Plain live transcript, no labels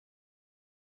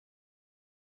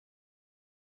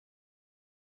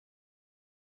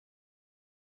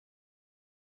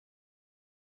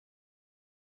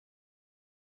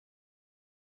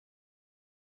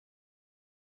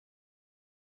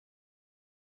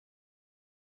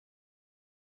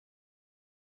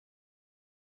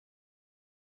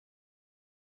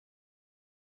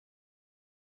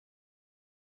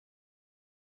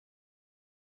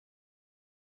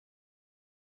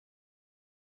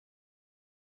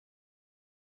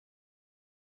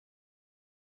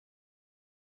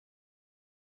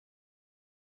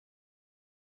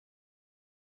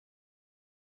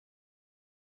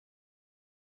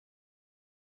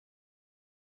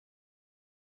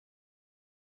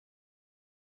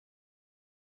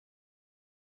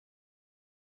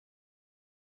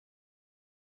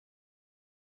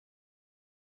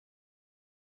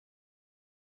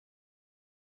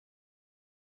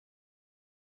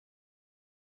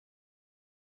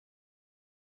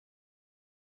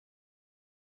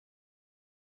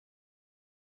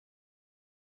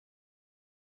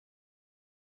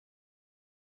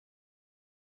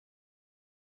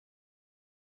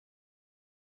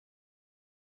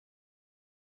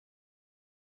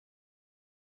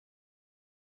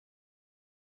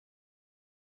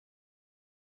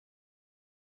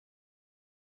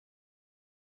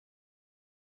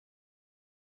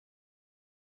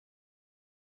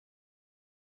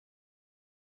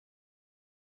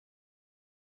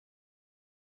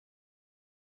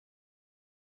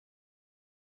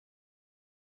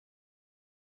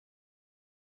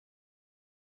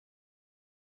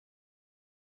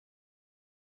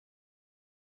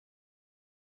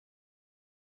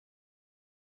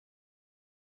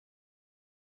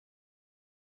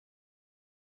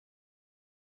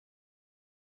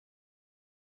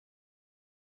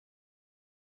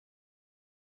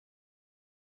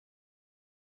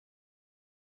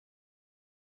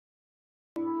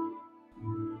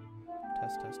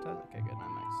Test. Okay, good. My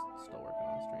mic's still working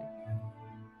on the stream.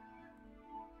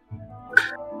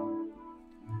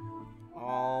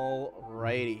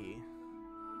 Alrighty.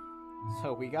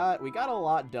 So we got a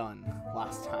lot done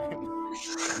last time.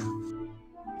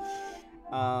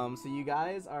 So you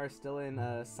guys are still in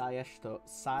Sayashto,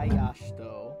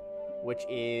 which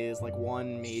is like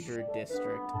one major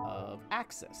district of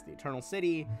Axis, the Eternal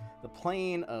City, the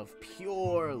plane of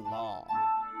pure law.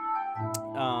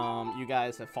 You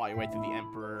guys have fought your way through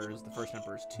the first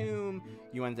Emperor's tomb.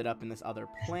 You ended up in this other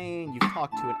plane. You've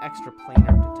talked to an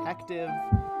extraplanar detective.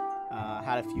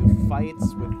 Had a few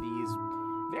fights with these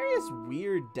various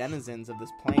weird denizens of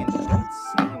this plane that don't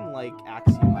seem like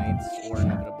Axiomites or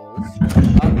Inevitables.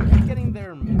 You keep getting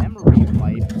their memory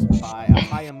wiped by a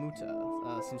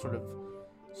Hayamuta, some sort of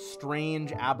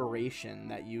strange aberration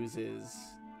that uses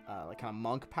like kind of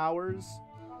monk powers.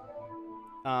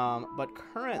 But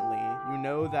currently, you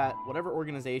know that whatever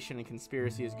organization and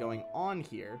conspiracy is going on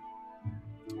here,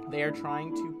 they are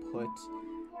trying to put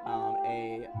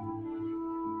a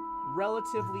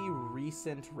relatively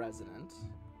recent resident.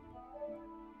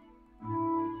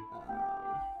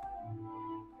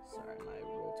 Sorry, my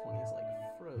Roll20 is like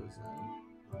frozen.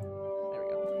 There we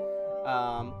go.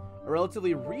 A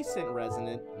relatively recent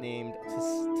resident named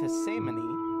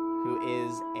Tsemani, who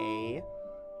is a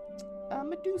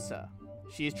Medusa.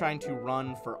 She is trying to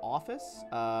run for office,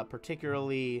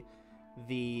 particularly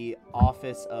the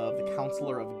office of the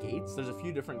Counselor of Gates. There's a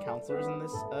few different counselors in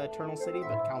this Eternal City,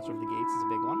 but Counselor of the Gates is a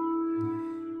big one.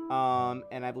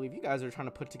 And I believe you guys are trying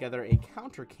to put together a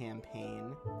counter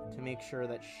campaign to make sure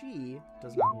that she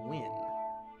does not win.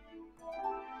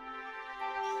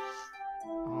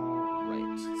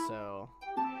 Alright, so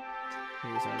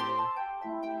here's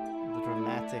the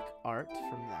dramatic art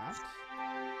from that.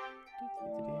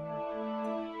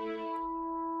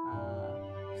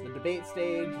 So the debate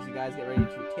stage as you guys get ready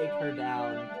to take her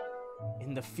down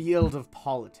in the field of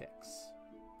politics.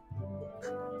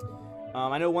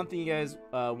 I know one thing you guys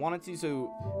wanted to, so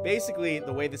basically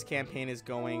the way this campaign is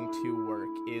going to work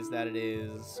is that it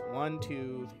is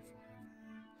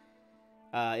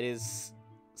it is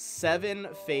 7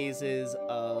 phases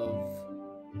of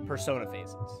persona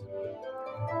phases.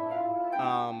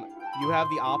 You have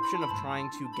the option of trying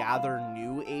to gather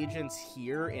new agents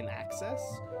here in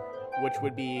Access, which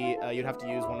would be, you'd have to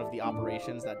use one of the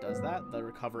operations that does that, the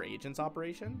Recover Agents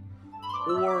operation.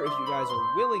 Or if you guys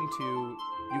are willing to,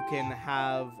 you can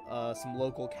have some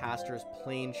local casters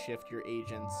plane shift your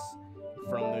agents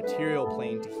from the material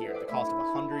plane to here at the cost of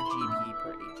 100 GP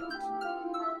per agent.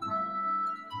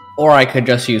 Or I could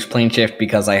just use plane shift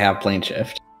because I have plane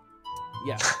shift.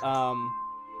 Yeah.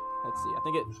 Let's see. I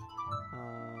think it.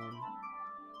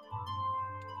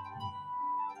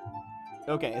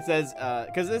 Okay, it says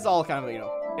because this is all kind of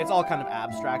it's all kind of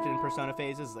abstracted in persona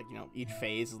phases. Like each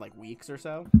phase is like weeks or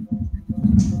so.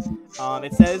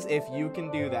 It says if you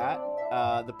can do that,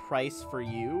 the price for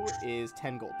you is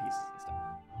 10 gold pieces instead.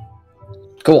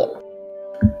 Cool.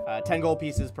 10 gold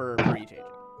pieces per each agent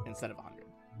instead of 100.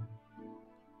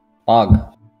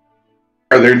 Log.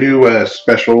 Are there new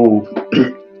special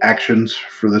actions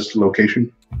for this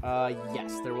location?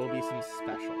 Yes, there will be some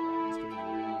special ones. Give me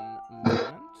 1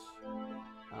 moment.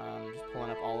 Just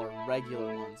pulling up all our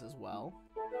regular ones as well.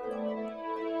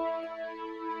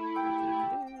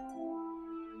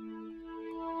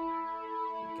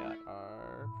 Got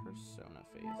our persona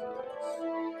phases.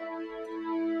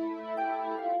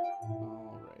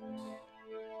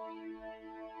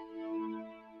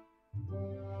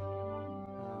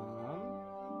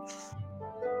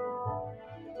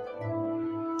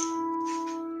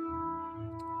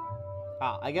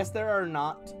 I guess there are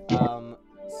not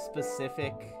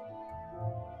specific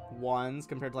ones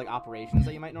compared to like operations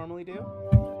that you might normally do.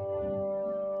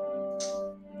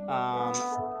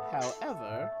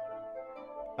 However,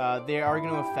 they are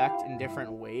going to affect in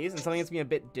different ways, and something that's going to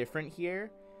be a bit different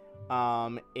here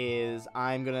is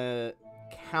I'm going to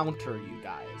counter you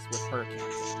guys with her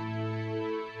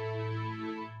campaign.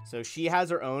 So she has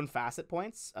her own facet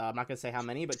points. I'm not going to say how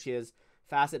many, but she has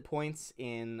facet points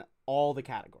in all the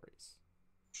categories.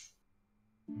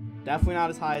 Definitely not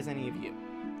as high as any of you.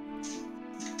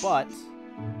 But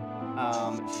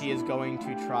she is going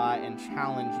to try and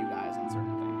challenge you guys on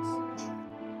certain things.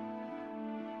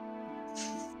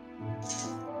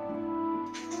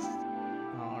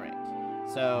 Alright.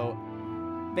 So,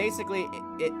 basically,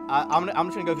 I'm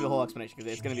just going to go through the whole explanation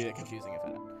because it's going to be a bit confusing if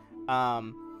I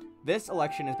don't. This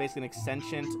election is basically an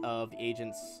extension of the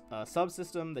Agents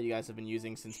subsystem that you guys have been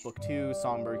using since Book 2,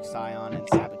 Songbird, Scion, and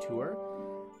Saboteur.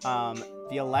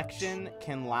 The election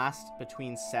can last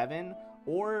between 7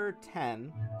 or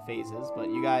 10 phases, but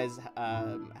you guys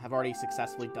have already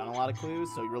successfully done a lot of clues,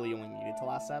 so you really only needed to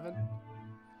last 7.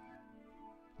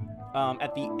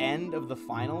 At the end of the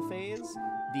final phase,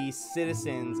 the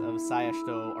citizens of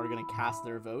Sayashto are going to cast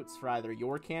their votes for either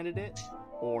your candidate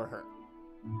or her.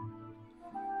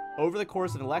 Over the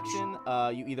course of an election,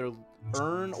 you either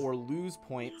earn or lose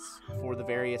points for the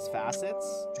various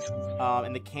facets,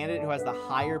 and the candidate who has the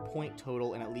higher point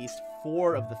total in at least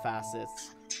 4 of the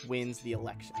facets wins the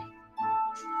election.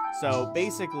 So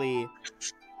basically,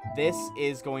 this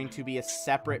is going to be a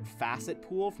separate facet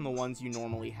pool from the ones you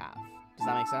normally have. Does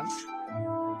that make sense?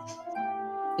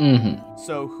 Mm-hmm.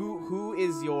 So who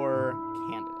is your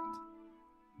candidate?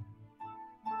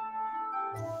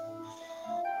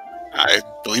 I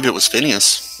believe it was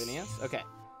Phineas. Phineas? Okay.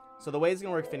 So the way it's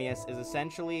going to work, Phineas, is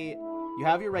essentially you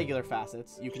have your regular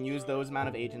facets. You can use those amount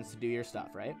of agents to do your stuff,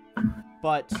 right?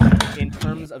 But in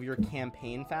terms of your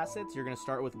campaign facets, you're going to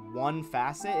start with 1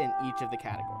 facet in each of the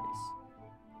categories.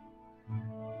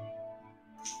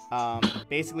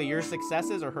 Basically, your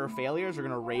successes or her failures are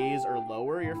going to raise or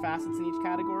lower your facets in each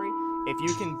category. If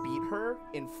you can beat her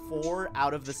in 4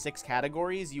 out of the 6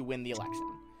 categories, you win the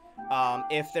election.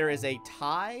 If there is a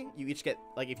tie, you each get,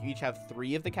 like, if you each have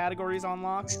 3 of the categories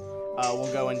unlocked,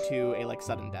 we'll go into a, like,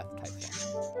 sudden death type thing.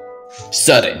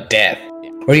 Sudden death.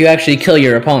 Yeah. Where you actually kill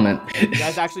your opponent. You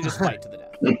guys actually just fight to the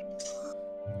death.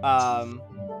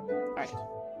 Alright.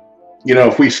 You know,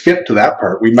 if we skip to that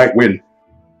part, we might win.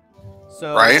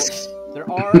 So, Right? there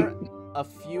are a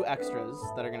few extras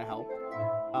that are going to help.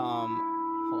 Hold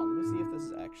on, let me see if this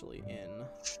is actually in.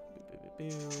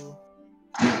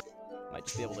 Might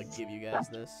just be able to give you guys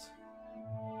this.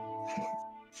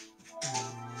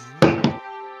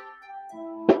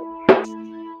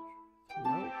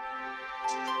 Nope.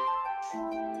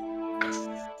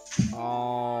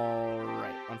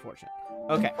 Alright, unfortunate.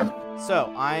 Okay,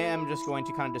 so I am just going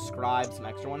to kind of describe some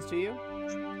extra ones to you.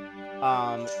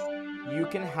 You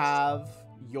can have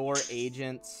your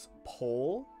agents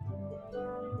poll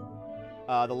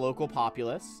the local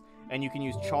populace, and you can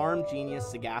use charm, genius,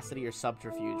 sagacity, or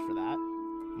subterfuge for that.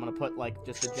 I'm gonna put like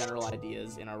just the general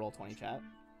ideas in our Roll20 chat.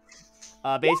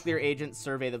 Basically, your agents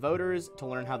survey the voters to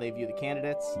learn how they view the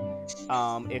candidates.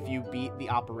 If you beat the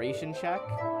operation check,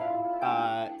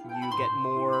 you get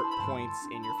more points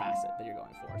in your facet that you're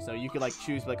going for. So you could like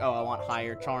choose like, oh, I want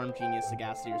higher charm, genius,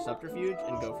 sagacity, or subterfuge,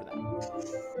 and go for that.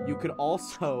 You could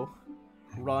also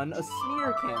run a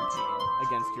smear campaign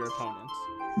against your opponent.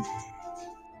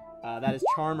 That is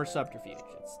charm or subterfuge.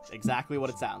 It's exactly what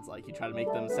it sounds like. You try to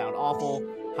make them sound awful,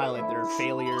 highlight their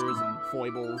failures and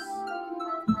foibles.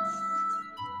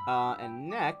 And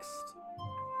next,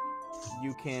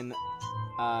 you can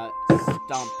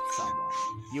stump someone.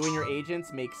 You and your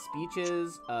agents make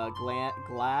speeches,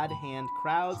 glad hand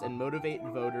crowds, and motivate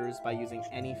voters by using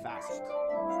any facet.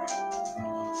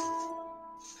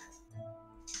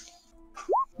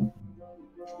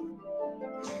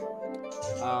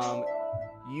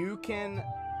 You can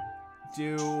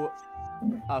do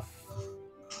a.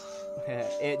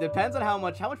 It depends on how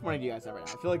much money do you guys have right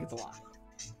now. I feel like it's a lot.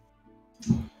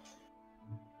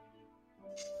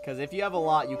 Because if you have a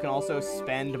lot, you can also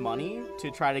spend money to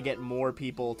try to get more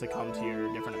people to come to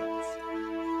your different events.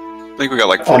 I think we got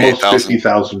like Almost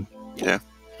 48,000. 50,000. Yeah.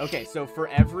 Okay, so for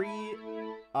every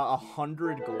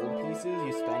 100 gold pieces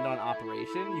you spend on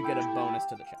operation, you get a bonus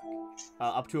to the check.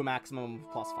 Up to a maximum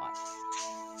of +5.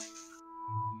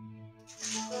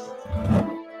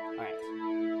 Alright.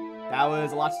 That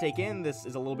was a lot to take in. This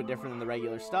is a little bit different than the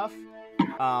regular stuff.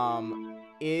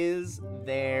 Is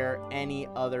there any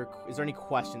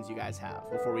questions you guys have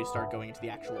before we start going into the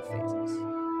actual phases?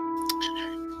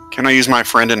 Can I use my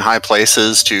friend in high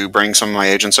places to bring some of my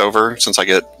agents over, since I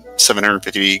get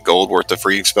 750 gold worth of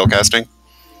free spellcasting?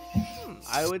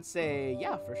 I would say,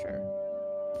 yeah, for sure.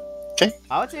 Okay.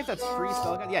 I would say if that's free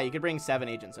spellcasting, yeah, you could bring 7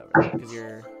 agents over, because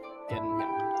you're getting,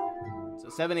 yeah. So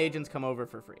 7 agents come over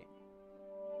for free.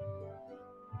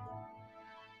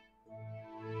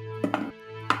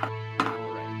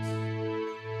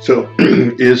 So,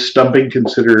 is stumping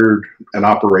considered an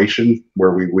operation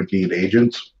where we would need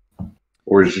agents?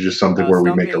 Or is it just something where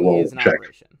we make a Stumping roll is an check?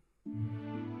 operation.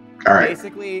 All right.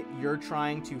 Basically, you're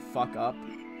trying to fuck up.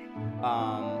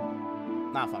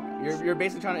 Not fuck up. You're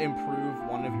basically trying to improve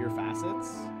one of your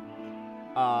facets.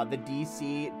 The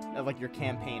DC of like your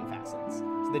campaign facets.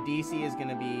 So the DC is going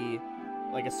to be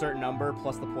like a certain number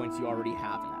plus the points you already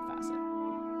have in that facet.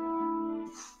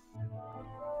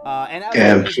 And as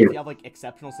always, if you have like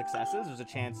exceptional successes, there's a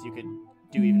chance you could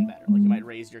do even better. Like you might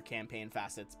raise your campaign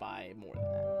facets by more than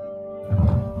that.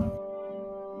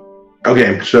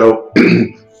 Okay, so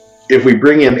if we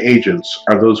bring in agents,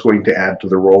 are those going to add to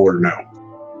the roll or no?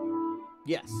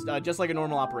 Yes, just like a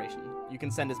normal operation. You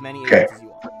can send as many Okay. agents as you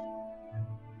want.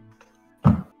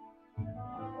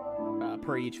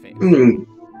 Per each phase.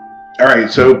 All right,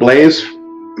 so Blaze,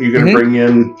 you going to bring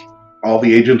in all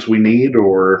the agents we need,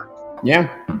 or? Yeah.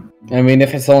 I mean,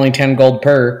 if it's only 10 gold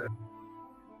per.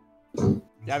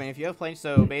 Yeah, I mean, if you have plenty,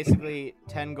 so basically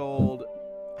 10 gold.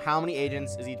 How many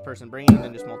agents is each person bringing?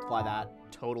 Then just multiply that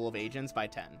total of agents by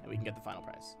 10, and we can get the final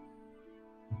price.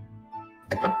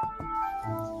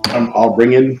 I'll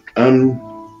bring in,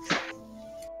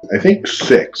 I think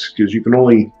 6, because you can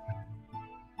only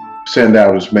send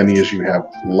out as many as you have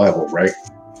level, right?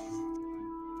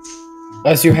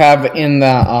 As you have in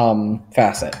the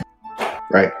facet.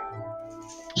 Right.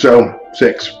 So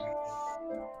 6.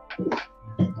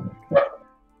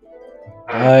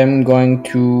 I'm going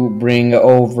to bring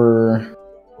over.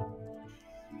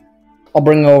 I'll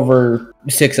bring over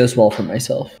 6 as well for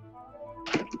myself.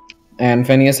 And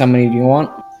Phineas, how many do you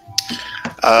want?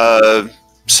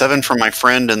 7 from my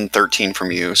friend and 13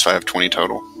 from you, so I have 20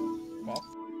 total.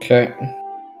 Okay.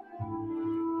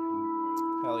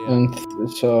 Hell yeah. And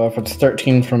so if it's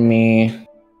 13 from me,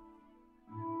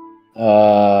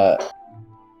 that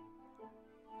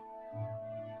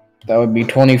would be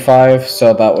 25,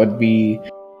 so that would be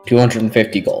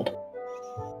 250 gold.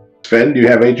 Sven, do you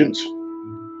have agents?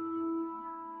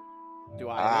 Do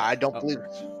I? I don't believe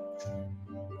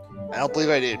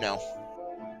I do. No.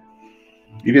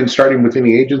 You didn't start him with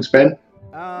any agents, Ben?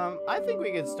 I think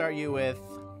we could start you with.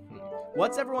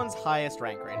 What's everyone's highest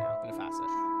rank right now in a facet?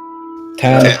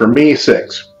 10. For me,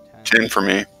 6. 10 for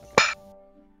me.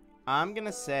 I'm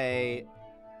gonna say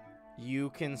you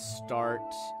can start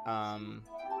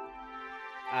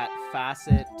at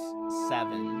facet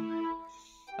 7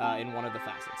 in one of the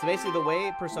facets. So basically, the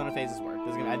way persona phases work.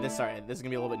 This is gonna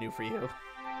be a little bit new for you.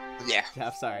 Yeah.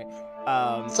 Jeff, sorry.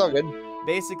 It's all good.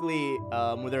 Basically,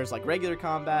 where there's like regular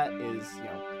combat is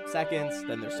seconds.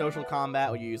 Then there's social combat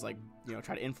where you use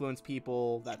try to influence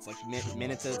people. That's like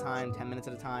minutes at a time, 10 minutes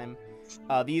at a time.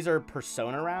 These are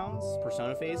persona rounds,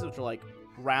 persona phases, which are like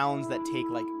rounds that take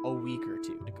like a week or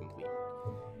 2 to complete.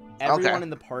 Everyone in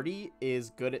the party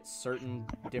is good at certain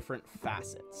different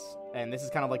facets, and this is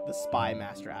kind of like the spy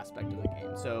master aspect of the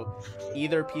game. So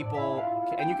either people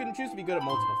and you can choose to be good at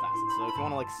multiple facets. So if you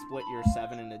want to like split your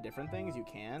 7 into different things, you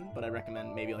can, but I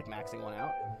recommend maybe like maxing one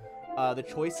out. The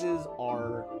choices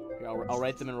are, I'll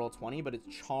write them in Roll20, but it's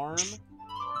charm,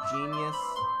 genius,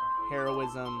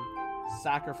 heroism,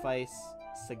 sacrifice,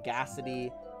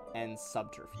 sagacity, and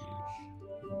subterfuge.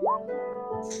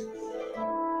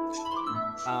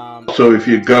 So if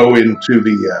you go into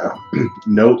the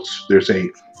notes, there's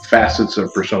a facets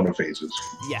of persona phases.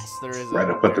 Yes, there is. Right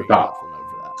up at the very top. helpful note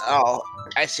for that. Oh,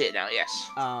 I see it now. Yes.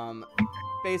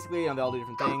 Basically, they all do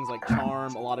different things, like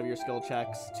charm, a lot of your skill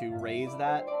checks to raise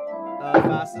that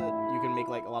facet. You can make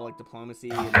like a lot of like diplomacy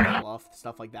and bluff,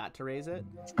 stuff like that to raise it.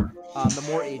 The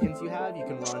more agents you have, you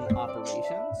can run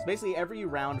operations. Basically, every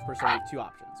round of Persona, you have 2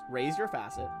 options. Raise your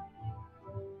facet,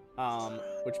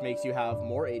 which makes you have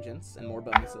more agents and more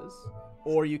bonuses.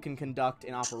 Or you can conduct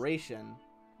an operation,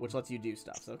 which lets you do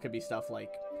stuff. So it could be stuff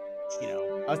like,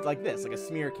 like this, like a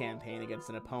smear campaign against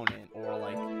an opponent, or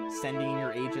like sending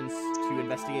your agents to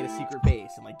investigate a secret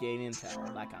base and like gain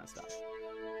intel, that kind of stuff.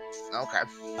 Okay.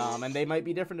 And they might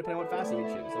be different depending on what facet you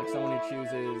choose. Like someone who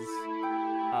chooses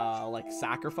like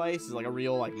sacrifice is like a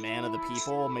real like man of the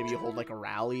people. Maybe you hold like a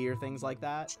rally or things like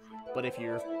that. But if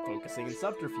you're focusing in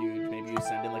subterfuge, maybe you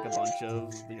send in like a bunch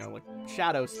of like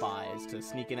shadow spies to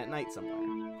sneak in at night somewhere.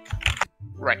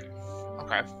 Right.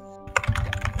 Okay.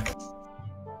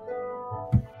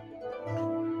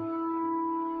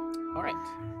 All right.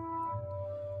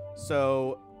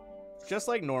 So, just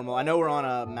like normal, I know we're on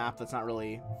a map that's not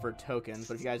really for tokens,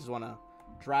 but if you guys just want to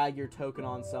drag your token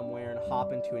on somewhere and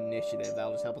hop into initiative,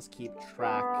 that'll just help us keep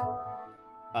track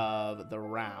of the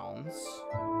rounds.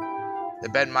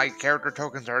 Ben, my character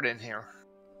tokens aren't in here.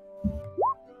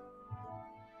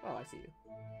 Oh, I see you.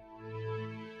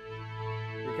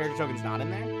 Your character token's not in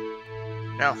there?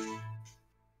 No.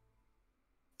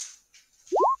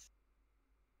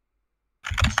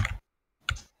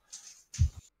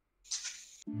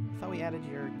 I thought we added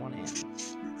your one in.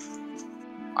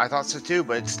 I thought so too,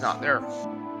 but it's not there. Did it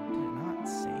not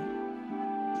say?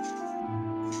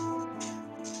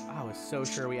 I was so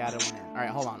sure we added one in. Alright,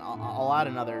 hold on. I'll add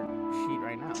another sheet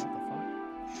right now. What the fuck?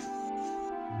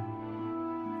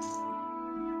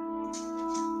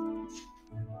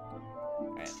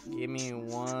 Alright, give me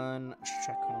 1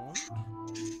 second.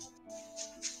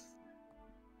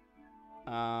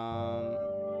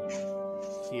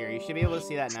 Here, you you should be able to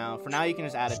see that now. For now, you can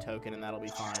just add a token, and that'll be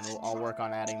fine. I'll work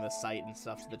on adding the site and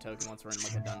stuff to the token once we're in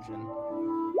like a dungeon.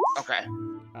 Okay.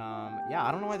 Yeah,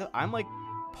 I don't know why. I'm like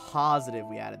positive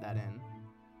we added that in.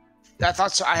 I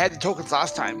thought so. I had the tokens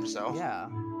last time, so. Yeah.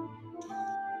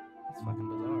 That's fucking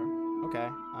bizarre. Okay.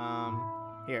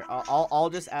 Here, I'll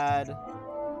just add.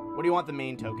 What do you want the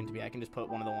main token to be? I can just put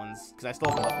one of the ones because I still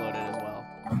have to upload it as well.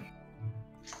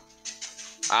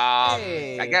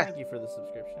 Hey, I guess. thank you for the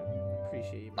subscription.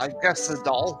 Appreciate you. I guess the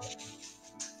doll,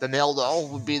 the male doll,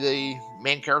 would be the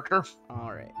main character.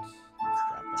 All right. Let's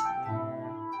drop that in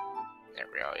there. There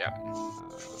we go. Yeah.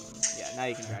 Yeah. Now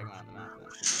you can drag them on the map.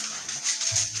 That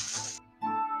should be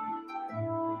fine.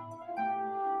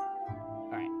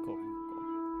 All right. Cool.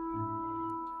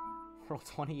 Roll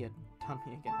 20. You done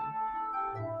me again.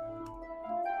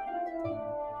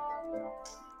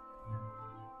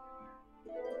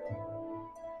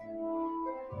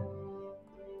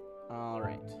 All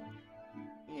right.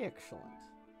 Excellent.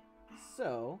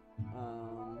 So,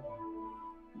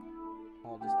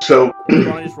 I'll just. So, If you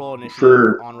want to just roll initiative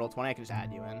for- on roll 20, I can just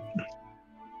add you in.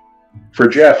 For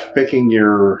Jeff picking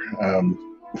your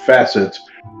facets,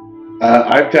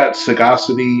 I've got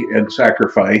sagacity and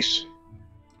sacrifice.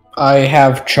 I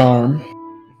have charm.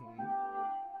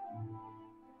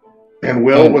 And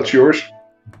Will, what's yours?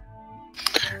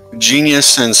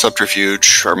 Genius and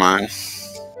subterfuge are mine. So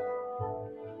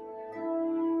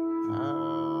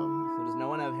does no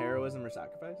one have heroism or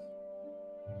sacrifice?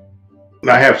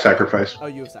 I have sacrifice. Oh,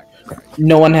 you have sacrifice. Sorry.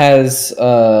 No one has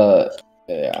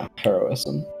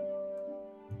heroism.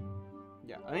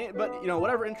 Yeah, I mean, but you know,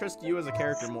 whatever interests you as a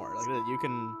character more, like you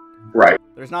can. Right.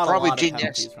 There's not Probably a lot genius. of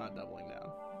penalties for not doubling down.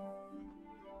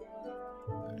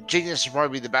 Genius would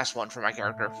probably be the best one for my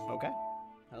character. Okay.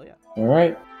 Hell yeah. All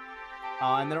right.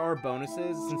 And there are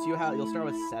bonuses since you'll start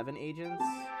with 7 agents.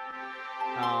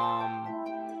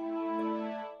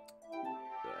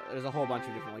 There's a whole bunch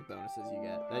of different like bonuses you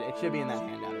get. It should be in that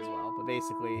handout as well. But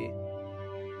basically,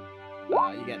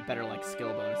 you get better like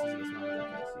skill bonuses at this moment.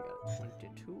 Okay, so you got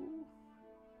 22.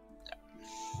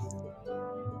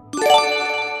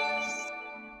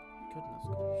 Goodness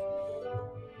gracious.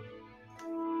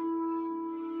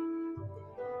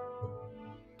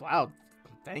 Wow,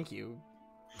 thank you.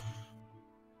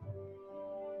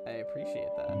 I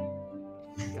appreciate that.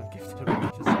 Got gifted a bunch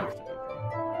of stuff to do.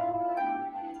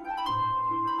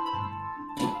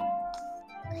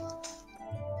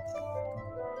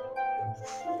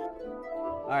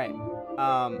 Alright.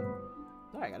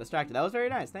 Sorry, I got distracted. That was very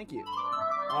nice. Thank you.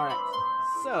 Alright.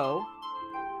 So,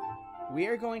 we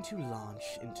are going to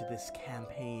launch into this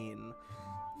campaign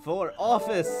for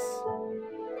office.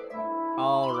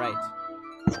 Alright.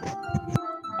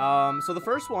 So the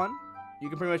first one, you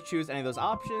can pretty much choose any of those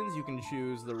options. You can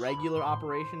choose the regular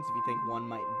operations if you think one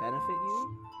might benefit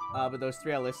you. But those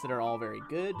 3 I listed are all very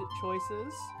good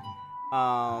choices.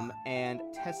 And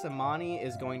Tessamani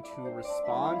is going to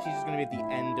respond. She's just going to be at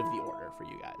the end of the order for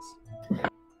you guys.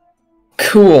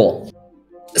 Cool.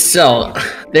 So,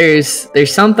 there's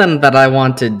something that I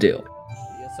want to do.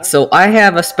 Yes, sir. So I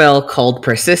have a spell called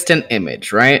Persistent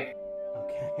Image, right?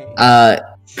 Okay.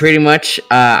 Pretty much,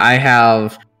 I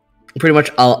have pretty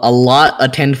much a lot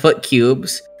of 10-foot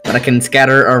cubes that I can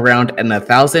scatter around in a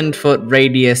 1,000-foot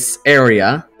radius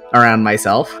area around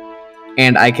myself,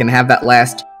 and I can have that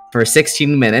last for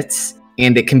 16 minutes,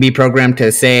 and it can be programmed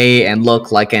to say and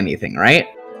look like anything, right?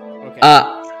 Okay.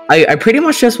 I pretty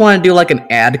much just want to do like an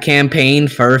ad campaign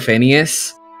for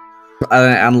Phineas,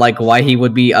 and like why he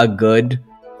would be a good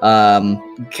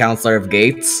counselor of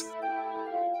Gates.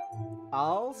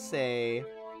 I'll say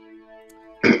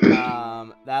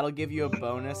that'll give you a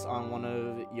bonus on one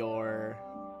of your,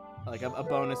 like a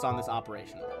bonus on this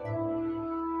operation.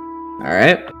 All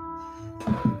right.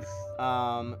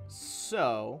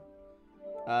 So,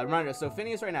 reminder, so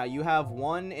Phineas right now, you have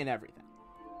 1 in everything.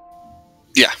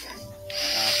 Yeah.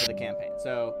 For the campaign.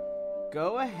 So,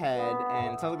 go ahead,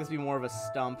 and it sounds like this would be more of a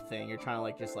stump thing. You're trying to,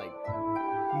 like, just, like,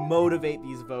 motivate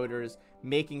these voters,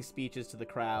 making speeches to the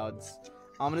crowds.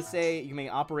 I'm going to say you can make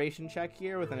an operation check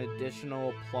here with an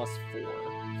additional +4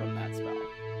 from that spell.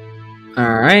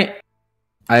 All right.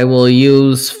 I will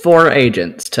use 4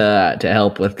 agents to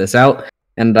help with this out,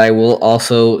 and I will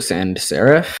also send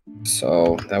Seraph.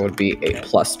 So that would be a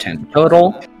 +10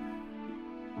 total.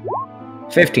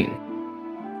 15.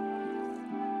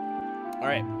 All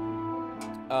right.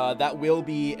 That will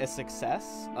be a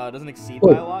success. Doesn't exceed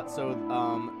by a lot. So,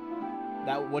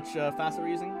 which facet we're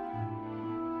using?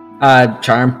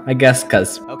 Charm, I guess,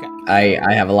 because Okay.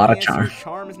 I have a lot of And so charm. your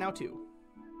charm is now 2.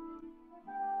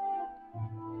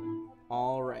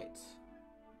 All right.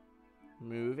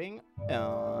 Moving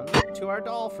on to our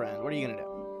doll friend. What are you gonna do?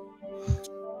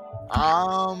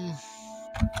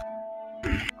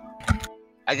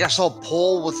 I guess I'll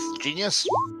pull with Genius.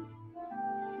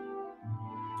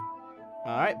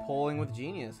 Alright, polling with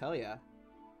Genius. Hell yeah.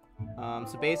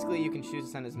 So basically, you can choose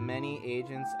to send as many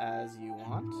agents as you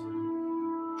want.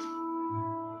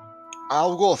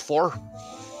 I'll go with 4.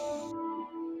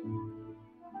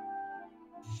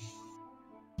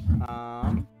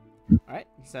 Alright,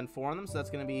 send 4 on them, so that's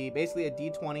going to be basically a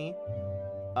d20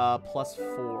 plus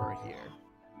 4 here.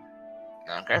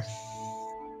 Okay. And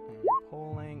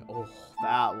polling. Oh,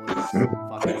 that was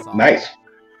fucking solid. Nice.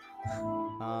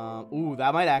 Ooh,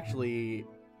 that might actually...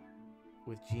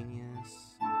 With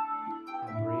Genius...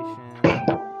 Operation...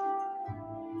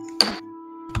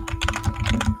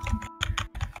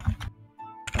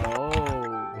 Oh,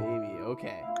 baby.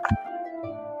 Okay.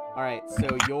 Alright,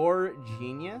 so your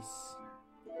Genius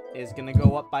is going to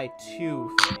go up by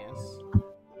 2, Phineas.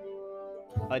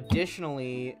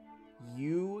 Additionally,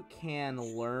 you can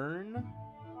learn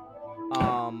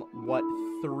what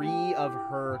 3 of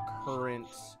her current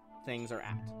things are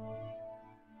at.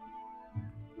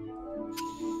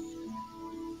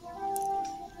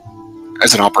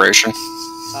 As an operation.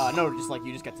 No, just like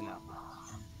you just get to know.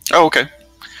 Oh, okay.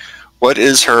 What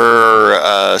is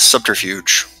her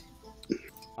subterfuge?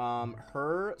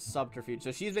 Her subterfuge.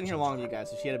 So she's been here longer than you guys,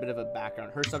 so she had a bit of a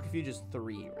background. Her subterfuge is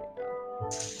 3 right now.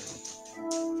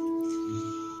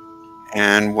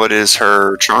 And what is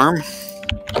her charm?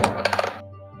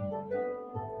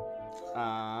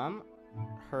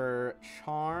 Her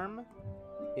charm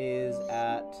is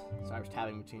at. Sorry, I was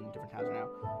tabbing between different tabs now.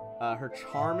 Her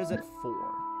charm is at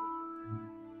 4.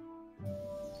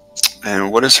 And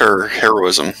what is her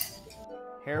heroism?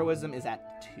 Heroism is at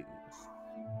 2.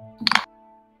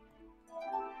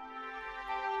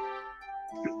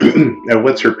 And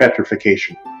what's her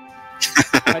petrification?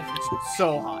 That's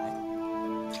so high.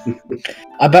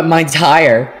 I bet mine's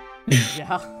higher.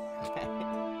 Yeah. Okay.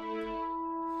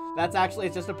 That's actually,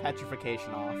 it's just a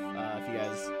petrification off, if you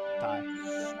guys tie.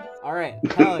 Alright,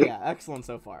 hell yeah, excellent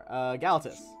so far.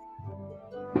 Galatus.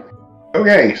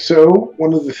 Okay, so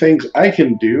one of the things I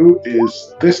can do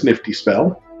is this nifty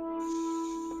spell.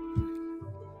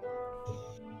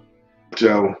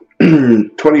 So,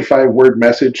 25-word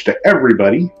message to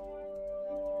everybody.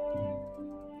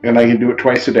 And I can do it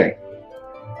twice a day.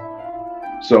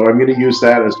 So I'm going to use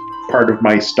that as part of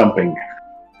my stumping.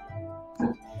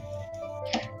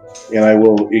 And I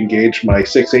will engage my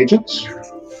 6 agents.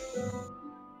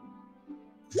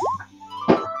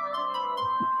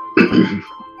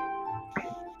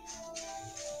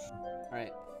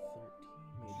 Alright.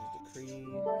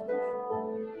 13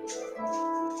 Mage's Decree.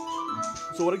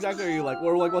 So what exactly are you like?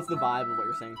 Or like, what's the vibe of what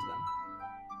you're saying to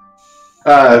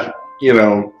them? You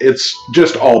know, it's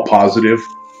just all positive.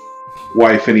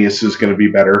 Why Phineas is going to be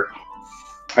better.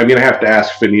 I'm going to have to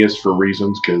ask Phineas for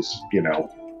reasons because, you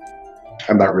know,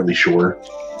 I'm not really sure.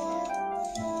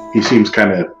 He seems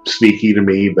kind of sneaky to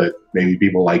me, but maybe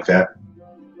people like that.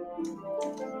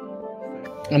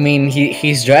 I mean,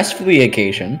 he's dressed for the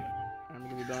occasion. I'm gonna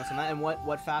give you a bonus on that. And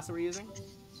what facet were you using?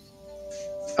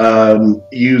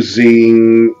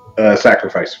 Using sacrifice.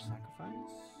 Sacrifice.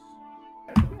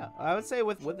 Yeah, I would say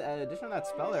with the addition of that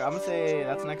spell there, I'm gonna say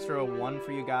that's an extra 1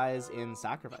 for you guys in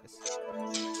sacrifice.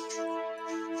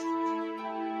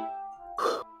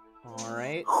 All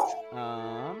right,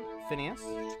 Phineas.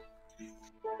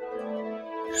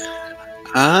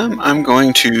 I'm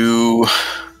going to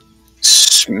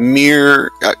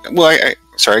smear.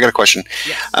 Sorry, I got a question.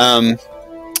 Yes.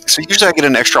 So usually I get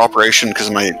an extra operation because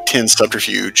of my 10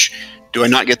 subterfuge. Do I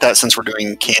not get that since we're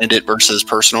doing candidate versus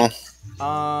personal?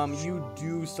 You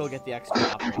do still get the extra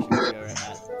operations here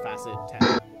at facet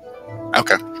 10.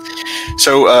 Okay.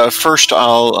 So first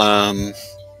I'll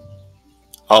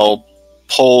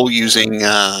pull using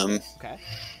Okay.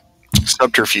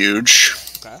 subterfuge.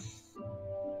 Okay.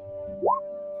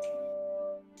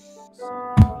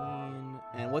 17.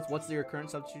 And what's your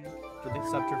current subterfuge for the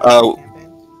subterfuge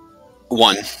campaign?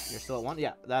 1. You're still at 1?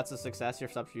 Yeah, that's a success. Your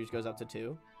subterfuge goes up to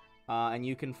 2. And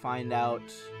you can find out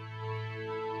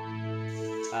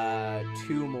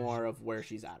 2 more of where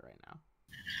she's at right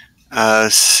now.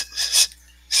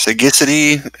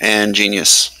 Sagacity and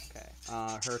Genius. Okay.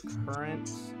 Her current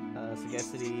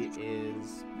sagacity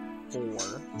is 4.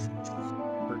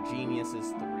 Her genius is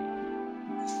 3.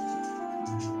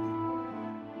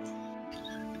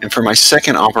 And for my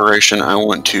second operation, I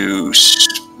want to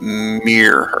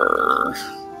smear her.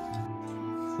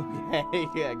 Okay,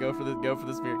 yeah, go for the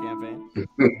smear campaign.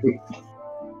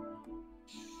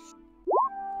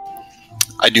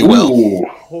 I do well. Ooh.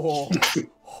 Oh,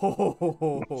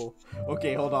 Oh,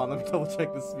 okay, hold on. Let me double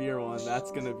check the sphere one.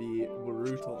 That's gonna be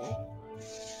brutal.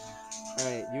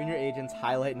 Alright, you and your agents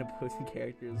highlight an opposing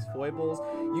character's foibles.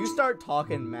 You start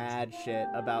talking mad shit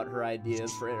about her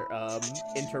ideas for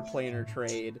interplanar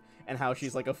trade and how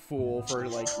she's like a fool for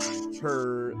like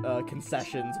her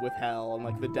concessions with hell and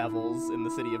like the devils in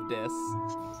the city of Dis.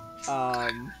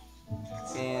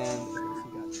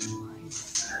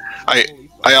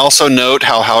 I also note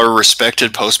how our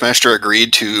respected postmaster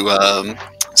agreed to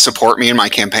support me in my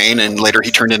campaign, and later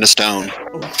he turned into stone.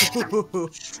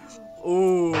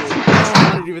 Ooh,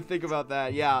 I didn't even think about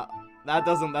that. Yeah,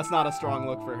 that's not a strong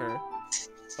look for her.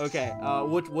 Okay,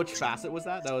 which facet was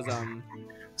that? That was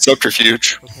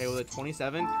Subterfuge. Okay, with a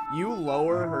 27, you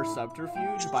lower her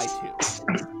subterfuge by 2.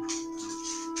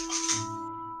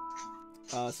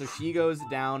 So she goes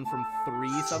down from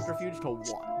 3 subterfuge to 1.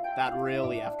 That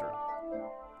really effed her up.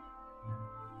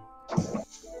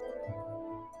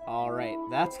 Alright,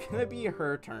 that's gonna be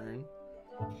her turn.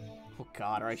 Oh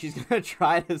god, alright, she's gonna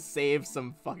try to save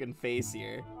some fucking face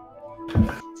here.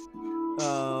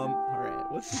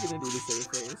 Alright, what's she gonna do to save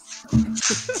face?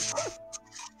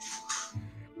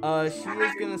 She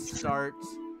is gonna start,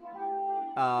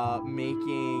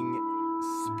 making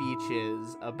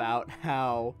speeches about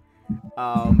how,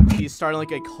 she's starting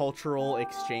like a cultural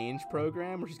exchange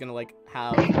program where she's gonna like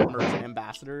have merchant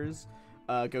ambassadors,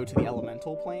 go to the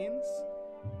elemental planes.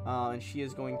 And she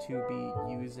is going to be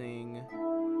using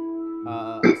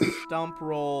a stump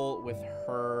roll with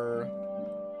her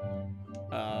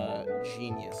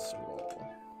genius roll.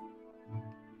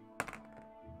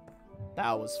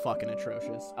 That was fucking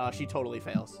atrocious. She totally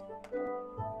fails.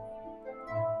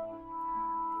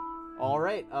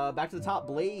 Alright, back to the top.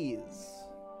 Blaze.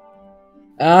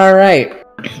 Alright.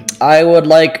 I would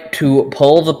like to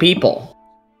pull the people.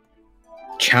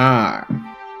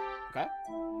 Charm. Okay.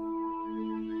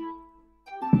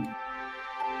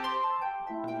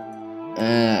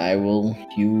 I will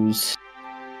use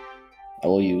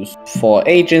 4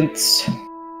 agents.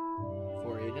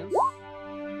 4 agents.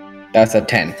 That's a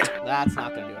 10. That's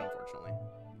not gonna do it, unfortunately.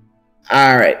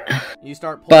 Alright. You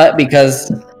start But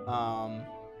because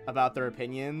about their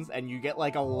opinions, and you get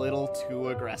like a little too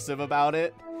aggressive about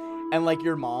it, and like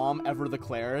your mom, Ever the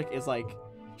Cleric, is like,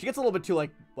 she gets a little bit too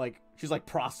like she's like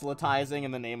proselytizing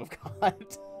in the name of God.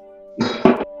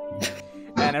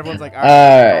 And everyone's like,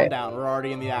 alright, calm down, we're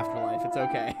already in the afterlife, it's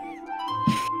okay.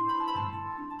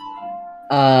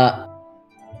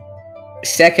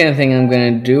 Second thing I'm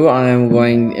gonna do,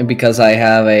 because I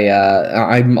have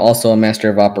I'm also a master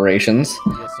of operations.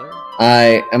 Yes, sir.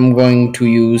 I am going to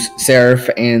use Seraph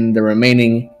and the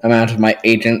remaining amount of my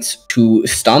agents to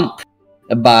stump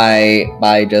by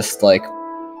just like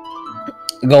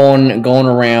going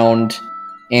around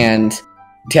and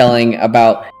telling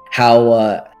about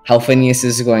how Phineas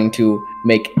is going to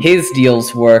make his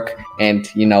deals work, and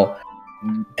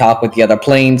talk with the other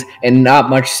planes, and not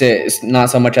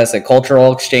so much as a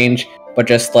cultural exchange, but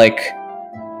just like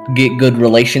get good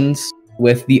relations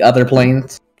with the other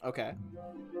planes. Okay.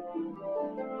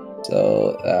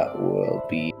 So that will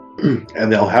be,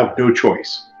 And they'll have no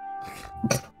choice.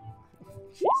 Jesus.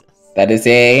 that is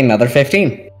another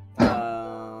 15.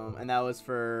 And that was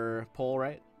for Pole,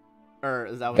 right? Or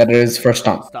is that? That is for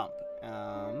stump. Stump.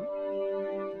 And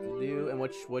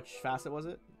which facet was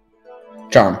it?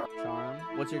 Charm. Charm.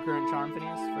 What's your current charm,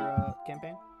 Phineas, for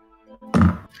campaign?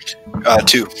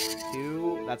 2.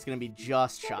 2. That's gonna be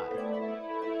just shy.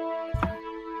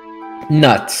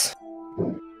 Nuts.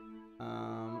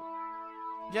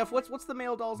 Jeff, what's the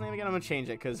male doll's name again? I'm gonna change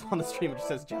it because on the stream it just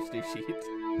says Jeff's new sheet.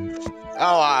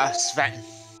 Oh, Sven.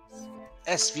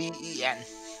 S-V-E-N.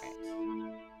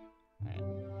 Alright.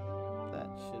 That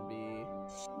should be.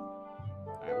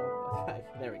 Alright, well, okay.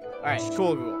 There we go. Alright,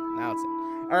 cool. Now it's in.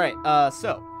 Alright,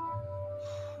 so.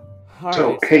 All So,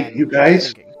 right, hey, Sven, you what are you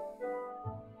guys? thinking?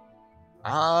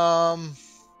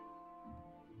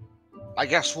 I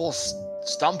guess we'll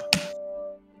stump.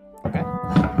 Okay.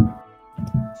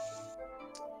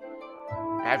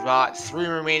 I've got 3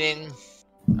 remaining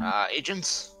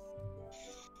agents.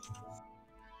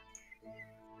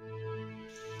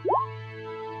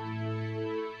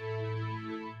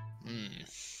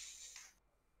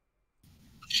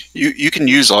 You can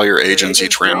use all your agents Your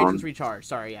each agents round. recharge.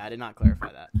 Sorry, yeah, I did not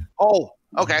clarify that. Oh,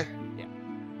 okay.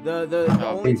 The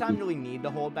only time you really need to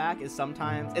hold back is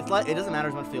sometimes it doesn't matter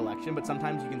as much for the election, but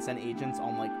sometimes you can send agents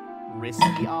on like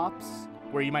risky ops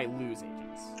where you might lose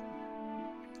agents.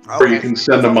 Or you can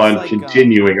send them on Like,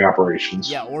 continuing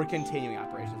operations. Yeah, or continuing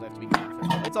operations. I have to be careful.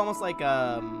 It's almost like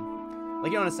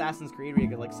in Assassin's Creed where you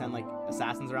could like send like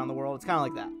assassins around the world. It's kind of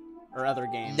like that, or other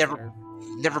games. Never- where-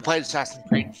 Never played Assassin's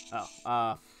Creed. Oh,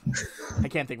 I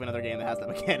can't think of another game that has that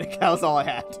mechanic. That was all I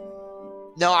had.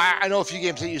 No, I know a few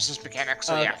games that use this mechanic,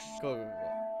 so yeah. Cool.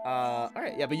 All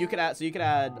right, yeah, but you could add. So you could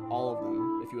add all of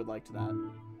them if you would like to that.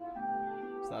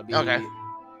 So that'd be Okay.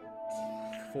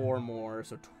 4 more,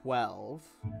 so 12.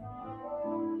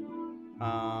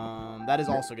 That is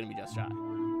also gonna be just shy.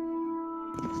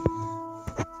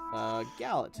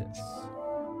 Galatus.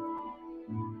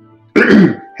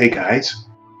 Hey guys,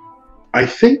 I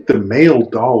think the male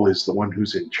doll is the one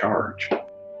who's in charge,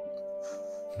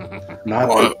 not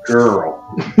the girl.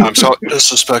 I'm starting to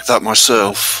suspect that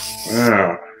myself.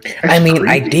 Yeah. I mean,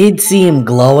 I did see him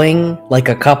glowing like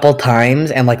a couple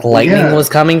times, and like lightning Yeah. was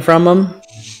coming from him.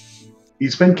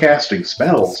 He's been casting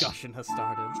spells. Discussion has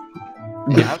started.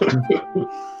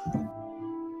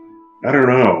 I don't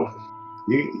know.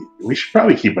 We should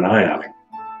probably keep an eye on him.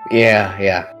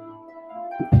 Yeah.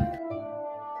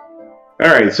 All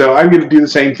right, so I'm going to do the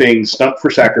same thing. Stump for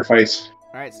sacrifice.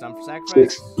 All right, stump for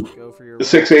sacrifice. Go for your. The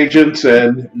 6 agents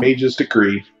and Mage's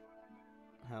Decree.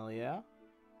 Hell yeah.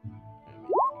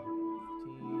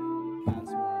 15,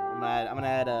 that's more. I'm gonna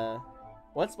add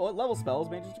what level spell is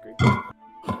Mage's Decree?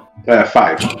 5.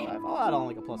 5. I'll add on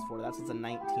like a +4 to that since it's a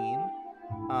 19.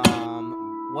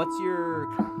 What's your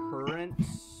current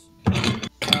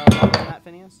level on that,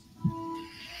 Phineas?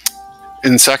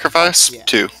 In sacrifice, Yeah.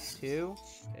 2. 2.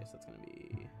 Okay, so it's gonna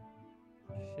be.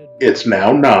 It's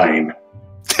now 9.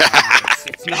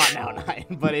 It's not now 9,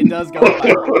 but it does go up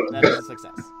by 1. That is a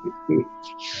success.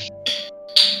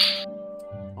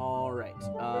 All right,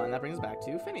 and that brings us back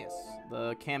to Phineas,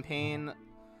 the campaigner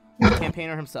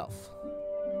himself.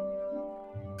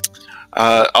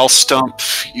 I'll stump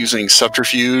using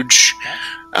subterfuge,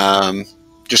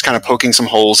 just kind of poking some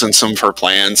holes in some of her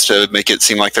plans to make it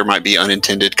seem like there might be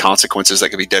unintended consequences that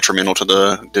could be detrimental to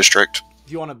the district.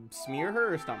 Do you want to smear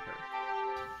her or stump her?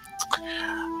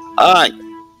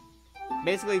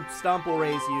 Basically, stump will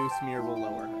raise you, smear will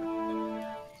lower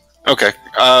her. Okay.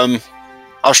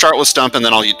 I'll start with stump, and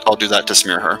then I'll do that to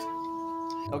smear her.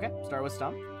 Okay, start with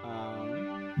stump.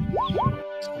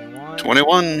 21.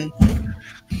 21.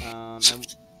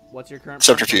 And what's your current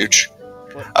Subterfuge.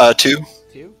 What? 2.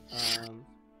 2.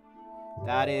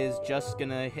 That is just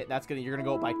gonna hit. You're gonna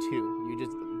go up by 2. You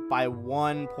just by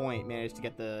 1 point managed to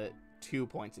get the 2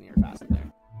 points in your facet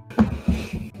there.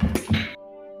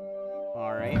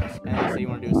 All right, and so you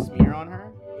want to do a smear on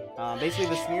her. Basically,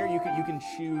 the smear you can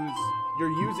choose.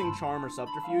 You're using charm or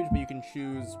subterfuge, but you can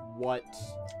choose what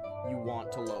you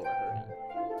want to lower her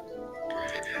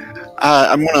in.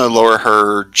 I'm gonna lower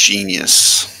her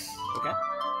genius. Okay.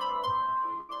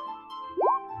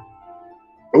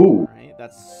 Ooh, All right,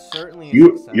 that's certainly a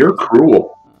you're success.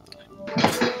 cruel.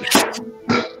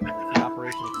 The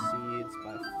operation exceeds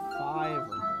by 5 or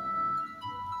more.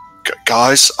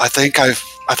 Guys, I think I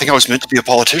was meant to be a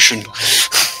politician.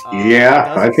 Yeah,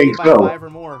 does I think exceed so. By 5 or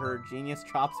more, her genius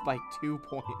drops by 2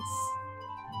 points.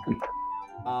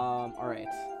 All right,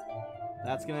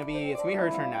 it's gonna be her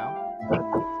turn now.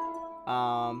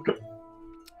 All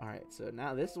right, so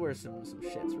now this is where some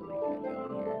shit's really gonna get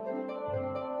going here.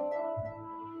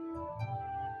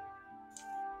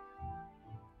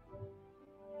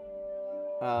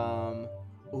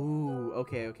 Ooh,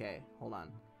 okay, hold on.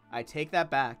 I take that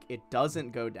back. It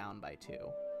doesn't go down by 2.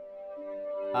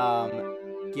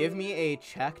 Give me a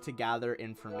check to gather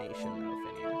information, though,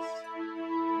 Phineas.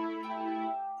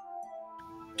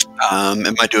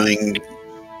 Am I doing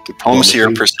diplomacy or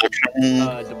perception?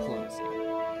 Diplomacy.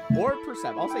 Or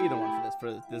percept. I'll say either one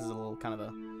for this. This is a little kind of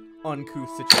a uncouth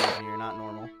situation here, not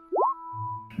normal.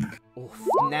 Oof,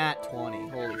 nat 20.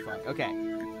 Holy fuck. Okay.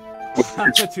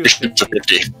 It's a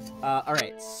 50.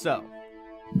 Alright, so.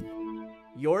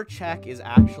 Your check is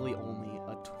actually only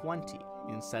a 20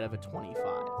 instead of a 25.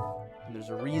 And there's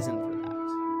a reason for that.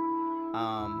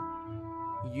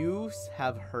 You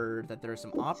have heard that there are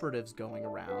some operatives going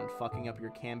around fucking up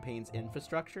your campaign's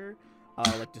infrastructure,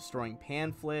 like destroying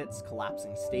pamphlets,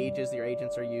 collapsing stages that your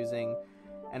agents are using,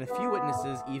 and a few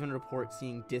witnesses even report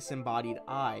seeing disembodied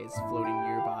eyes floating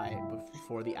nearby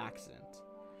before the accident.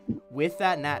 With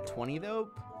that nat 20, though,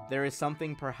 there is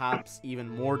something perhaps even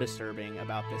more disturbing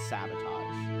about this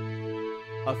sabotage.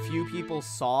 A few people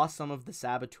saw some of the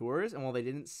saboteurs, and while they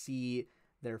didn't see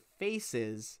their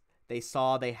faces, they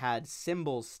saw they had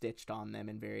symbols stitched on them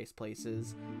in various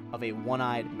places of a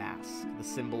one-eyed mask, the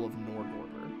symbol of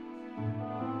Nordorber,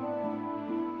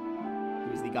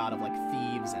 who is the god of, like,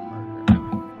 thieves and murder.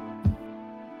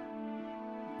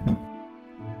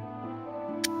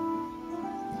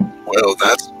 Well,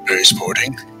 that's very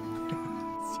sporting.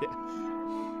 Yeah.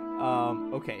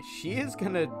 Okay, she is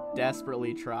gonna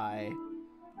desperately try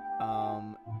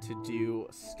to do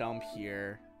Stump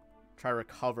here. Try to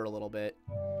recover a little bit.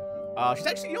 She's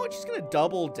actually, you know what? She's gonna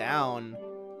double down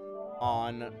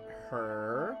on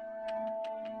her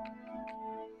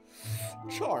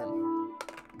charm.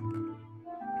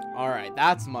 All right,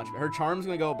 that's much. Her charm's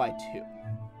gonna go by 2.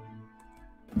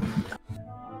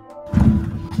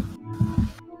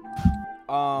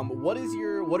 What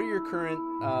are your current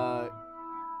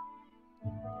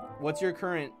what's your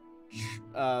current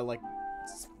like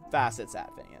facets at,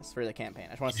 Phineas, for the campaign?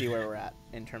 I just want to see where we're at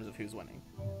in terms of who's winning.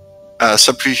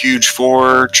 Subterfuge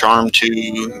 4, Charm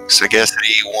 2,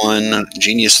 Sagacity 1,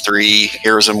 Genius 3,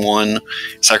 Heroism 1,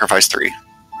 Sacrifice 3.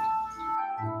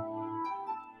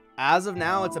 As of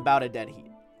now, it's about a dead heat.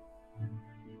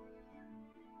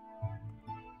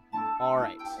 All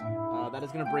right, that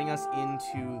is going to bring us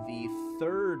into the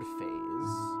 3rd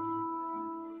phase.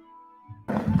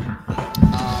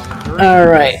 All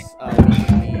right.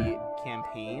 The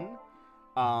campaign,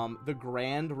 the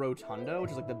Grand Rotunda, which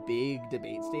is like the big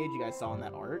debate stage you guys saw in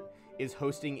that art, is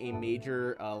hosting a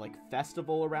major like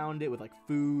festival around it with like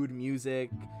food,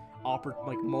 music,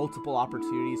 like multiple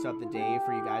opportunities throughout the day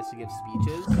for you guys to give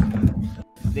speeches.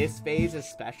 This phase is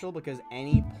special because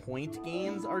any point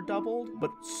gains are doubled,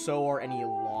 but so are any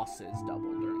losses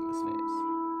doubled during this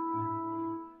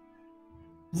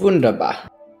phase. Wunderbar.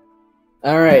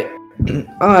 Alright.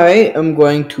 I am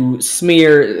going to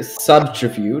smear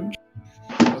Subterfuge.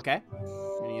 Okay.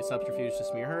 You're gonna use Subterfuge to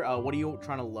smear her. What are you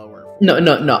trying to lower? For? No.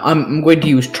 I'm going to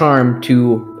use Charm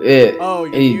to...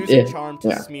 you're using Charm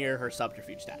to smear her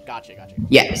Subterfuge stat. Gotcha.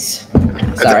 Yes.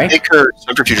 I think her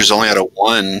Subterfuge is only at a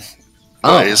 1.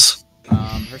 Guys.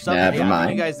 Her subterfuge, Never mind.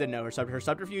 You guys didn't know her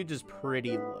Subterfuge is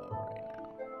pretty low right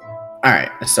now. Alright,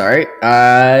 sorry.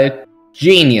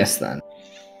 Genius then.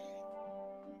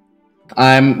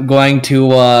 I'm going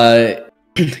to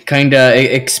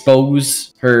kinda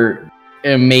expose her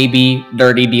maybe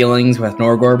dirty dealings with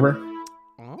Norgorber.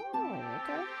 Oh,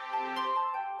 okay.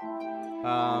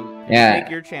 Yeah.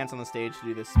 Take your chance on the stage to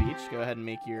do this speech. Go ahead and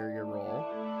make your roll.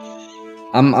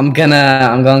 I'm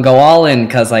gonna go all in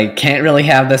because I can't really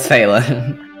have this fail.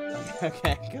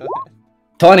 Okay, go ahead.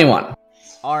 21.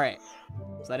 All right,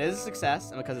 so that is a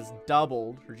success, and because it's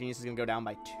doubled, her genius is gonna go down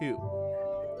by 2.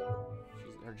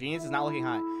 Her genius is not looking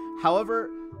high. However,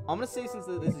 I'm gonna say, since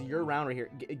this is your round right here,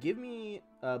 give me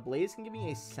Blaze can give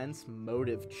me a sense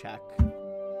motive check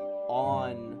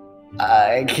on.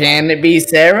 Can it be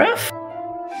Seraph?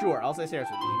 Sure, I'll say Seraph.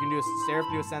 You can do Seraph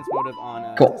do a sense motive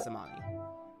on Cool. Samani.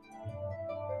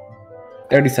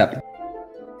 37.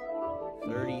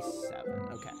 37.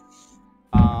 Okay.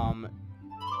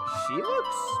 She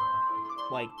looks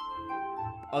like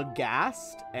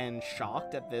aghast and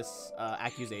shocked at this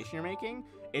accusation you're making.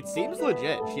 It seems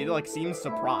legit. She like seems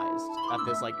surprised at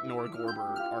this like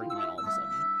Norgorber argument all of a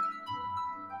sudden.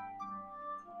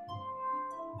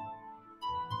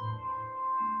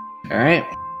 All right.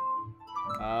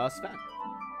 Sven.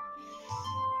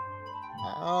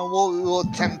 We'll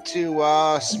attempt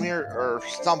to smear or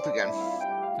stump again.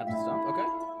 Attempt to stump. Okay.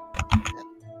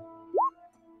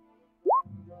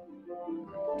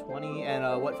 20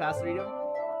 and what facet are you doing?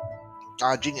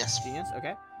 Genius. Genius.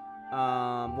 Okay.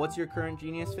 What's your current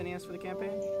genius, Phineas, for the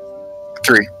campaign?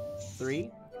 3.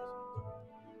 3.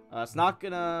 It's not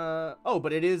gonna. Oh,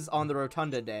 but it is on the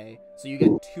Rotunda day, so you get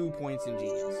 2 points in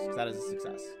genius. 'Cause that is a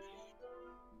success.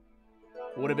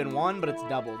 Would have been 1, but it's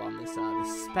doubled on this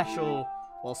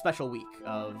this special week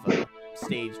of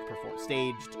staged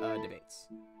debates.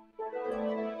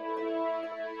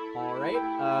 All right,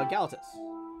 Galatus.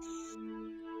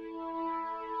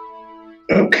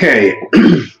 Okay.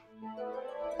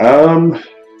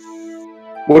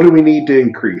 What do we need to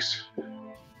increase?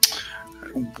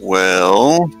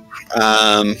 Well,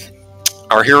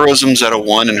 our heroism's at a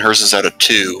 1 and hers is at a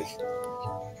 2.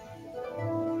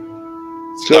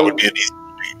 So that would be an easy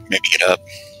making it up.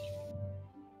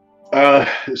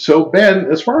 So Ben,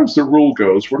 as far as the rule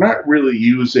goes, we're not really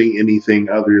using anything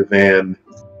other than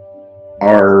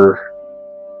our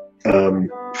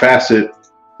facet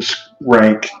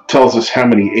rank tells us how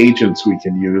many agents we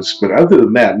can use, but other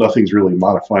than that, nothing's really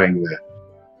modifying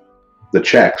the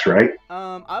checks, right?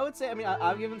 I would say, I mean,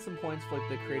 I've given some points for like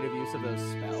the creative use of those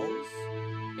spells.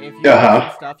 If you have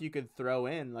some stuff you could throw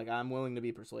in, like I'm willing to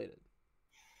be persuaded.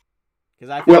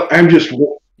 Because I'm just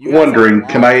wondering,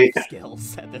 can I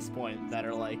skills at this point that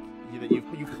are like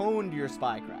you've honed your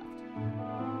spycraft.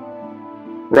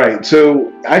 Right.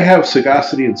 So I have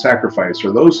Sagacity and Sacrifice.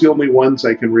 Are those the only ones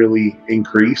I can really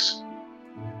increase?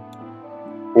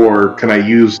 Or can I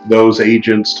use those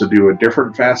agents to do a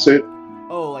different facet?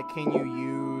 Oh, like can you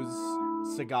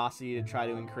use Sagacity to try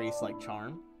to increase like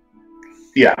Charm?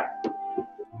 Yeah.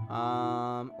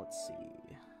 Let's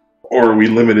see. Or are we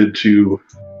limited to?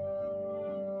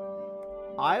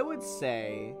 I would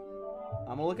say,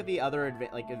 I'm gonna look at the other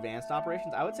advanced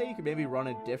operations. I would say you could maybe run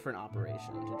a different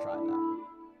operation to try that.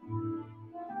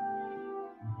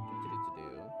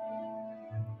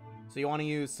 So you want to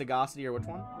use Sagacity or which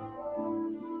one?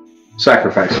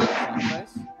 Sacrifice.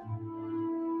 Sacrifice.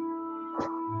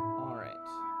 All right.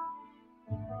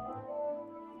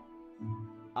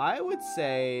 I would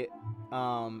say,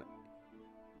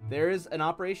 there's an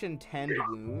Operation Tend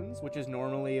Wounds, which is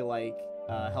normally like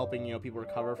helping people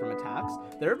recover from attacks.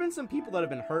 There have been some people that have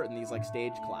been hurt in these like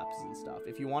stage collapses and stuff.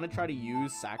 If you want to try to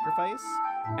use Sacrifice,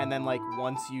 and then like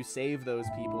once you save those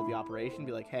people, the operation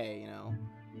be like, hey,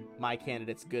 my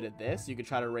candidate's good at this. You could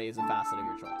try to raise a facet of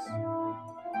your choice.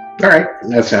 All right,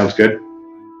 that sounds good.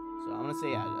 So I'm gonna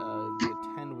say do a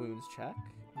Tend Wounds check.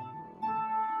 Okay.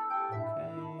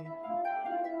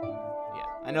 Yeah,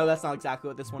 I know that's not exactly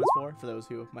what this one is for those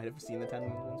who might have seen the 10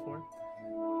 ones for.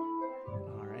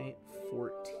 Alright,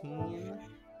 14.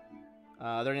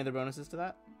 Are there any other bonuses to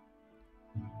that?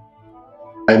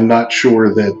 I'm not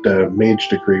sure that Mage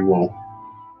Decree will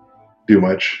do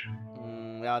much.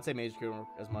 Yeah, I'd say Mage Decree won't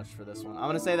as much for this one. I'm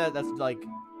gonna say that's like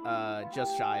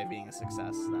just shy of being a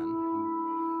success then.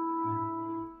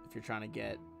 If you're trying to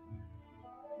get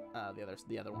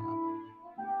the other one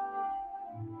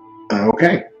up.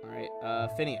 Okay. Alright,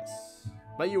 Phineas.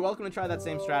 But you're welcome to try that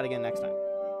same strat again next time.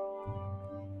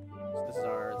 So this is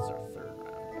our third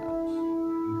round.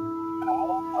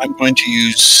 I'm going to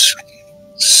use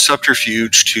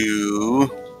Subterfuge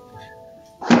to...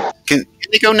 Can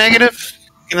they go negative?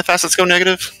 Can the facets go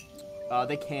negative?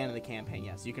 They can in the campaign,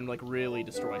 yes. You can like really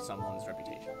destroy someone's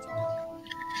reputation.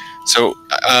 So,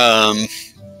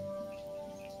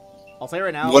 I'll say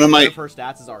right now, one of my first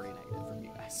stats is already negative from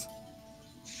you guys.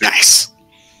 Nice.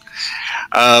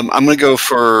 I'm gonna go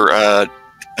for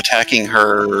attacking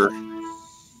her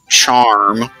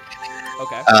charm.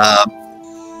 Okay.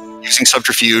 Using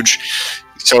Subterfuge.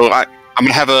 So I'm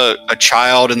gonna have a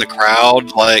child in the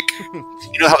crowd, like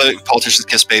you know how the politicians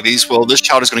kiss babies. Well, this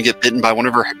child is gonna get bitten by one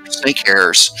of her snake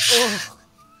hairs. Oh,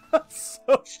 that's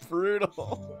so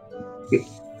brutal.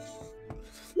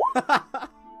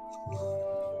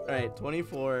 Alright,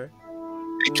 24.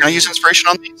 Can I use inspiration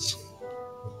on these?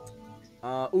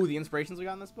 Ooh, the inspirations we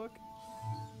got in this book?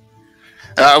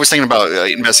 I was thinking about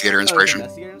investigator inspiration.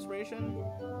 Investigator inspiration?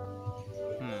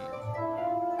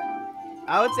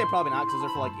 I would say probably not, because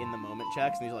those are for like in the moment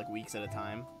checks, and these are like weeks at a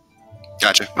time.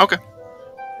 Gotcha. Okay.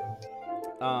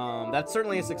 That's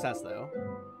certainly a success though.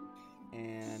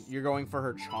 And you're going for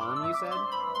her charm, you said?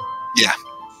 Yeah.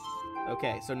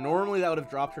 Okay, so normally that would have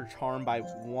dropped her charm by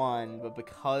 1, but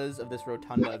because of this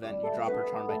Rotunda event, you drop her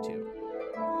charm by 2.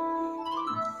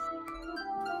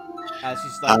 As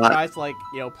she's like tries to like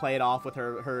play it off with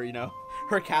her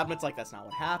her cabinet's like, that's not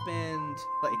what happened.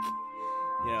 Like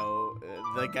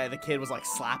the kid was like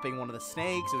slapping one of the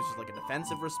snakes. It was just like a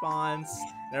defensive response,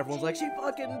 and everyone's like, she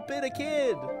fucking bit a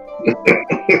kid.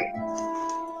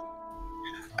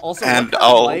 Also, what kind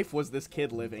of life was this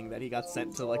kid living that he got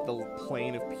sent to like the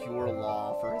plane of pure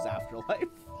law for his afterlife?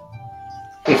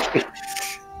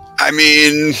 I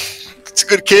mean, it's a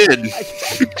good kid.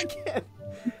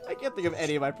 I can't think of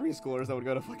any of my preschoolers that would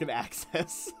go to fucking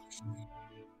Access.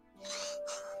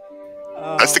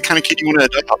 That's the kind of kid you want to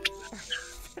adopt.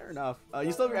 Fair enough.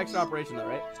 You still have your extra operation though,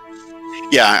 right?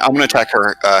 Yeah, I'm gonna attack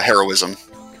her heroism.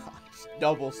 Oh, gosh.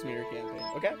 Double smear campaign.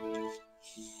 Okay.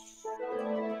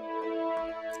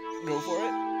 Go for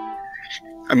it.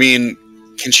 I mean,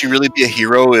 can she really be a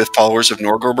hero if followers of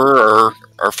Norgorber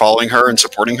are following her and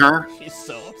supporting her? She's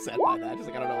so upset by that. She's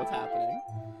like, I don't know what's happening.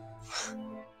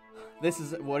 This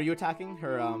is... What are you attacking?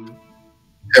 Her,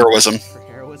 Heroism. Her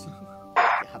heroism?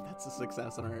 Yeah, that's a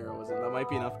success on her heroism. That might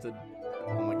be enough to...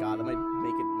 Oh my god, that might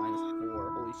make it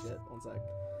 -4. Holy shit. One sec.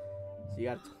 So you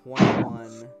got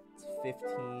 21. It's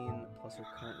 15 plus her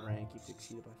current rank. You've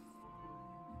exceeded by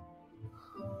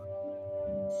 5.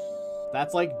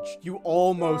 That's like... You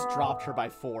almost dropped her by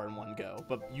 4 in one go.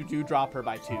 But you do drop her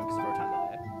by 2 because of Rotunda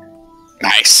Day.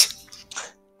 Nice.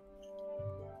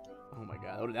 Oh my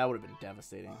god, that would have been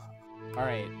devastating.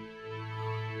 Alright.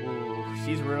 Ooh,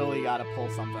 she's really got to pull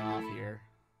something off here.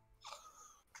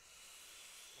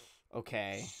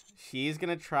 Okay. She's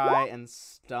gonna try and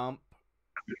stump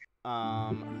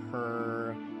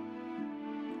her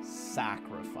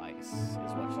sacrifice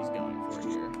is what she's going for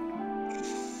here.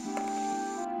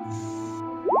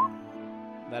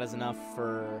 That is enough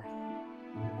for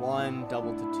 1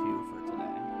 double to 2 for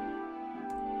today.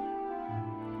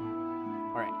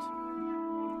 Alright.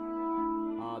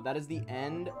 that is the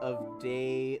end of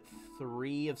day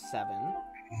 3 of 7.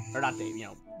 Or not day,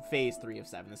 phase 3 of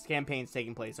 7. This campaign's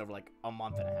taking place over like a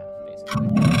month and a half, basically.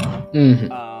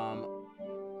 Mhm.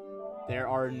 There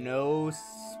are no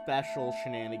special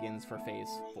shenanigans for phase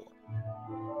 4.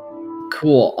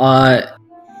 Cool.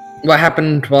 What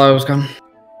happened while I was gone?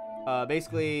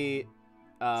 Basically,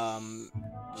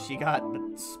 she got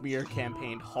smear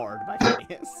campaigned hard by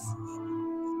Phineas.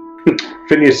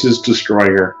 Phineas is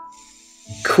destroying her.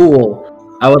 Cool.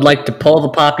 I would like to pull the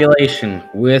population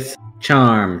with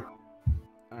charm.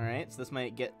 Alright, so this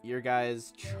might get your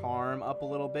guys' charm up a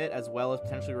little bit, as well as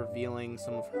potentially revealing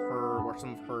some of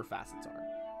her facets are.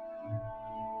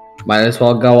 Might as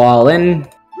well go all in.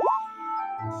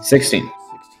 16.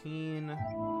 16.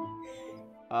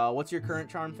 What's your current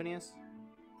charm, Phineas?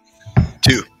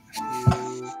 2. 2.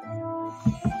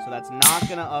 So that's not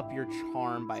gonna up your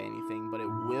charm by anything, but it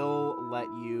will let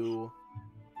you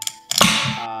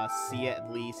see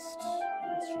at least.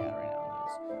 What's she at right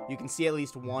now? You can see at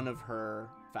least one of her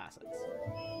facets.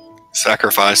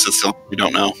 Sacrifice is something we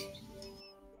don't know.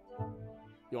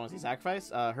 You want to see sacrifice?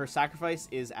 Her sacrifice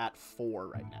is at 4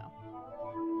 right now.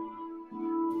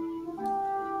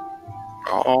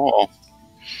 Oh.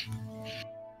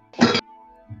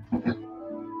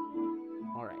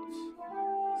 All right.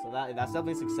 So that's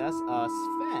definitely a success.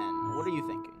 Sven, what are you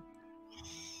thinking?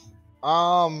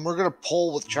 We're gonna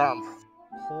pull with charm.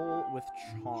 Pull with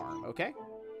charm. Okay,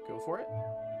 go for it.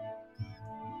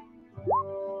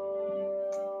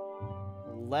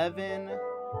 11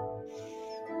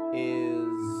 is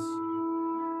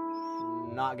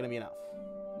not gonna be enough.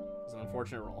 It's an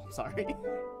unfortunate roll. Sorry.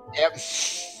 Yep.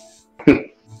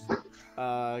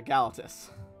 Galatus.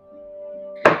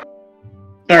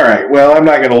 Alright, well, I'm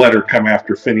not going to let her come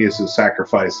after Phineas's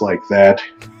sacrifice like that.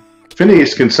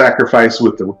 Phineas can sacrifice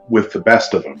with the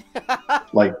best of them.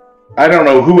 Like, I don't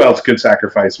know who else can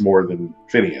sacrifice more than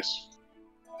Phineas.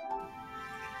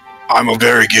 I'm a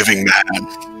very giving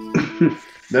man.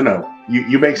 No,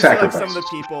 you make So, like, sacrifices. some of the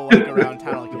people like around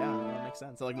town are like, yeah, that makes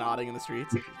sense. They're like nodding in the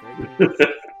streets. Like, it's very good.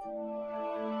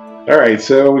 Alright,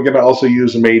 so we're going to also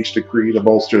use a Mage Decree to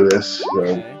bolster this. So,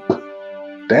 Okay.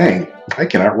 dang, I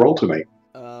cannot roll tonight.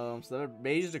 So the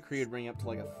Mage Decree would bring you up to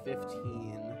like a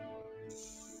 15.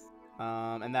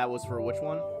 And that was for which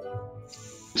one?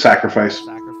 Sacrifice.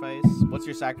 Sacrifice. What's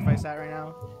your sacrifice at right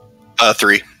now?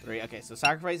 3. 3. Okay, so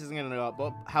sacrifice isn't gonna go up.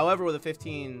 But however, with a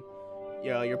 15,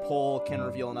 your pull can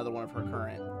reveal another one of her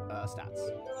current stats.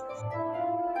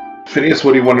 Phineas,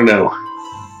 what do you want to know?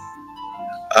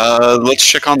 Let's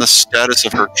check on the status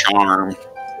of her charm.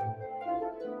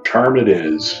 Charm it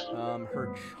is.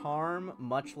 Her charm,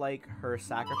 much like her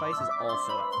sacrifice, is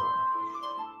also at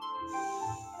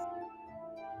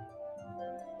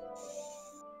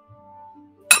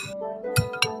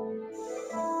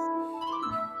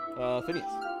 4.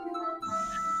 Phineas.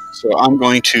 So I'm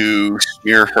going to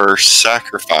smear her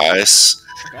sacrifice.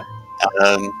 Okay.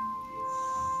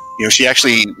 She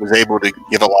actually was able to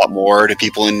give a lot more to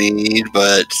people in need,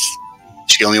 but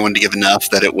she only wanted to give enough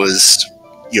that it was,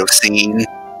 seen.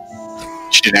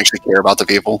 She didn't actually care about the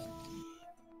people.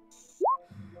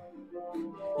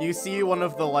 You see one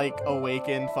of the, like,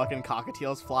 awakened fucking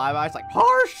cockatiels fly by. It's like,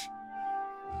 harsh!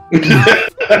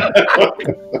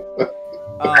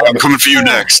 I'm coming for you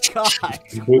next. God,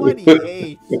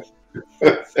 28.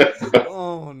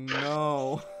 Oh,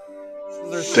 no.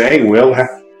 Dang, Will.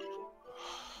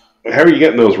 How are you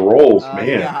getting those rolls, man?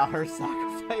 Yeah, her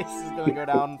sacrifice is going to go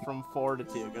down from 4 to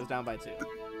 2. It goes down by 2.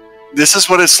 This is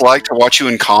what it's like to watch you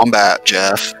in combat,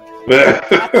 Jeff.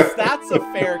 That's a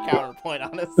fair counterpoint,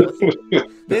 honestly.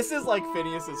 This is like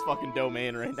Phineas's fucking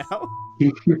domain right now.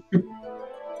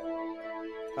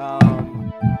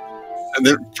 And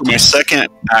then for my second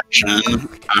action,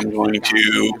 I'm going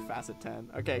to... Facet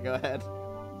 10. Okay, go ahead.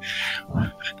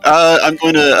 I'm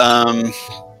going to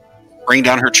bring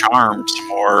down her charm some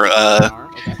more.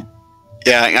 Okay.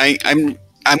 Yeah, I'm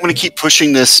going to keep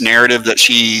pushing this narrative that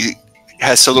she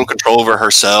has so little control over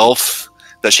herself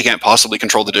that she can't possibly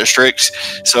control the district.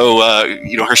 So,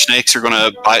 her snakes are going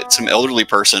to bite some elderly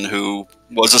person who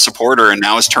was a supporter and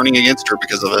now is turning against her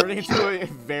because of it. Turning into a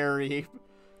very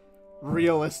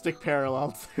realistic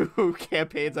parallel to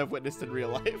campaigns I've witnessed in real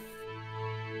life.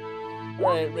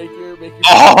 Alright, make your...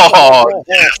 Oh!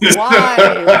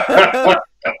 Why?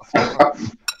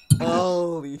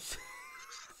 Holy shit.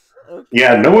 Okay.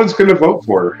 Yeah, no one's going to vote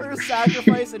for her. Her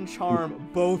sacrifice and charm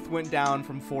both went down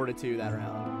from 4 to 2 that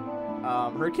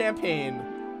round. Her campaign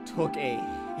took a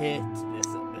hit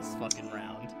this fucking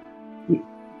round.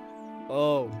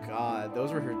 Oh god,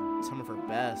 those were some of her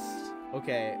best.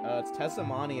 Okay, it's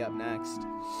Tessamani up next.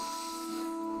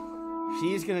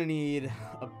 She's gonna need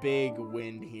a big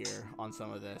win here on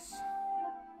some of this.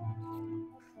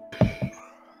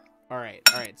 Alright,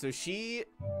 so she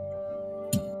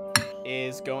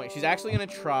is going... She's actually gonna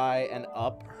try and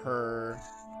up her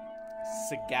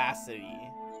sagacity.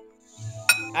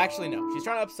 Actually, no. She's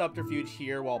trying to up subterfuge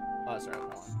here while... sorry,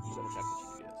 hold on. Let me double check that she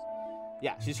can do this.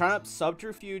 Yeah, she's trying to up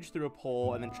subterfuge through a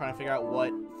poll and then trying to figure out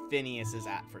what Phineas is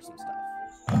at for some stuff.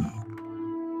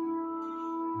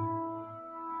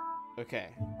 Okay.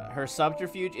 Her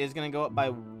subterfuge is going to go up by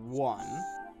 1.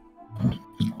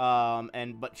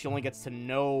 But she only gets to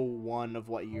know 1 of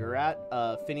what you're at.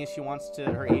 Phineas, she wants to...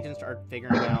 Her agents start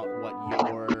figuring out what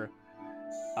your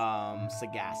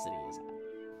sagacity is at.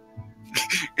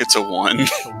 It's a 1.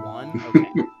 It's a 1? Okay.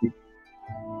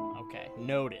 Okay,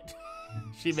 noted.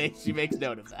 She makes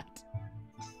note of that.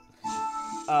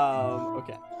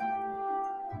 Okay.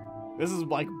 This is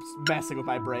like messing with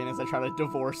my brain as I try to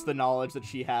divorce the knowledge that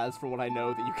she has from what I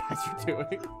know that you guys are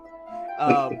doing.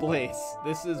 Blaze,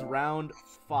 this is round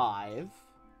 5,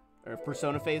 or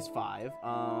Persona Phase 5.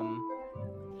 Oh.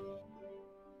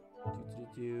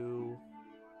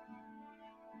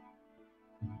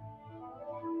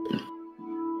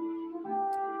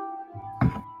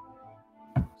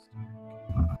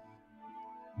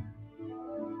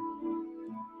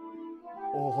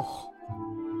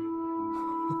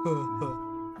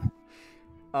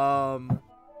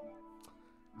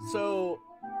 So,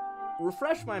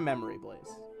 refresh my memory,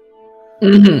 Blaze.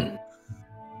 Mm-hmm.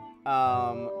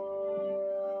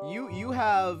 You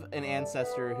have an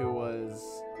ancestor who was,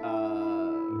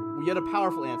 you had a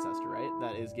powerful ancestor, right?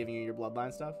 That is giving you your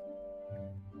bloodline stuff?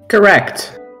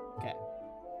 Correct. Okay.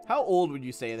 How old would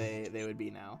you say they would be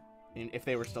now, if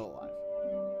they were still alive?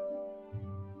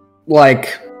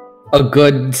 Like a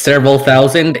good several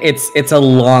thousand. It's a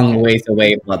long ways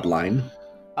away bloodline.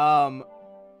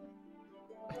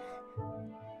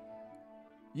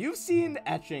 You've seen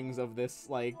etchings of this,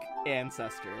 like,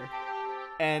 ancestor,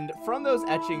 and from those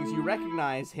etchings, you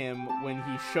recognize him when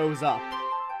he shows up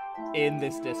in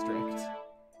this district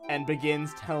and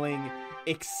begins telling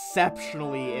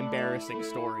exceptionally embarrassing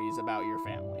stories about your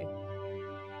family.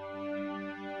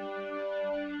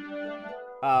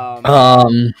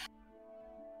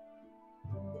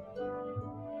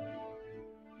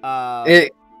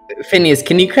 Phineas,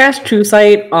 can you cast True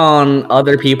Sight on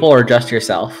other people or just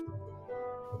yourself?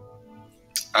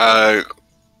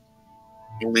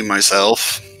 Only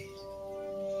myself.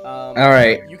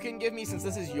 Alright. You can give me, since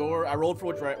this is your... I rolled for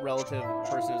which relative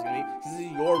person is going to be. Since this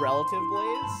is your relative,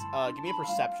 Blaze, give me a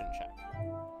perception check.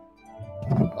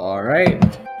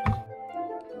 Alright.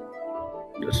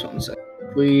 Just 1 second,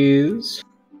 please.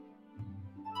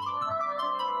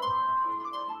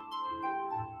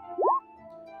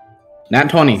 Nat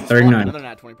 20, 39. Another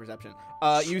nat 20 perception.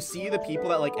 You see the people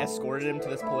that, like, escorted him to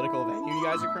this political venue you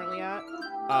guys are currently at,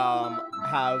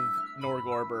 have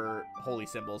Norgorber holy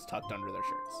symbols tucked under their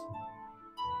shirts.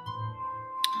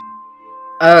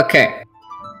 Okay.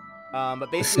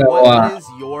 But basically, So, what is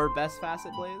your best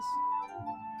facet, Blaze?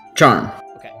 Charm.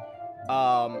 Okay.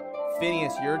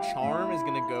 Phineas, your charm is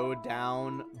gonna go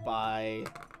down by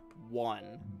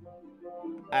 1.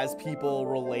 As people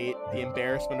relate the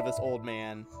embarrassment of this old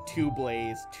man to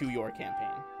Blaze to your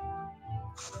campaign.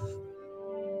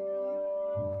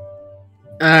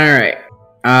 Alright.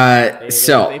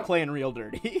 They playing real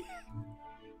dirty.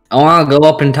 I want to go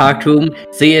up and talk to him,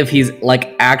 see if he's,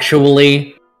 like,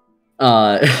 actually,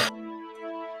 a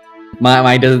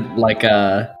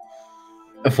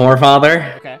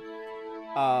forefather. Okay.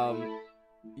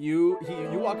 You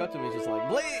walk up to me, just like,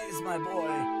 Blaze, my boy.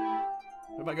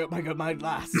 My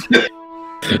last.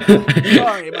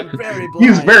 Sorry, I'm very blind.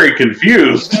 He's very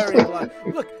confused. Very blind.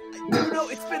 Look, you know,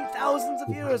 it's been thousands of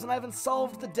years and I haven't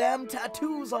solved the damn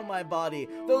tattoos on my body.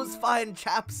 Those fine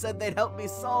chaps said they'd help me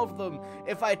solve them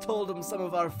if I told them some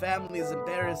of our family's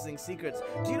embarrassing secrets.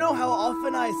 Do you know how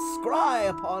often I scry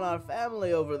upon our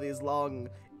family over these long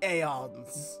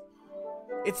aeons?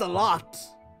 It's a lot.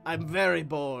 I'm very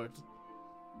bored.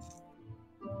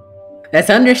 That's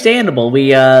understandable.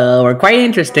 We're quite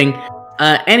interesting.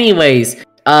 Anyways,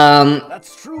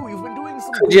 That's true. You've been doing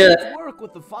some good work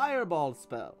with the fireball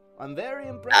spell. I'm very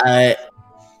impressed.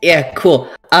 Yeah, cool.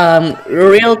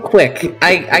 Real quick,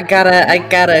 I got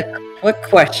a quick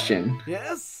question.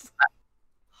 Yes?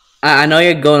 I know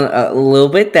you're going a little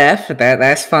bit deaf.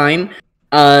 That's fine.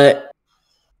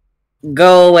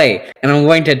 Go away, and I'm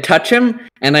going to touch him,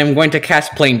 and I'm going to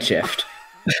cast Plane Shift.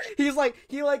 He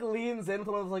leans in with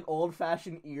one of those, like,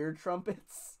 old-fashioned ear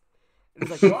trumpets. And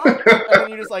he's like, what? And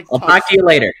then you just, like, I'll talk to you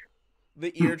later.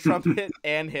 The ear trumpet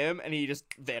and him, and he just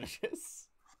vanishes.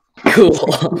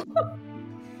 Cool.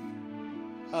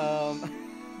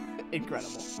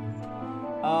 Incredible.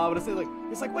 I'm gonna say like,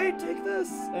 he's like, wait, take this,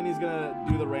 and he's gonna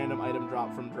do the random item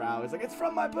drop from Drow. He's like, it's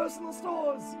from my personal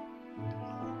stores.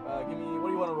 Give me, what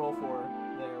do you want to roll for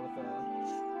there with the?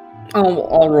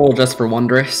 I'll roll just for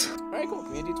wondrous. All right, cool.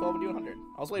 Give me a d12 and do 100.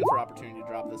 I was waiting for opportunity to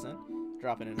drop this in.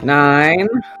 Drop it in. 9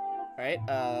 All right.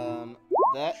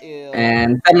 That is.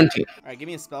 and 17. All right, give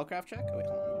me a spellcraft check. Oh, wait,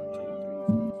 hold on.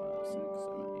 1, 2,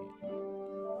 3, 4,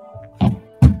 5,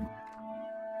 6,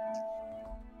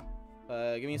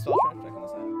 7, 8. Give me a spellcraft check on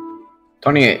this side.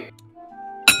 28.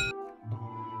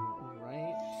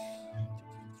 Right.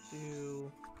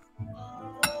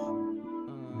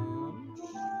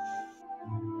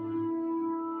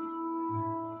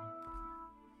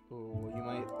 Oh, you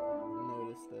might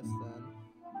notice this then.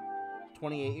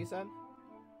 28, you said?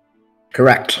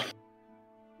 Correct.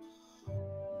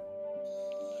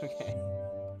 Okay.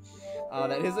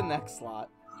 That is a next slot.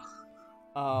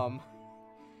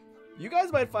 You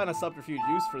guys might find a subterfuge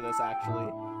use for this,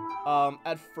 actually.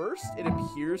 At first, it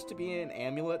appears to be an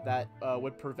amulet that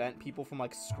would prevent people from,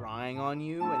 like, scrying on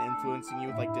you and influencing you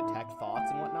with, like, detect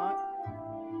thoughts and whatnot.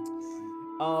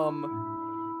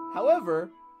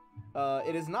 However,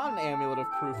 it is not an amulet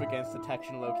of proof against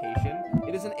detection location.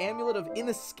 It is an amulet of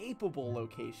inescapable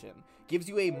location. Gives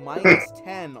you a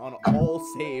 -10 on all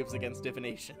saves against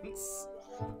divinations.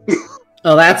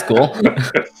 Oh, that's cool.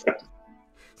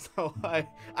 So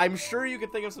I'm sure you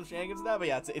could think of some shenanigans of that, but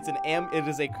yeah, it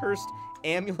is a cursed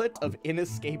amulet of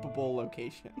inescapable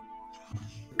location.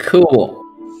 Cool.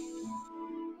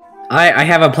 I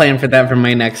have a plan for that for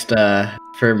my next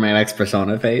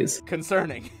persona phase.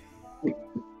 Concerning.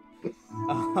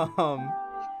 All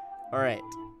right.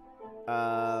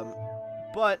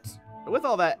 But with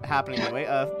all that happening anyway,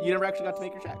 you never actually got to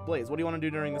make your check. Blaze, what do you want to do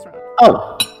during this round?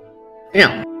 Oh,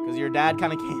 yeah. Because your dad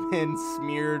kind of came in,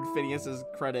 smeared Phineas's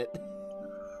credit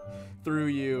through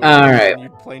you, Alright. and you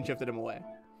plane shifted him away.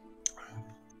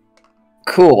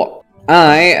 Cool.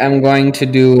 I am going to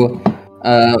do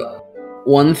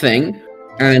one thing,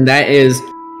 and that is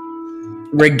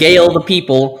regale the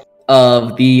people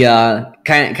of the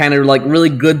kind of like really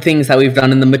good things that we've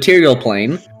done in the material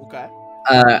plane, Okay.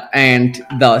 and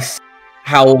thus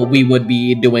how we would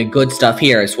be doing good stuff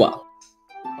here as well.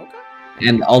 Okay.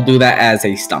 And I'll do that as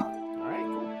a stump. Alright,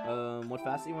 cool. What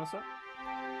facet do you want to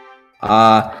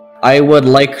start? I would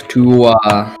like to,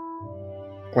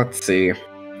 let's see.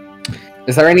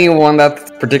 Is there anyone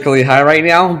that's particularly high right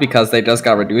now? Because they just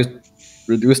got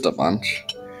reduced a bunch.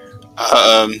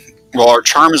 Well, our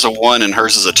charm is a 1 and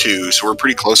hers is a 2, so we're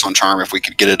pretty close on charm. If we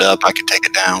could get it up, I could take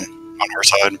it down on her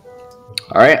side.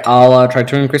 Alright, I'll try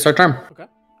to increase our charm. Okay.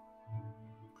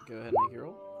 Go ahead and make your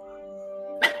roll.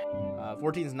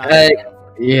 14 is not enough,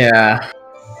 unfortunately. Yeah.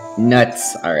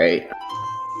 Nuts. Alright.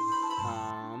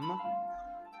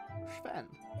 Sven.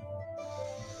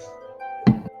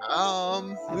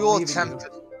 We will believe in attempt.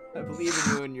 I believe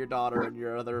in you and your daughter and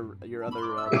your other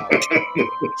daughter.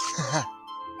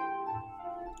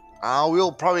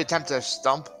 We'll probably attempt to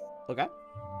stump. Okay.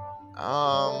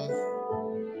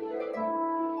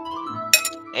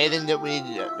 Anything that we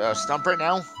need to stump right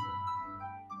now?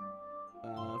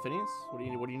 Phineas, what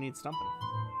do you need stumping?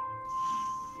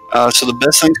 So the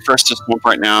best thing for us to swamp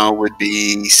right now would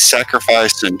be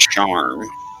sacrifice and charm.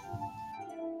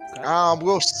 Okay.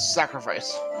 We'll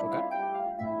sacrifice. Okay.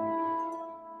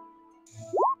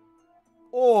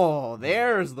 Oh,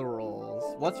 there's the rolls.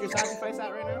 What's your sacrifice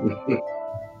at right now?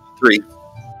 3.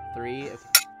 3. Okay.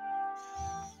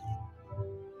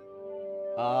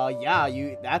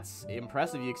 Yeah, that's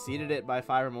impressive. You exceeded it by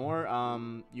 5 or more.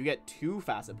 You get 2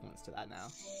 facet points to that now.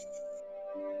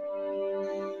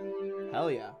 Hell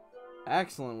yeah.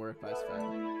 Excellent work by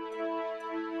Sven.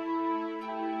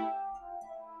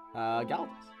 Galvus.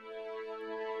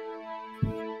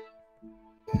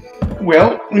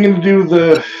 Well, I'm going to do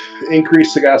the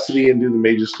increased sagacity and do the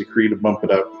Mage's Decree to bump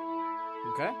it up.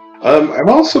 Okay. I'm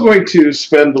also going to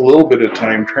spend a little bit of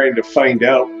time trying to find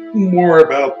out more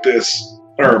about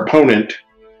our opponent.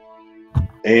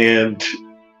 And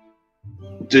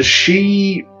does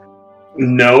she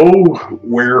know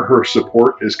where her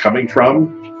support is coming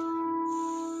from?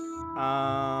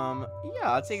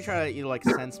 Yeah, I'd say you try to either like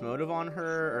sense motive on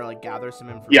her or like gather some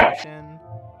information.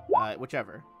 Yeah.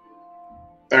 Whichever.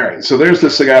 All right, so there's the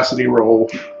sagacity roll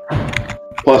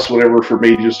plus whatever for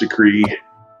Mage's Decree.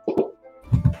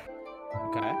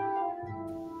 Okay.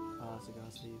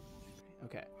 Sagacity.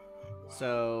 Okay.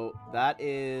 So that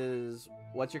is,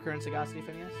 what's your current sagacity,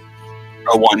 Phineas?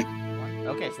 A 1. 1.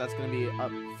 Okay, so that's going to be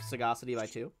up sagacity by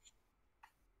 2.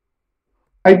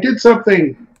 I did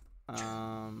something.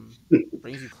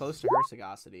 Brings you close to her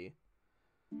sagacity.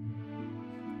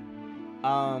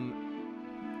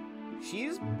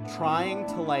 She's trying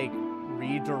to like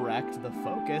redirect the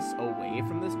focus away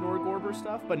from this Norgorber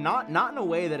stuff, but not in a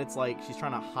way that it's like she's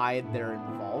trying to hide their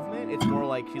involvement. It's more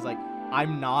like she's like,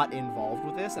 I'm not involved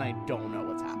with this, and I don't know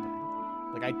what's happening.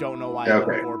 Like, I don't know why the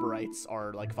Norgorberites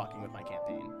are like fucking with my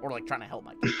campaign or like trying to help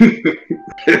my campaign.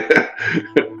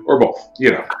 Or both,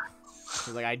 you know.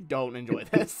 She's like, I don't enjoy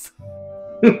this.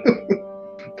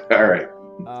 All right.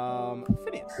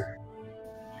 Phineas.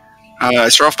 I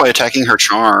start off by attacking her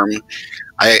charm.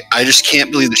 I just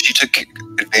can't believe that she took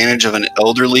advantage of an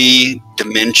elderly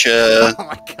dementia Oh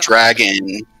my God.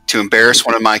 dragon to embarrass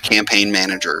one of my campaign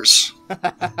managers. Okay.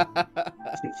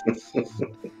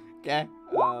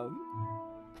 God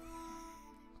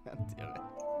damn it.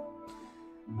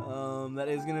 That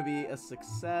is gonna be a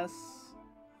success.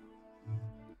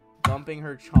 Bumping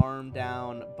her charm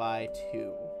down by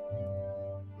 2.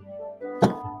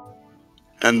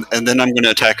 And then I'm going to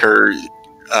attack her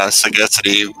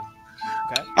sagacity. Okay.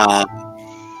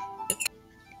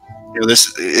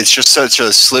 It's just such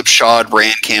a slipshod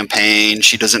ran campaign.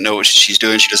 She doesn't know what she's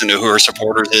doing. She doesn't know who her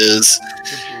supporters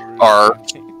are.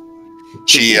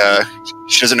 She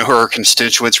doesn't know who her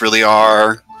constituents really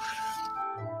are.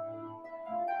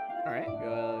 All right, go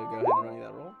ahead and run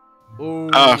that roll. Ooh.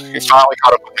 It finally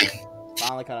caught up with me.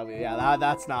 Finally caught up with you. Yeah,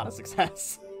 that's not a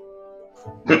success.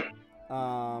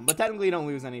 But technically you don't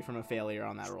lose any from a failure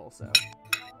on that roll, so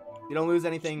you don't lose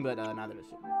anything, but neither does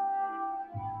she.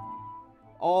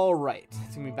 All right,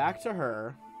 it's gonna be back to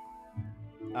her.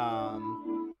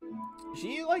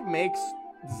 She like makes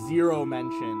zero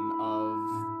mention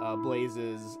of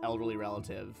Blaze's elderly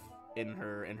relative in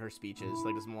her speeches.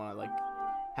 Like, doesn't want to like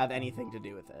have anything to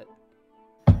do with it.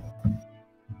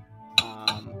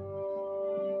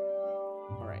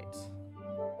 All right.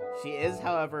 She is,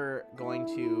 however, going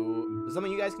to...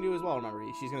 Something you guys can do as well, remember.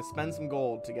 She's going to spend some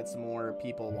gold to get some more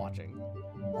people watching.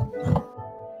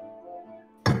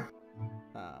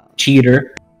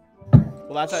 Cheater.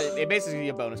 Well, that's it basically gives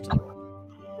you a bonus to the roll.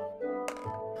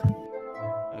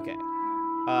 Okay.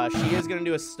 She is going to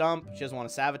do a stump. She doesn't want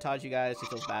to sabotage you guys. She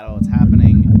feels bad about what's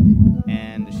happening.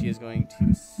 And she is going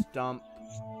to stump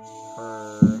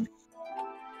her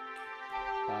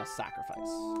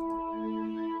sacrifice.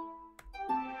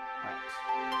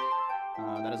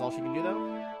 That is all she can do,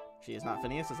 though. She is not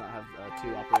Phineas, does not have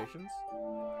 2 operations.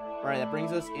 Alright, that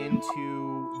brings us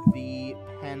into the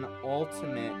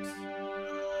penultimate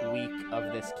week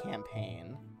of this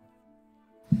campaign.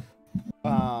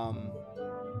 I'm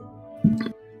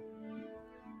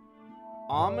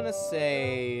gonna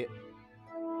say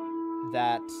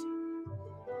that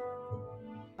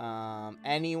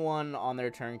anyone on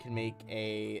their turn can make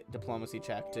a diplomacy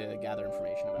check to gather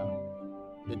information about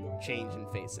the change in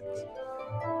Phase 6.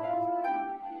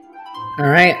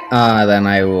 Alright, then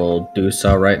I will do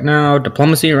so right now.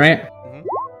 Diplomacy, right? Mhm.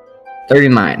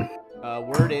 39.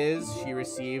 Word is she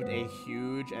received a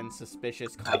huge and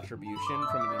suspicious contribution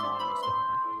from an anonymous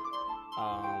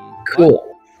donor.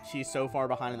 Cool. She's so far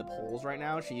behind in the polls right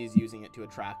now, she is using it to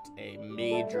attract a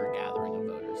major gathering of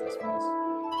voters this phase.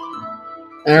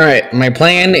 Alright, my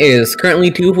plan is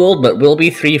currently 2-fold, but will be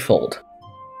 3-fold.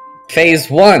 Phase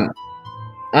 1.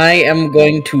 I am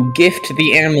going to gift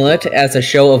the amulet as a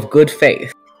show of good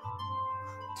faith.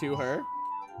 To her?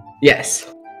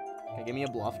 Yes. Okay, give me a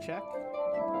bluff check. Let me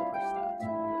pull up her stats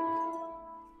real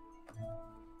quick.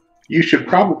 You should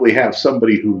probably have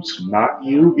somebody who's not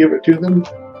you give it to them.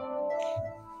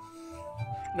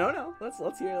 No.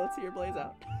 Let's hear Blaze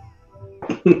out.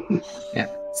 Yeah.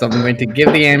 So I'm going to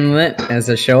give the amulet as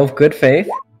a show of good faith.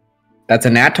 That's a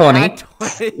nat 20. Nat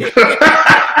 20.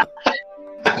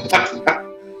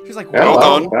 She's like, Well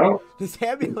wow, done. Well, this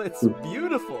amulet's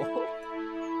beautiful.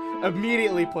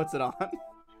 Immediately puts it on.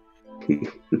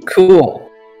 Cool.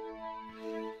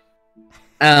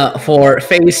 For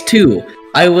phase 2,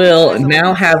 I will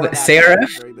now have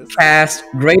Seraph cast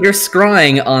Greater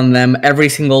Scrying on them every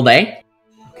single day.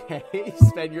 Okay, you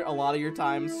spend a lot of your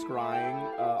time scrying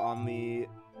on the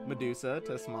Medusa,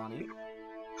 Tasmani.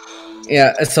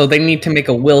 Yeah, so they need to make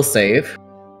a will save.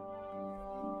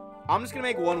 I'm just gonna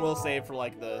make one will save for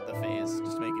like the phase,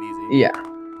 just to make it easy. Yeah.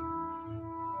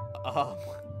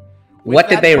 With What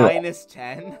did that they roll?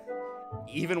 -10,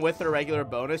 even with her regular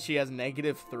bonus, she has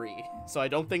 -3. So I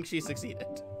don't think she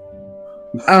succeeded.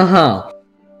 Uh-huh.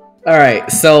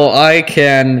 Alright, so I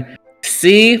can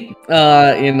see,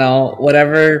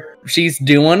 whatever she's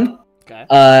doing. Okay.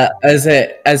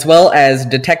 As well as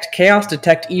detect chaos,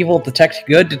 detect evil, detect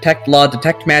good, detect law,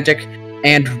 detect magic,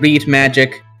 and read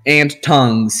magic and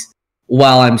tongues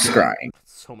while I'm scrying.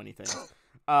 So many things.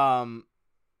 I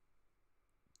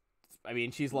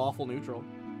mean, she's lawful neutral.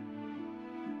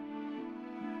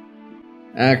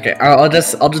 Okay, I'll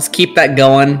just keep that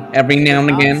going every now and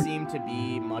Does not again. seem to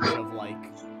be much of like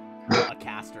a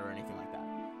caster or anything like that.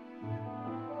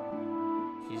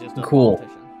 She's just a Cool.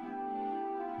 politician.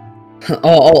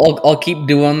 I'll keep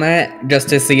doing that just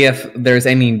to see if there's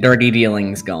any dirty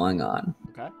dealings going on.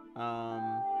 Okay.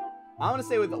 I'm gonna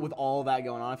say with all that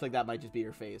going on, I feel like that might just be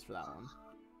your phase for that one.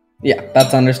 Yeah,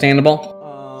 that's understandable.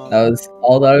 That was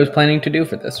all that I was planning to do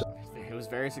for this. It was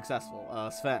very successful.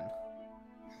 Sven.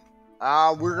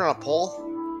 We're gonna pull.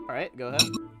 All right, go ahead.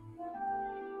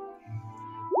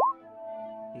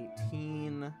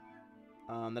 18.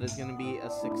 That is gonna be a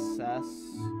success.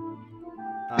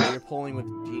 You're pulling with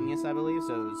genius, I believe.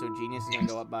 So genius is gonna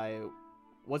go up by.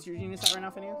 What's your genius at right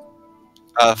now, Phineas?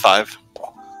 5.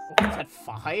 Oh, it's at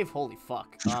 5? Holy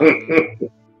fuck.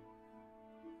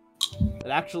 It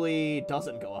actually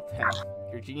doesn't go up then.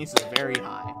 Your genius is very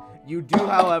high. You do,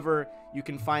 however, you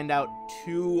can find out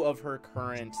 2 of her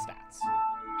current stats.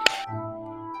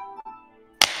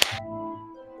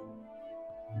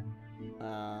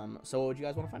 So what would you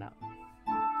guys want to find out?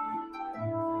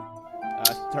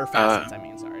 Her facets, I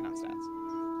mean, sorry, not stats.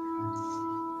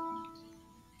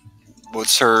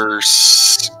 What's her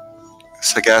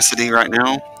sagacity right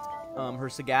now? Her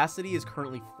sagacity is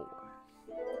currently 4.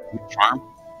 Charm?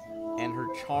 And her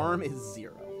charm is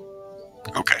 0.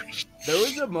 Okay. There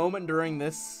was a moment during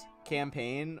this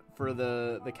campaign for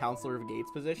the Counselor of Gates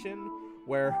position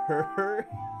where her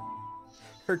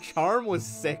charm was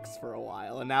 6 for a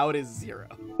while, and now it is 0.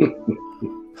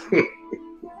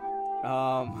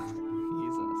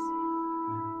 Jesus.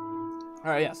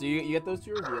 Alright, yeah, so you get those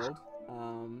 2 revealed,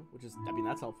 which is, I mean,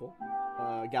 that's helpful.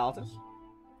 Galatus?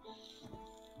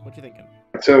 What you thinking?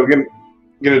 So I'm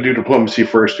gonna do diplomacy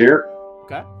first here.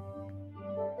 Okay.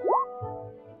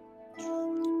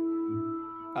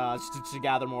 Just to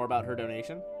gather more about her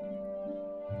donation.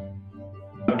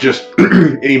 Just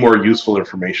any more useful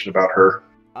information about her.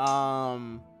 I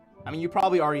mean, you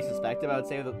probably already suspect it. I would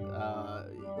say that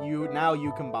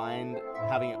you combined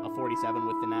having a 47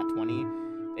 with the nat 20.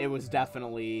 It was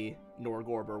definitely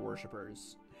Norgorber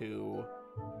worshippers who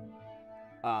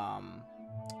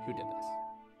did this.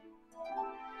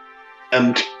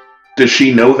 And does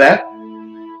she know that?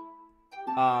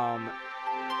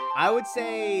 I would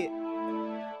say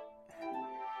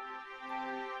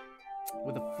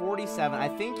with a 47, I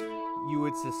think you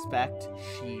would suspect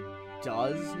she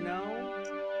does know.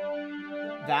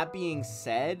 That being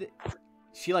said,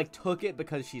 she like took it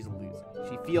because she's losing.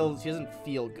 She doesn't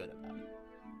feel good about it.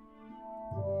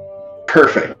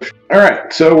 Perfect. All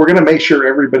right, so we're gonna make sure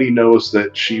everybody knows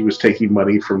that she was taking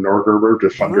money from Norgorber to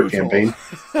fund her campaign.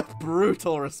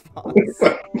 Brutal response.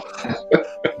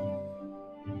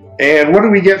 And what do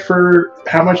we get for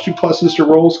how much do pluses to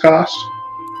rolls cost?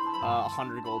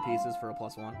 100 gold pieces for a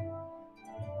 +1.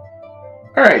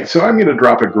 All right, so I'm gonna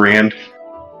drop $1,000.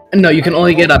 No, you can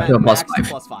only get up to a Max +5.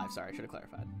 +5. Sorry, I should have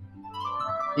clarified.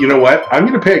 You know what? I'm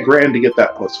gonna pay $1,000 to get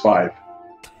that +5.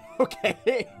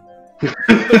 Okay.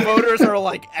 The voters are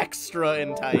like extra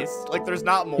enticed. Like there's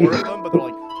not more of them, but they're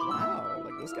like, wow,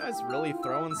 like this guy's really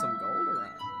throwing some gold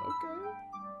around.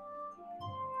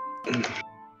 Okay.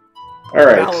 All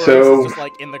right, Valorous so is just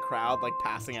like in the crowd, like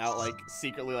passing out, like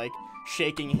secretly, like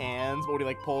shaking hands. But when he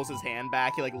like pulls his hand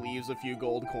back, he like leaves a few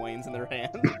gold coins in their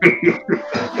hand.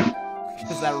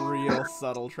 Just that real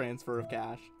subtle transfer of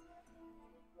cash.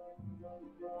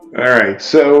 all right,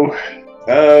 so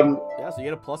Yeah, so you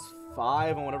get a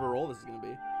 +5 on whatever roll this is gonna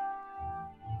be.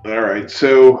 all right,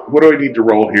 so what do I need to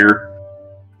roll here?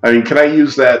 I mean, can I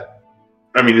use that?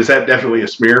 I mean, is that definitely a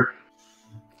smear?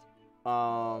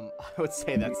 I would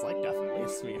say that's like definitely a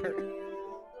smear.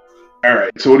 All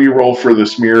right, so what do you roll for the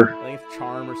smear? I think it's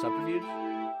charm or subterfuge.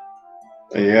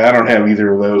 Yeah, I don't have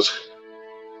either of those.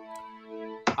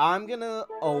 I'm gonna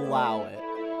allow it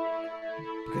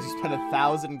because you spent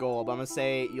 1,000 gold. I'm gonna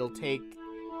say you'll take.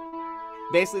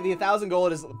 Basically, the 1,000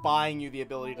 gold is buying you the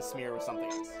ability to smear with something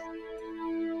else.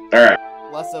 All right.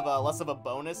 Less of a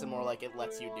bonus and more like it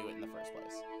lets you do it in the first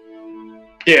place.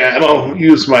 Yeah, and I'll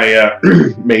use my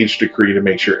mage decree to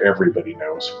make sure everybody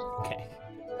knows. Okay.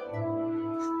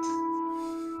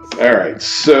 All right,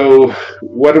 so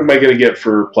what am I going to get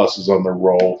for pluses on the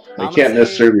roll? I I'm can't gonna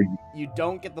say necessarily. You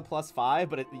don't get the +5,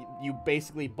 but you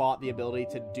basically bought the ability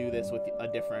to do this with a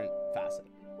different facet.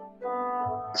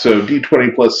 So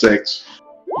D20 plus 6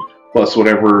 plus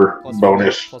whatever Plus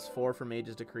bonus. +4 for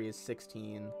Mage's Decree is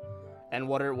 16. And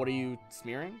what are you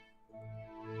smearing?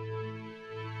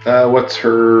 What's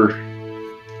her?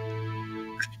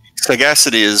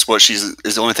 Sagacity is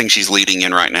the only thing she's leading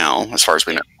in right now, as far as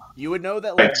we know. You would know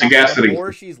that Right, like sagacity. the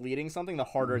more she's leading something, the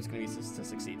harder it's going to be to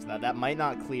succeed. So that might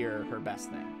not clear her best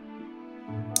thing.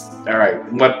 All right.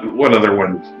 What other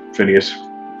one, Phineas?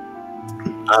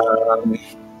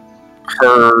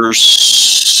 Her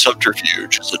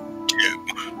subterfuge is a 2.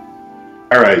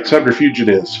 All right, subterfuge it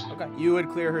is. Okay, you would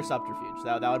clear her subterfuge.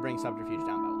 That would bring subterfuge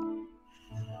down by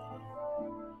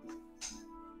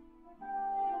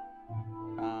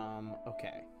 1.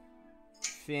 Okay.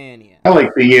 Phineas. I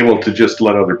like being able to just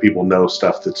let other people know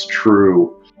stuff that's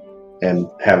true and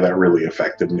have that really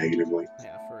affect them negatively.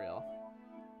 Yeah, for real.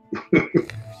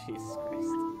 Jesus Christ.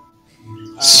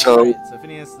 So- alright, so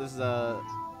Phineas, this is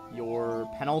your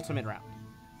penultimate round.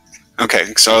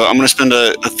 Okay, so I'm going to spend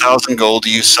 1,000 gold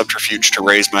to use subterfuge to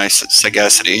raise my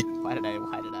sagacity. Why did I?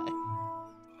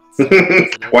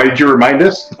 Why did you remind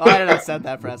us? Why did I set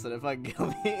that precedent? Fucking kill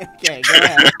me. Okay, go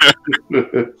ahead.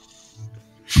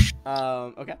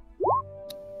 Okay.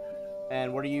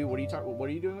 And what are you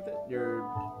doing with it? You're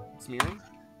smearing?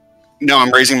 No,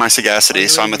 I'm raising my sagacity, You're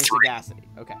so I'm a raising 3. your Sagacity.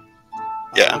 Okay.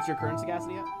 Yeah. What's your current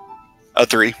sagacity at? A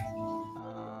 3. Okay,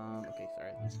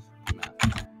 sorry.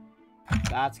 Math.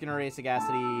 That's gonna raise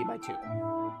sagacity by 2.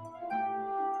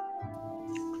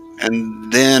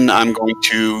 And then I'm going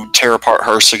to tear apart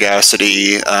her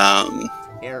sagacity.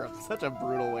 Arrow. Such a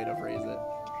brutal way to phrase it.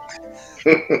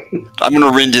 I'm going to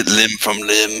rend it limb from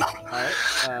limb. Alright.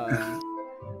 I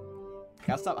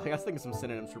gotta think of some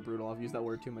synonyms for brutal. I've used that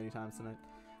word too many times tonight.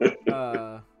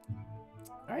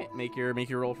 Alright, make your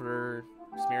roll for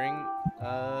smearing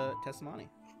testimony.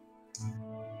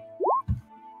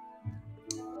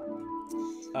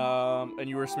 And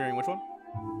you were smearing which one?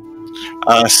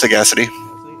 Sagacity.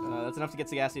 That's enough to get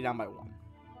sagacity down by 1.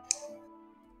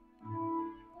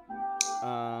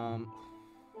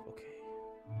 Okay.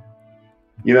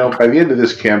 You know, by the end of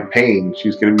this campaign,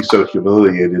 she's going to be so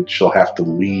humiliated she'll have to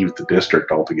leave the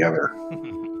district altogether.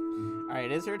 Alright,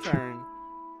 it is her turn.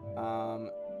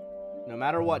 No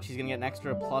matter what, she's gonna get an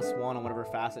extra +1 on whatever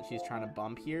facet she's trying to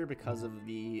bump here because of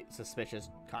the suspicious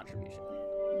contribution.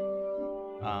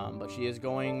 But she is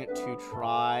going to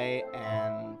try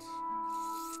and...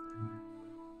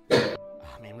 Oh,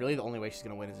 man, really the only way she's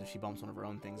gonna win is if she bumps one of her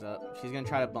own things up. She's gonna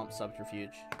try to bump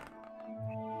subterfuge.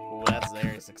 Oh, that's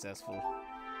very successful.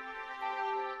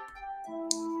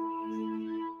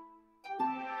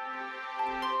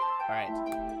 Alright.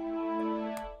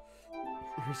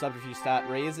 Her subterfuge stat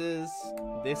raises.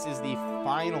 This is the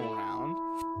final round.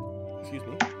 Excuse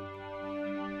me.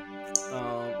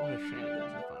 What are shenanigans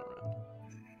in the final round?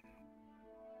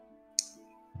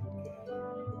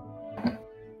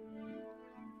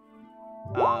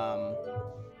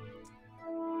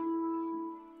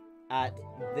 At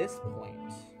this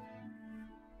point,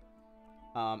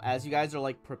 as you guys are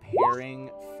like preparing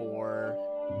for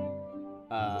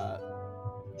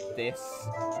this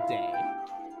day,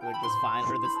 like this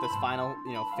final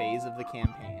phase of the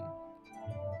campaign,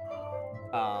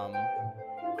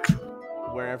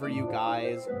 wherever you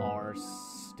guys are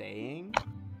staying,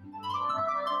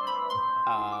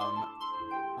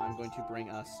 I'm going to bring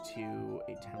us to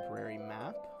a temporary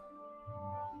map.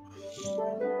 We're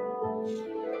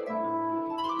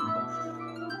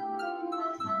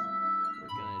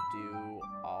gonna do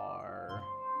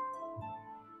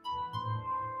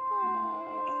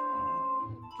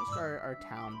our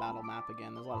town battle map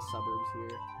again. There's a lot of suburbs here.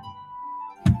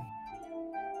 Give me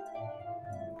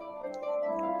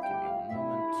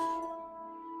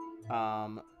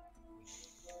 1 moment.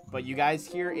 But you guys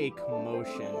hear a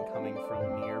commotion coming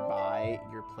from nearby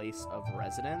your place of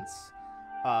residence.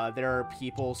 There are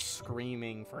people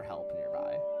screaming for help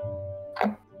nearby.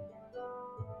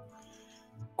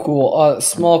 Cool.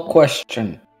 Small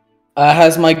question.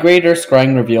 Has my greater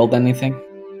scrying revealed anything?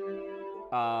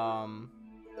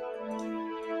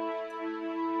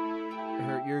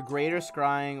 Your greater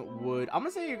scrying would... I'm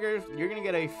gonna say you're gonna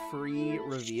get a free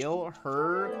reveal.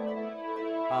 Her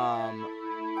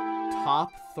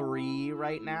top 3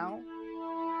 right now.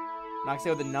 I'm not gonna say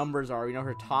what the numbers are. You know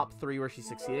her top 3 where she's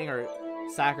succeeding are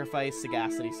sacrifice,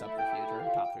 sagacity, subterfuge. Are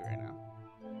her top 3 right now.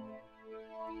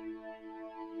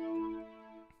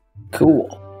 Cool.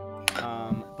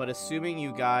 But assuming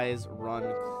you guys run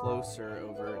closer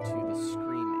over to the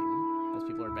screaming, as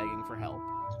people are begging for help.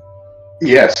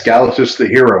 Yes, Galatus the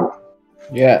hero,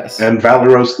 Yes. and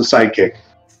Valeros the sidekick.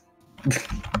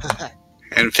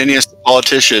 And Phineas the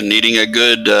politician needing a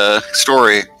good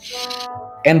story.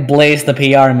 And Blaze the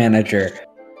PR manager.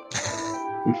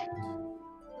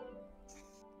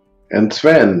 And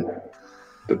Sven,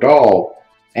 the doll.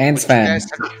 And Sven.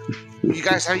 You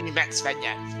guys haven't even met Sven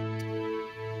yet.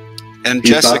 And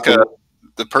He's not Jessica,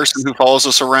 the person who follows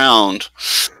us around.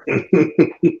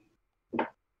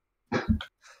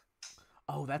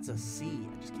 Oh, that's a C.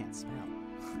 I just can't spell.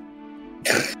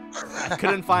 I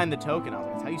couldn't find the token. I was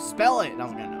like, that's how you spell it. And I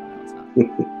was like, no, it's not.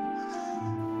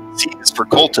 C is for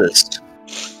cultist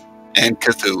and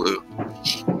Cthulhu.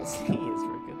 C is for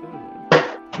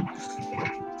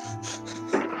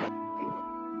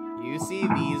Cthulhu. You see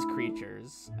these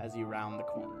creatures as you round the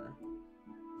corner.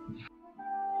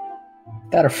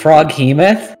 That a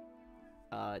froghemoth?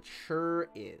 It sure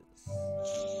is.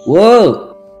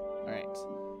 Whoa! Alright.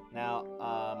 Now,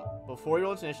 before we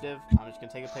roll into initiative, I'm just going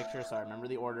to take a picture so I remember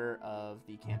the order of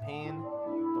the campaign.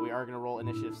 But we are going to roll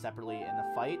initiative separately in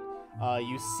the fight.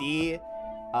 You see,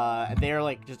 they're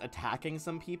like just attacking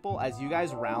some people. As you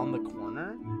guys round the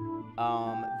corner,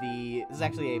 this is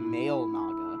actually a male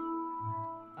Naga.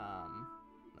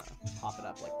 Pop it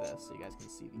up like this so you guys can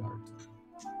see the art.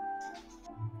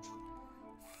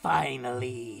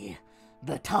 Finally,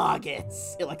 the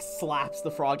targets. It like slaps the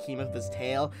froghemoth with his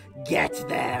tail. Get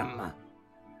them.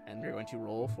 And we're going to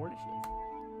roll for initiative.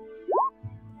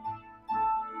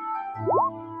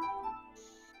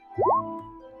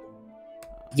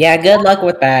 Yeah, good luck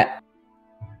with that.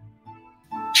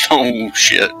 Oh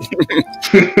shit! Jesus Christ.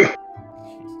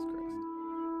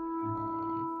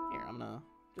 Here, I'm gonna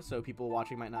just so people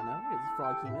watching might not know. Here's a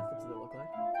froghemoth. What does it look like?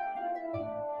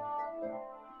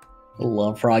 I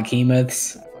love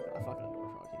froghemoths. I fucking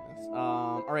adore froghemoths.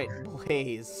 All right,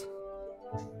 Blaze.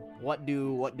 What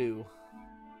do?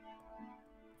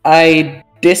 I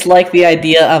dislike the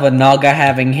idea of a Naga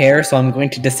having hair, so I'm going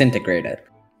to disintegrate it.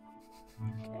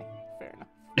 Okay, fair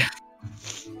enough.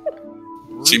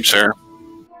 Seems fair.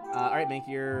 All right, make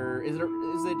your. Is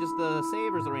it just the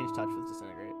save or is the range touch for the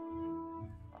disintegrate?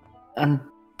 I'm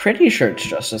pretty sure it's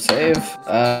just a save.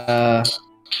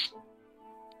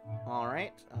 All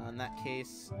right. In that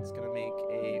case, it's gonna make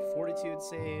a fortitude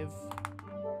save.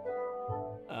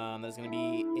 That's gonna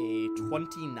be a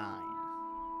 29.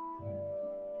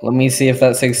 Let me see if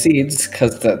that succeeds,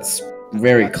 because that's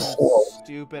very That's a close.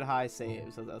 Stupid high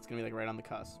save, so that's gonna be like right on the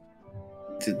cusp.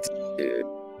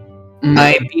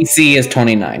 My DC is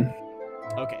 29.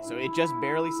 Okay, so it just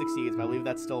barely succeeds, but I believe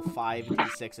that's still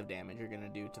 5d6 of damage you're gonna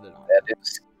do to the Naga. That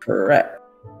is correct.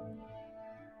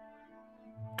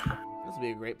 This would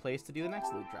be a great place to do the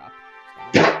next loot drop.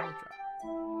 Just gonna do the loot drop.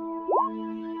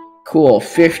 Cool.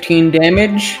 15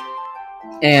 damage.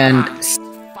 And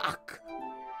Fuck.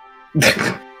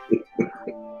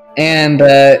 and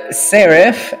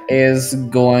Seraph is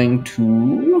going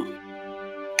to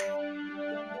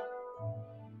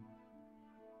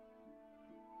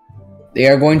they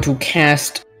are going to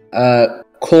cast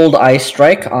Cold Ice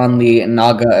Strike on the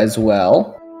Naga as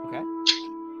well. Okay.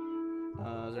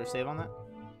 Is there a save on that?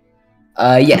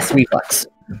 Yes, reflex.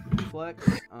 Flex.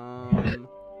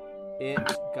 It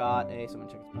got a. Someone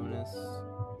check its bonus.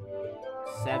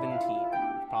 17.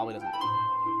 Which probably doesn't do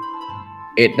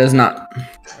It does not. it.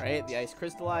 Alright, the ice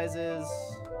crystallizes.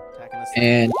 Attacking the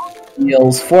And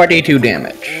deals 42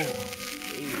 damage.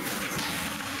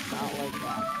 Not like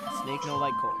that. Snake no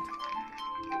like cold.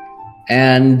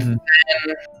 And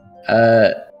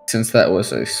then, since that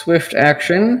was a swift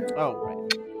action, Oh, right.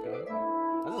 Go ahead.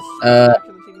 That's a swift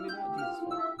action that you can do that? Jesus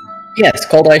fuck. yes,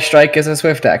 Cold Ice Strike is a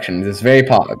swift action. It's very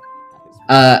pog.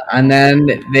 That is And then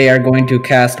they are going to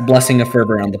cast Blessing of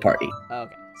Fervor on the party.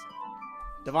 Okay.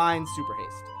 Divine Super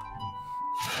Haste.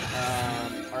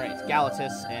 Alright,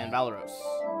 Galatus and Valoros.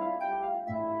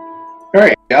 All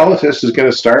right, Galatus is going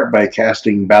to start by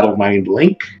casting Battle Mind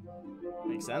Link,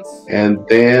 Makes sense. and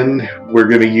then we're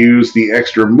going to use the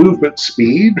extra movement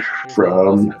speed Here's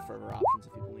from. the further options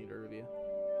if people need to review.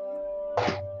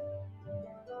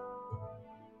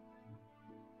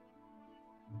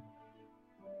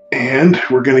 And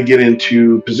we're going to get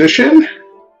into position,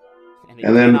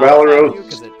 and then Valoros.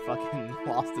 Because it fucking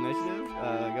lost initiative.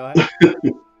 Go ahead.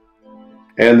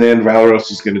 And then Valoros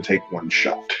is going to take one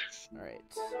shot. Alright.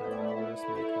 Valoros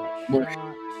make that shot.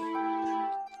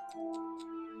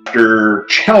 After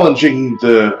challenging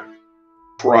the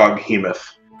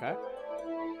froghemoth. Okay.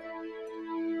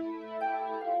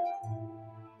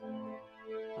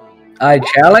 I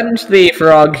challenge the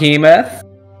Froghemoth.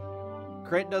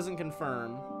 Crit doesn't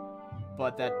confirm,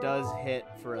 but that does hit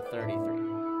for a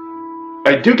 33.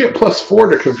 I do get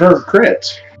 +4 to confirm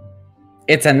crits.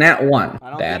 It's a nat 1, I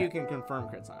don't Dad. think you can confirm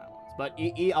crits on that one. But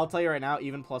I'll tell you right now,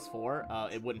 even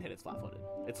 +4, it wouldn't hit its flat-footed.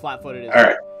 Its flat-footed is...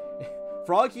 Alright.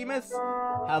 Froghemoths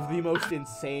have the most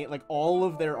insane... Like, all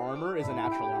of their armor is a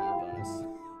natural armor bonus.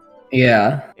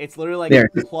 Yeah. It's literally like There.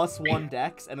 +1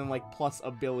 dex, and then like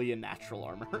 +1 billion natural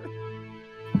armor.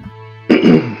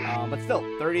 But still,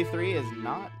 33 is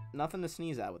nothing to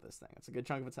sneeze at with this thing. It's a good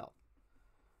chunk of its health.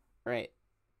 Alright.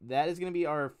 That is going to be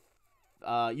our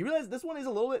You realize this one is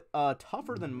a little bit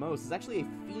tougher than most. It's actually a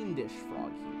fiendish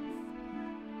frog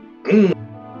hemoth.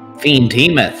 Fiend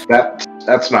Teamuth.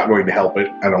 That's not going to help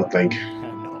it, I don't think. No,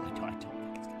 I don't think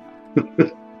it's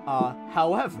gonna happen.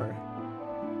 However,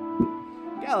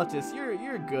 Galatus,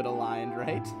 you're good aligned,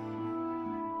 right?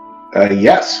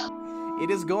 Yes. It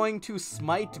is going to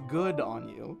smite good on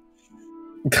you.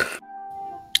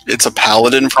 It's a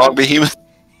paladin frog behemoth.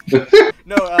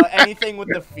 No, anything with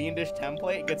the fiendish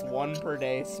template gets 1 per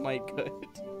day smite good.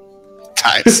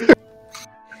 Nice.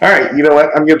 Alright, you know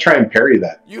what? I'm gonna try and parry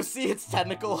that. You see its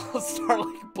tentacles start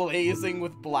like blazing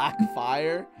with black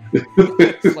fire.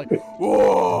 It's like,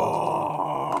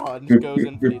 whoa, and just goes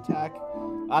in for the attack.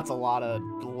 That's a lot of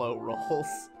low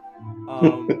rolls.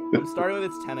 I'm starting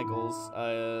with its tentacles.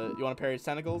 You want to parry its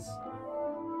tentacles?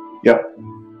 Yep.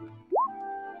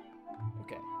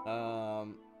 Okay.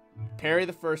 Parry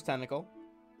the first tentacle.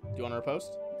 Do you want to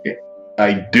riposte?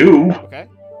 I do. Okay.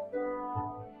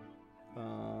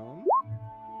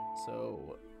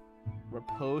 So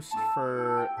riposte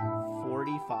for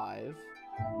 45.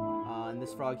 And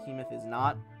this frog hemoth is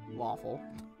not lawful.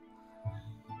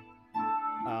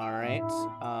 Alright.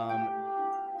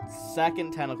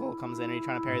 Second tentacle comes in. Are you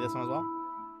trying to parry this one as well?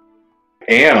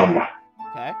 Am.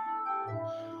 Okay.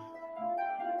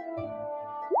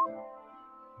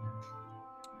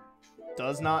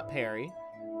 Does not parry.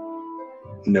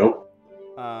 Nope.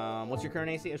 What's your current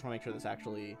AC? I just want to make sure this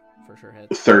actually for sure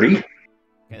hits. 30.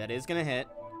 Okay, that is gonna hit.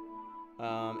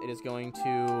 It is going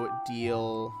to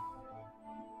deal.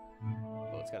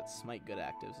 Oh, it's got its smite good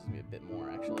active. So it's gonna be a bit more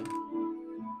actually. It's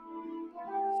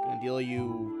gonna deal you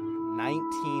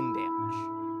 19 damage.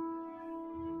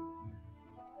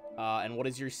 And what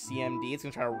is your CMD? It's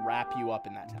gonna try to wrap you up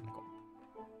in that tentacle.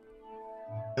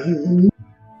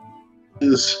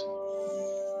 Is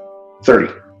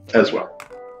 30 as well.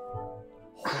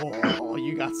 Oh,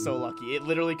 you got so lucky. It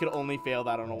literally could only fail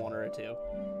that on a 1 or a 2.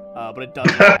 But it does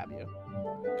grab you.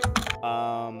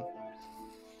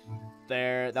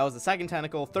 There. That was the second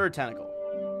tentacle. Third tentacle.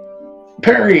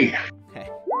 Parry. Okay.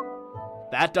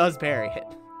 That does parry it.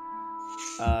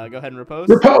 Go ahead and riposte.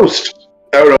 Riposte.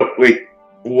 Oh no, wait.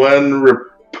 1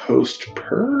 riposte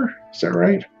per? Is that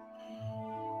right?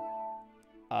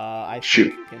 I Shoot.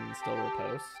 think you can still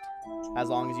riposte. As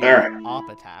long as you All have op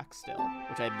attack still,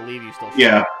 which I believe you still should.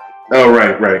 Yeah. Oh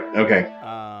right. Okay.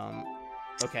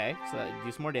 Okay, so that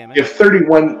do some more damage. If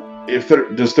 31,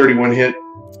 does 31 hit?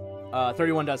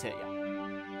 31 does hit, yeah.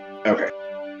 Okay.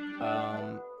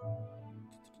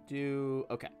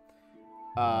 Okay.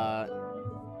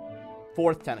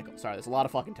 Fourth tentacle. Sorry, there's a lot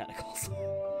of fucking tentacles.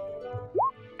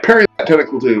 Parry that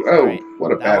tentacle too. Oh, Alright,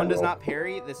 what a that bad one does roll. not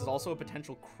parry. This is also a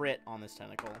potential crit on this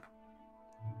tentacle,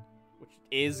 which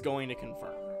is going to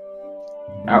confirm.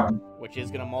 Ow. Which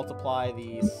is going to multiply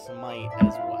the smite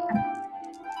as well.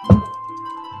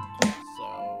 So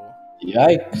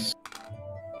Yikes.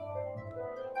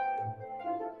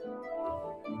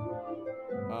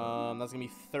 that's gonna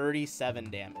be 37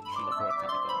 damage from the fourth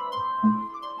tentacle.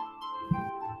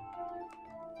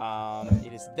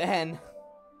 It is then.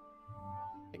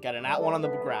 It got an @1 on the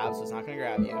grab, so it's not gonna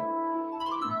grab you.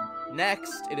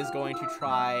 Next, it is going to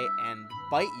try and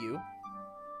bite you.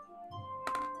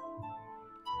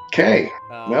 Okay.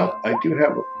 Well, I do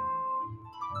have.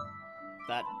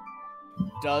 That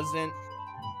doesn't.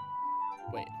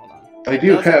 Wait, hold on. I It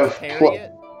do doesn't have. parry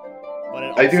it, but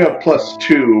it I do also- have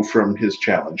 +2 from his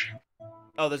challenge.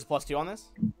 Oh, there's a +2 on this?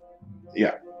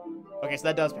 Yeah. Okay, so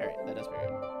that does parry it. That does parry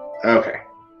it. Okay.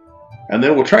 And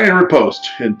then we'll try and riposte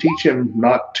and teach him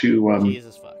not to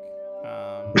Jesus fuck.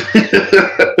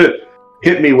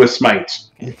 hit me with smites.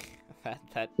 Okay.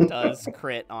 That does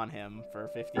crit on him for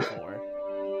 54.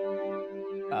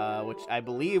 Which I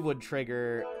believe would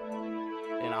trigger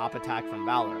an op attack from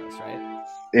Valorous, right?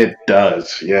 It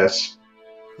does, yes.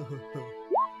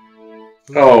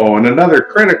 Oh, and another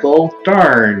critical.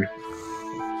 Darn.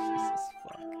 Jesus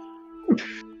fuck.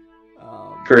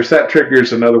 Of course, that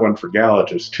triggers another one for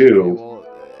Galatus, Okay, too. well,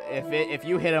 if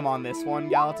you hit him on this one,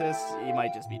 Galatus, he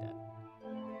might just be dead.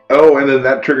 Oh, and then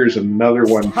that triggers another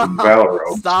one from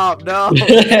Valero. Stop! No. What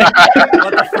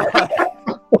the fuck?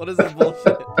 What is this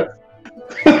bullshit?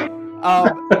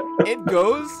 It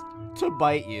goes to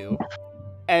bite you,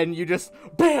 and you just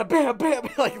bam, bam, bam,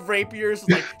 like rapiers,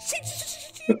 like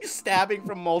stabbing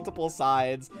from multiple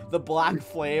sides. The black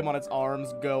flame on its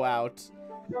arms go out,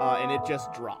 and it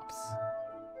just drops.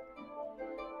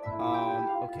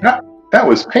 Okay. That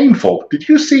was painful. Did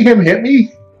you see him hit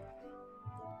me?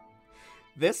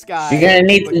 This guy. You're gonna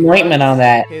need some because ointment on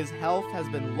that. His health has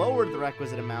been lowered the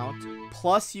requisite amount.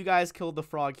 Plus, you guys killed the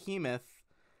frog hemoth.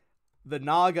 The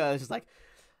Naga is just like,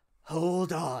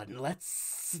 Hold on,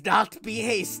 let's not be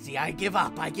hasty. I give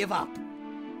up.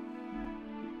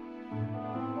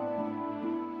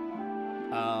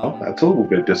 Oh, that's a little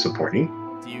bit disappointing.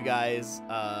 Do you guys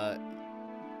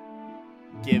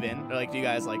give in? Or like, do you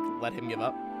guys like let him give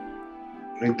up?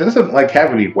 It doesn't like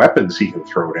have any weapons he can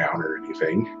throw down or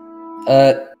anything.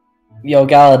 Yo,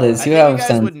 Galadis, you I have think you guys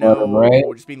sense would know, motive, right?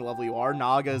 just being the level you are,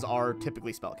 Nagas are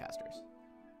typically spellcasters.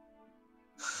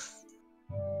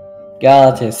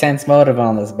 Galadis, sense motive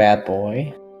on this bad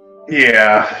boy.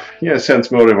 Yeah,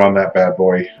 sense motive on that bad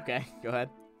boy. Okay, go ahead.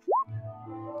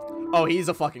 Oh, he's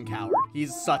a fucking coward.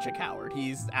 He's such a coward.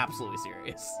 He's absolutely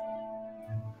serious.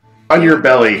 On your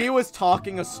belly. He was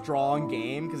talking a strong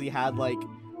game because he had like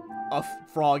a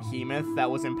frog hemoth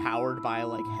that was empowered by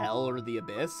like hell or the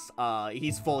abyss.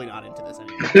 He's fully not into this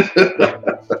anymore.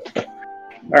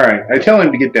 Alright, I tell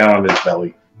him to get down on his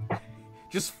belly.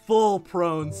 Just full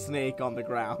prone snake on the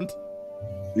ground.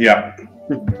 Yeah.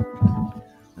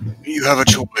 You have a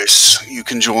choice. You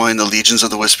can join the Legions of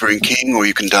the Whispering King, or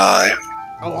you can die.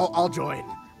 Oh, I'll join.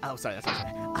 Oh, sorry, that's not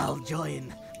right. I'll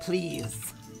join,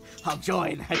 please. I'll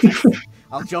join.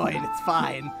 I'll join. It's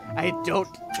fine. I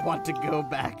don't want to go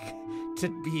back to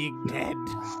being dead.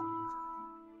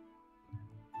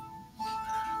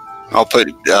 I'll put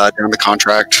down the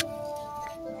contract.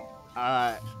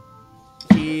 What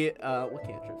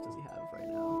cantrips does he have right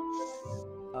now?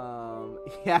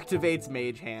 He activates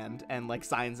Mage Hand and like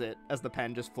signs it as the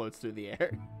pen just floats through the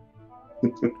air.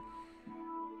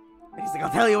 He's like,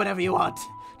 I'll tell you whatever you want.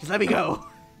 Just let me go.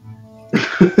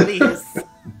 Please.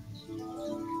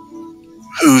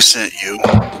 Who sent you?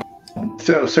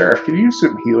 So, Seraph, can you use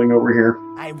some healing over here?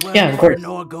 I work Yeah, of for course.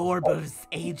 Norgorber's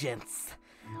agents.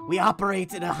 We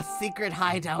operate in a secret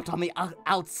hideout on the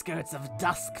outskirts of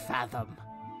Duskfathom.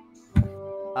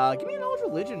 Give me a knowledge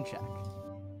religion check.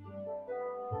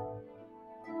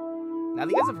 Now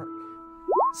that you guys have heard.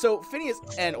 So, Phineas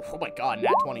and, oh my god,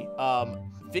 nat 20.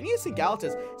 Phineas and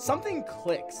Galatas, something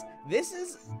clicks. This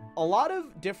is, a lot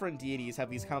of different deities have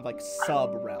these kind of like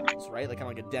sub-realms, right? Like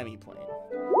kind of like a demi-plane.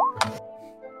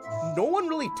 No one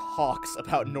really talks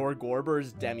about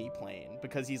Norgorber's demi-plane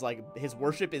because he's like, his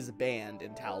worship is banned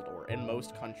in Taldor in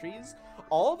most countries.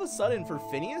 All of a sudden, for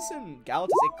Phineas and Galatas,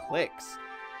 it clicks.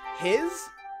 His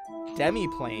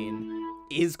demi-plane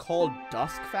is called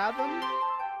Duskfathom,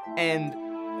 and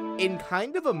in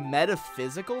kind of a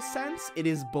metaphysical sense, it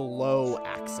is below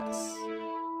Axis.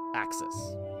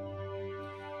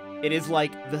 It is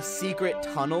like the secret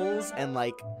tunnels and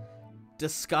like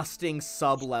disgusting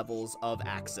sub-levels of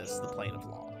Axis, the plane of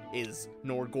law, is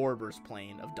Norgorber's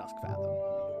plane of Duskfathom.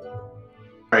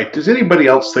 Alright, does anybody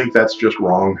else think that's just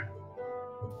wrong?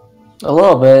 A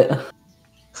little bit.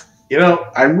 You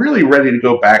know, I'm really ready to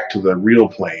go back to the real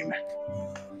plane.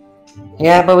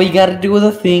 Yeah, but we gotta do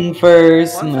the thing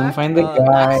first, Fun and then fact, find the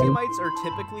guy. Axiomites are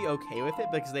typically okay with it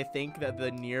because they think that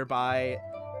the nearby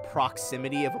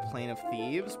proximity of a plane of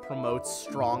thieves promotes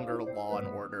stronger law and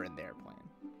order in their plane.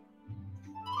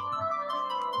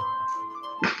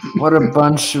 What a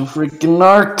bunch of freaking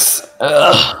narcs.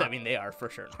 Ugh. I mean, they are for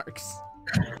sure narcs.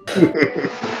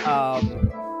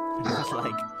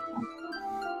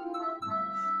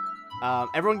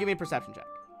 Everyone give me a perception check.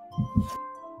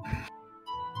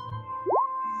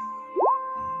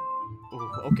 Ooh,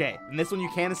 okay, and this one you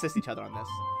can assist each other on this.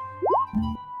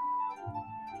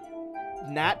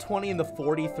 Nat 20 and the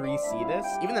 43 see this.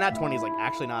 Even the Nat 20 is like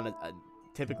actually not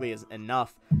typically is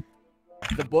enough.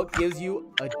 The book gives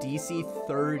you a DC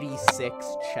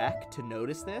 36 check to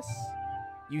notice this.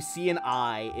 You see an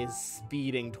eye is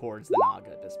speeding towards the Naga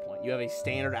at this point. You have a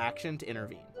standard action to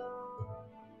intervene.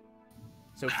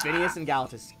 So Phineas and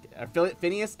Galatas,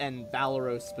 Phineas and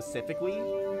Valeros specifically,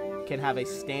 can have a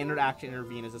standard action to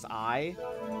intervene as this eye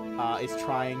is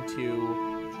trying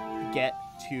to get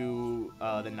to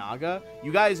the Naga.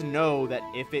 You guys know that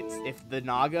if the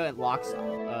Naga locks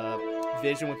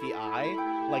vision with the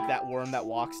eye, like that worm that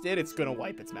walks did, it's gonna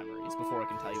wipe its memories before it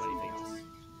can tell you anything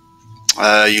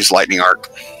else. Use lightning arc.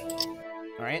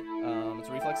 All right, it's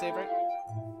a reflex save, right?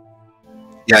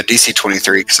 Yeah, DC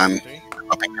 23 because I'm Three.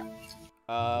 up here.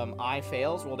 Eye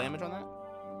fails. Roll damage on that.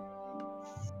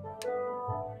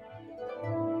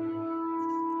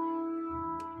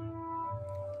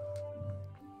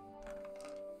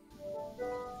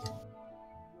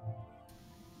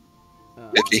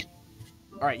 Uh, 50.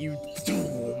 All right, you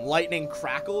lightning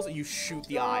crackles and you shoot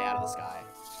the eye out of the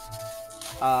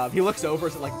sky. He looks over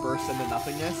as it like bursts into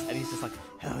nothingness, and he's just like,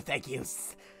 "Oh, thank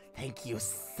you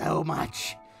so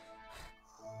much."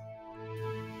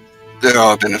 There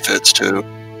are benefits to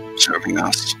serving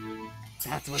us.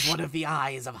 That was one of the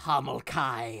eyes of Hamul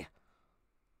Kai.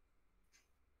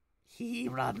 He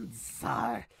runs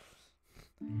our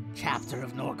chapter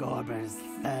of Norgorber's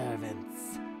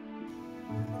servants.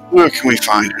 Where can we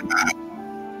find him at?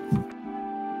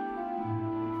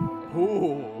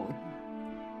 Ooh.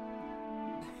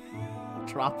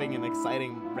 Dropping an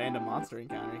exciting random monster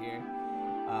encounter here.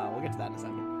 We'll get to that in a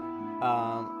second.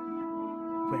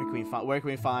 Where can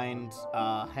we find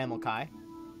Hamilkai?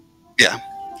 Yeah.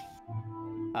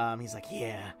 He's like,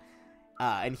 yeah.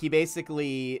 And he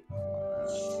basically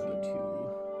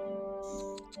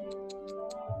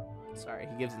sorry,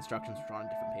 he gives instructions which are on a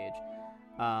different page.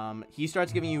 He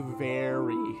starts giving you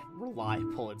very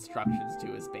reliable instructions to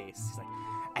his base. He's like,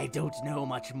 I don't know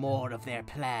much more of their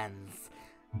plans.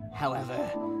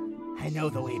 However, I know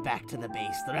the way back to the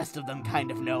base. The rest of them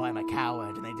kind of know I'm a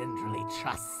coward, and they didn't really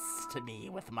trust me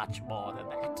with much more than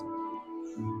that.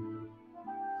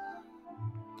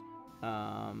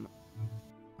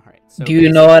 Alright, so Do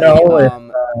you know at all if,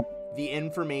 the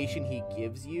information he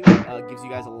gives you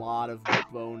guys a lot of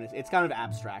bonus. It's kind of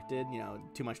abstracted, you know,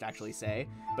 too much to actually say,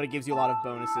 but it gives you a lot of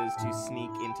bonuses to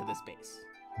sneak into this base.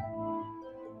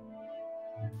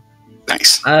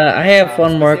 Nice. I have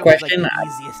one more question. Like, the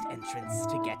easiest entrance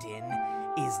to get in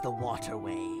is the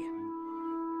waterway.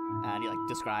 And he like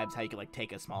describes how you can like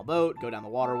take a small boat, go down the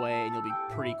waterway, and you'll be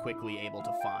pretty quickly able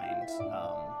to find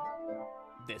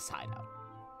this hideout.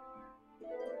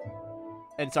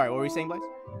 And sorry, what were you saying, Blaze?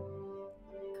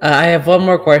 I have one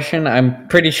more question. I'm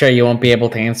pretty sure you won't be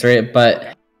able to answer it,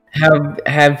 but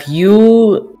have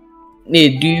you?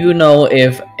 Do you know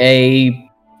if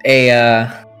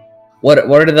what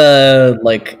are the,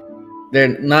 like,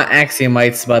 they're not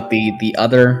axiomites, but the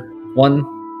other one,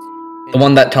 the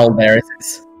one that Taldaris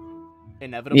is?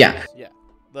 Inevitable. Yeah. Yeah.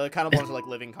 The kind of ones are like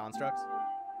living constructs.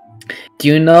 Do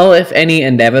you know if any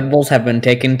inevitables have been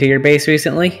taken to your base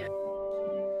recently?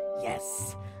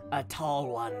 Yes, a tall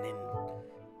one in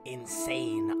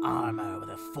insane armor with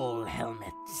a full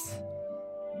helmet.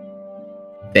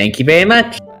 Thank you very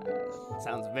much.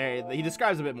 Sounds very. He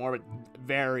describes a bit more, but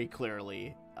very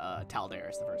clearly,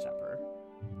 Taldaris, the first emperor.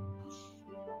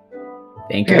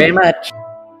 Thank you very much.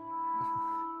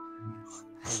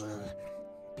 I will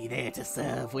be there to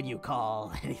serve when you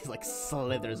call. And he's like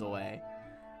slithers away.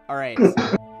 All right.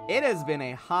 It has been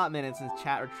a hot minute since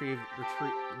chat redeemed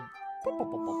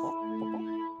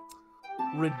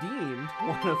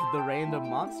one of the random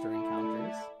monster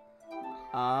encounters.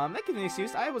 That gives me an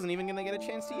excuse. I wasn't even gonna get a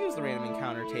chance to use the random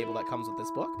encounter table that comes with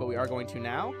this book, but we are going to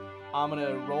now. I'm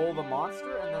gonna roll the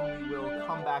monster, and then we will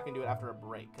come back and do it after a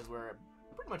break, because we're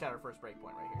pretty much at our first break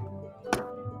point right here.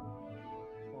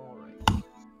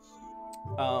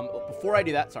 Alright. Before I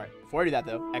do that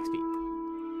though, XP.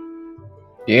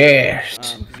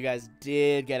 Yes. Because you guys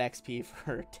did get XP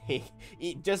for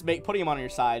putting him on your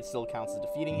side still counts as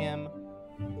defeating him.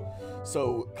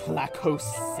 So,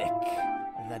 Klakosik,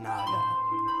 the Naga.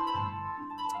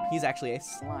 He's actually a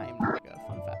slime Naga,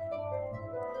 fun fact.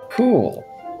 Cool.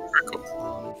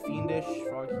 And Fiendish,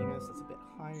 Frogginess, that's a bit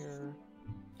higher.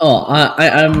 Oh,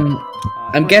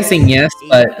 I'm guessing yes,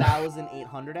 but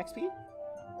 8,800 XP?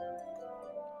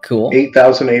 cool.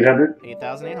 8,800.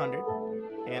 8,800.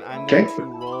 And I'm going to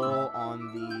roll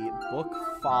on the book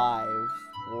 5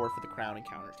 or for the crown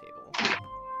encounter table.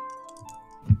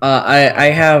 I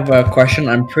have a question.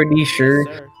 I'm pretty sure.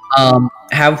 Sir.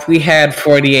 Have we had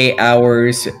 48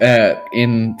 hours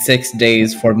in 6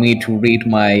 days for me to read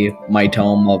my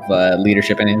tome of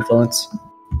leadership and influence?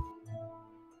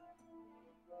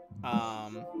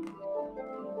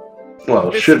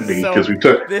 Well, it should be, because we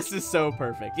took... This is so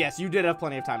perfect. Yes, you did have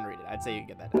plenty of time to read it. I'd say you can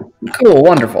get that done. Cool,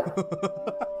 wonderful.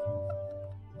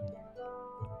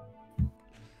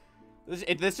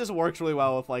 This just works really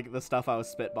well with like the stuff I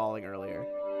was spitballing earlier.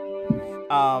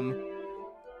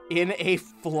 In a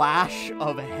flash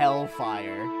of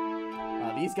hellfire,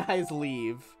 these guys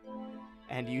leave,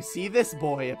 and you see this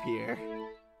boy appear.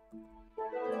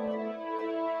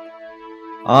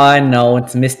 I know,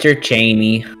 it's Mr.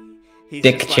 Cheney. He's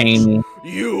Dick just like, Cheney.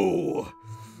 You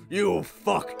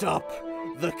fucked up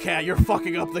you're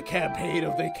fucking up the campaign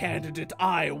of the candidate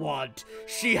I want.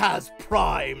 She has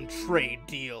prime trade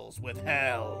deals with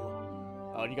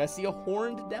hell. Oh, and you guys see a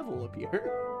horned devil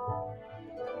appear.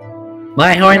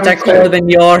 My horns are cooler than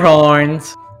your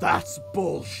horns. That's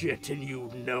bullshit, and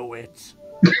you know it.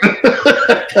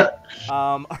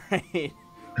 Alright.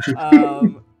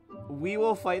 We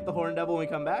will fight the horned devil when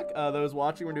we come back. Those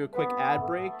watching, we're gonna do a quick ad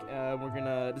break.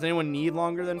 Does anyone need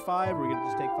longer than 5? We're gonna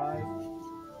just take 5.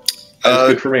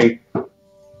 That's good for me.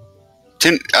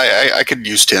 10. I could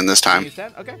use 10 this time. Use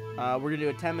 10? Okay. We're gonna do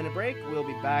a 10-minute break. We'll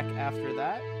be back after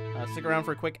that. Stick around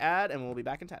for a quick ad, and we'll be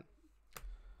back in 10.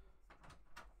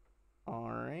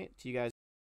 Alright. night to you guys.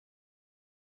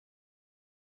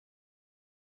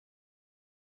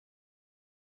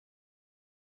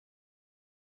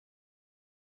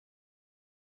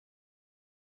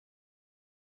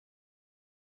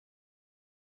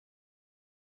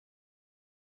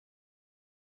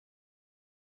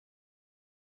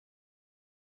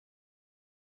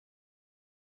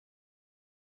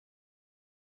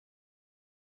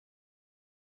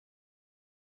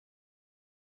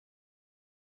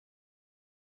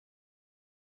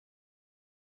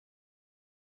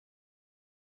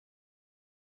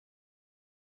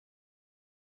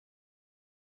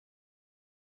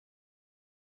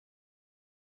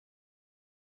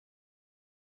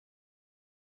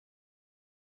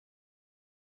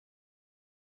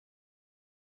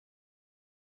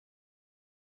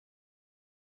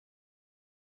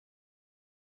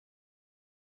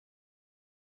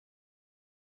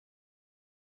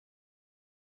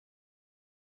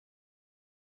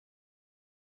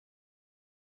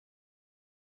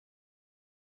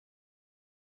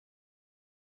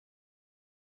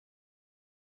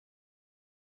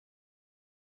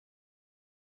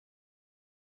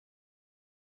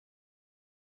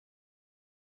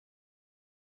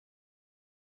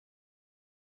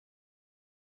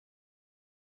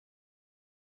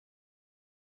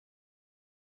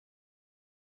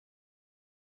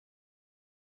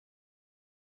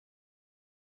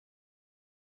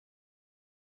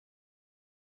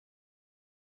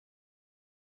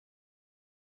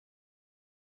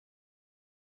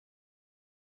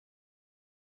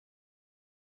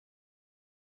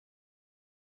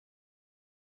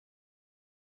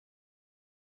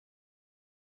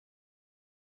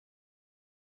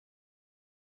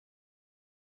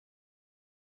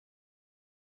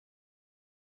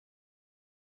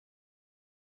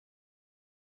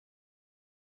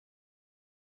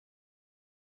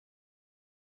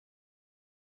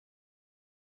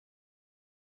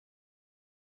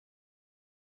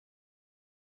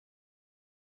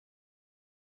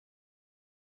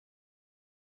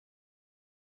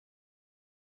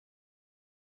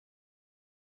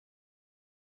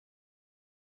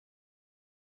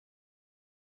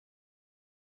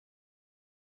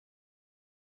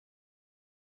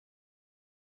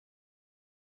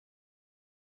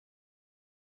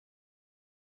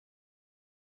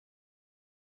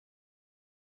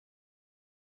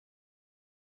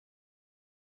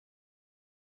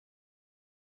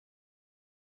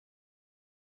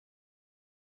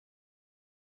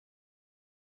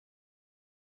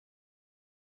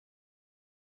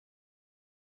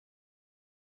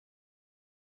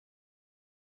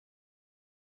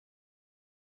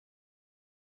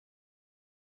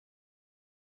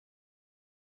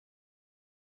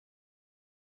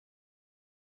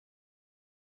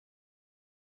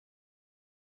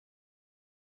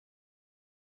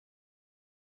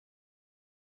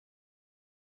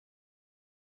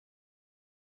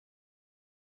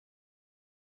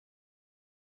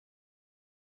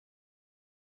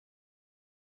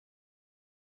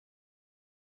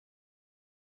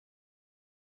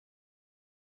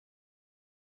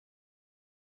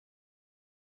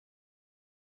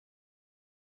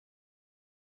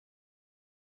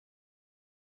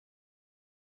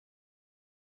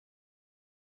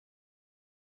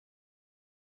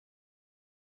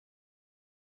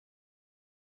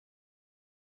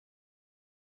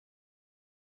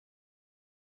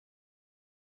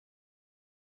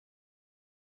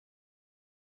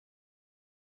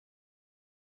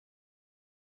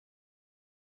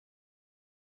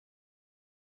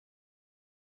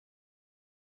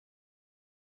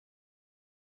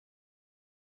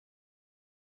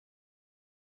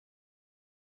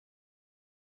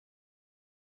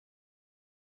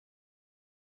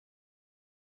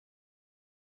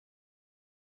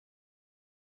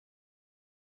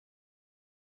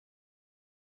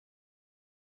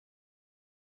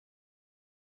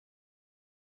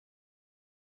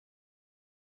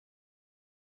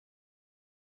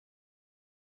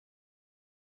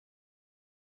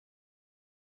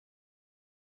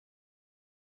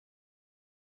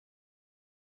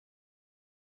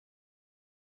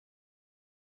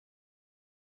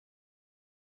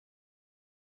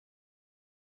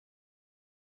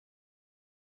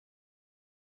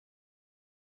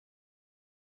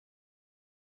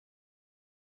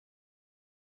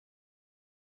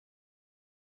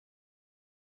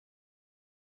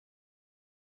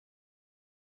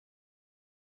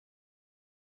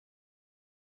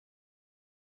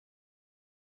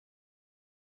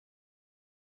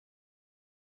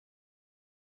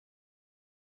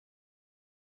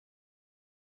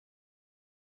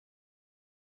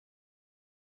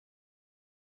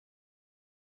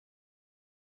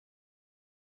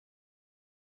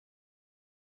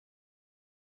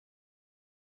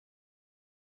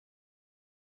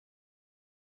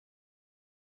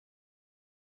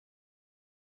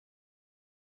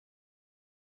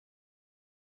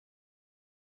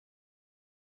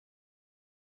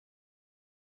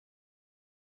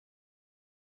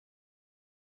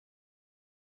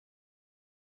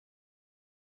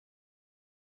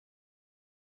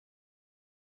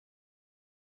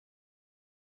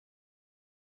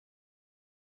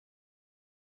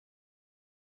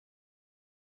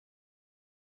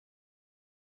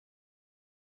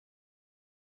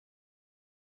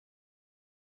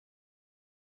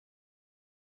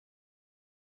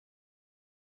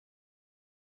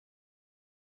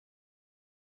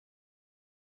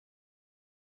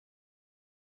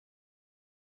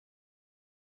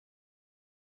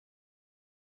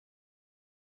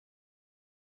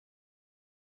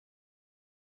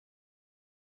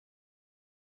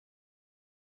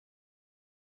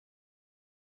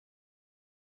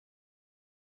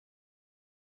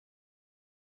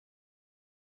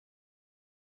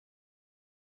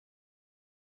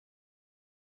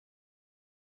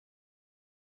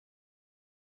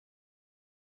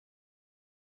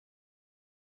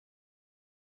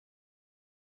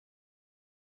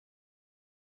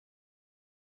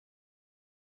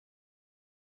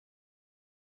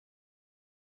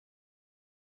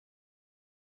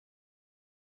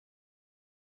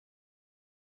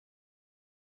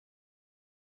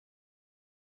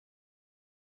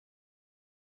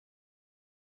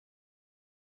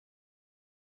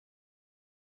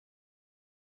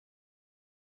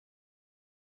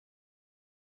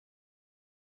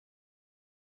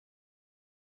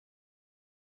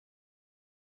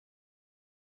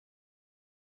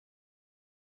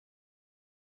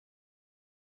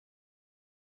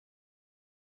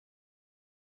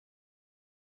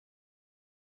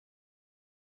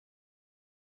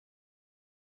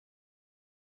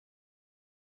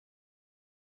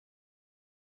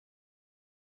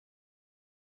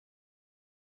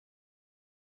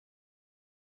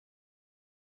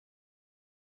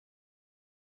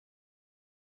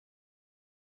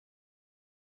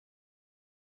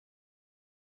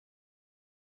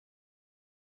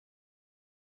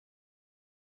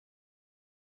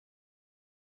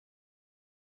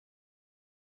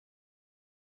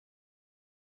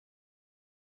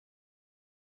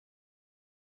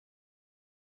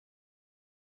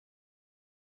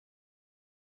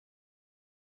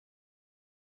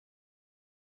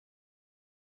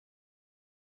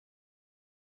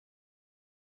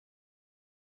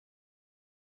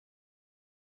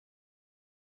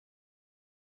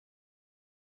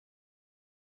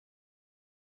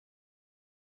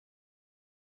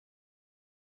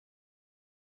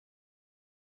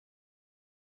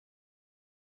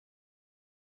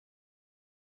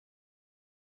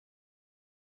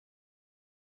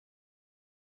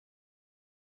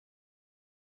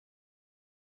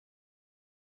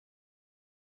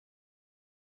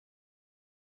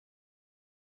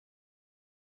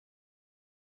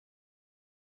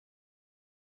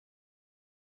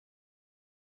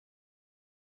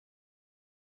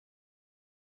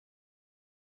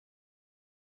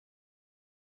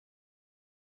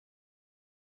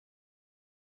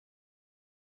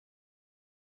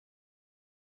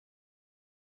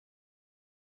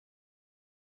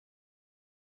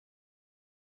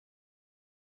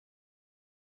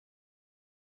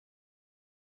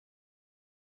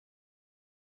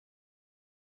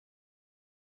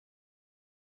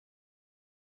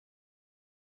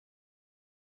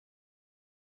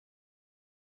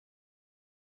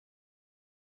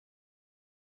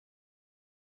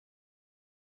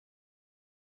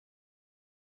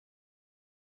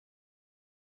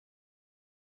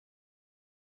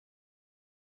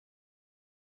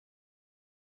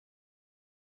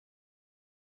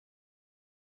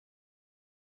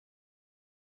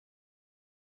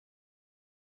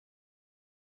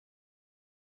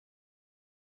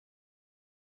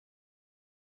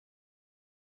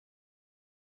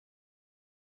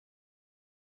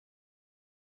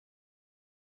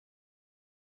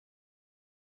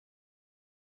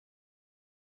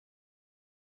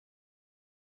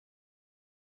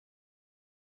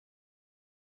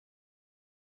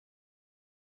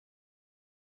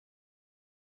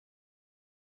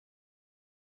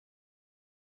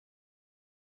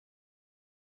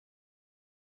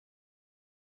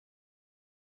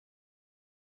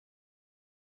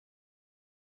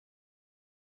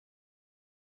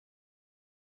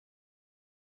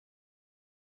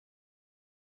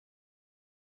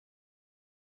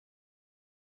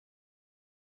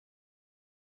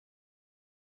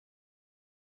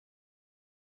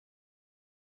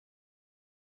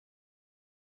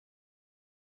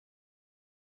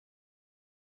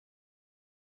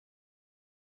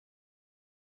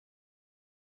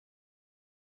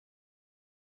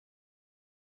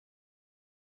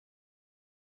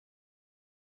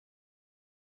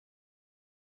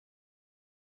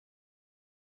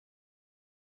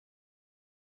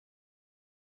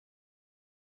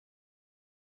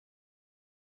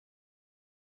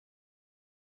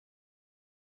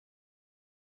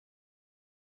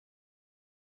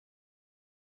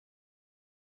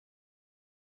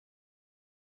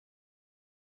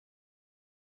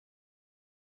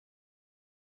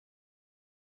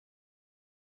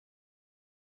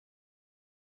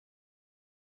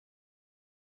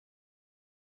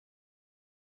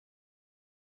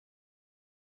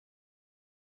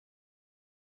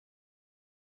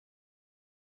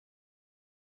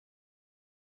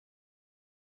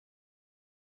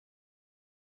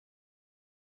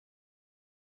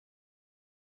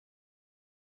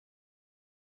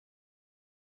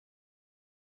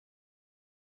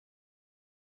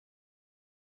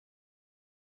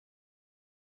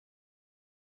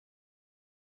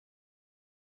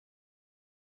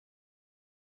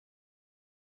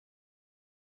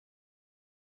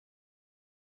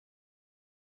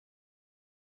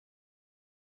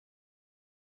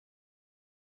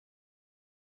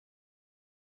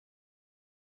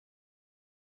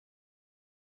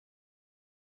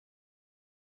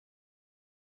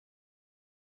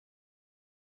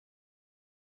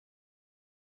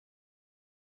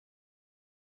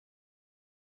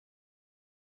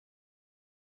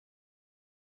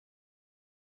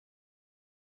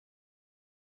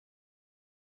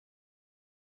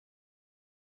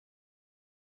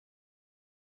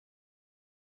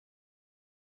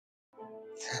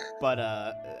 But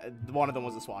one of them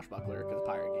was a swashbuckler because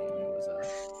pirate game. It was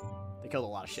they killed a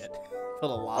lot of shit.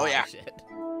 Killed a lot yeah. of shit.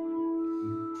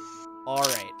 All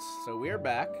right, so we're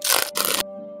back.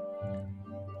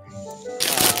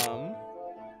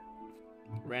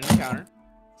 Random encounter.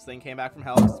 This thing came back from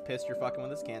hell. It's pissed you're fucking with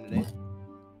this candidate.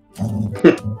 So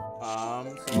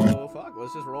fuck.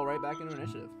 Let's just roll right back into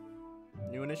initiative.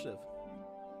 New initiative.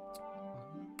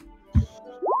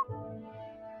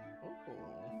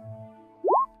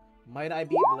 Might I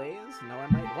beat Blaze? No, I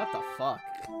might. What the fuck?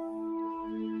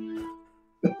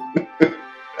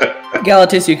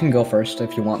 Galatis, you can go first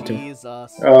if you want to.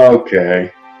 Jesus.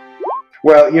 Okay.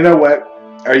 Well, you know what?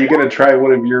 Are you going to try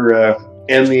one of your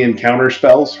end the encounter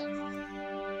spells?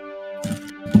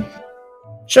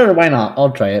 Sure, why not?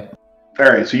 I'll try it. All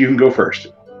right, so you can go first.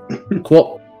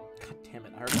 Cool. God damn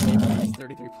it. I already saved it. It's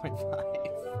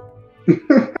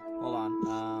 33.5. Hold on.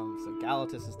 So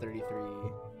Galatis is 33.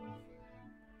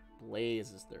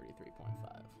 Blaze is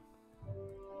 33.5.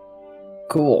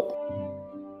 Cool.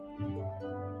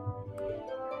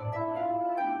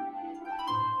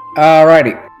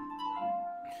 Alrighty.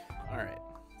 Alright.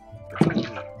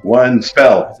 One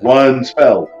spell. One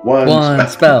spell. One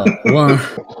spell. One.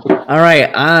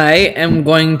 Alright, I am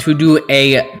going to do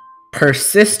a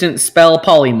persistent spell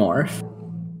polymorph.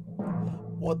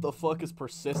 What the fuck is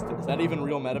persistent? Is that even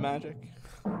real meta magic?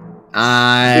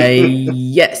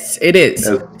 Yes, it is.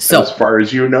 As far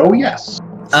as you know, yes.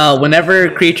 Whenever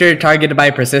a creature targeted by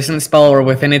a persistent spell or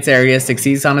within its area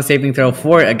succeeds on a saving throw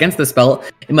against the spell,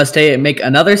 it must make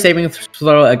another saving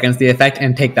throw against the effect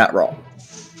and take that roll.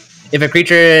 If a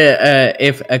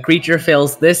creature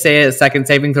fails this second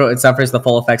saving throw, it suffers the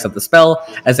full effects of the spell,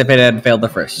 as if it had failed the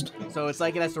first. So it's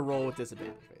like it has to roll with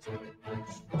disadvantage, basically.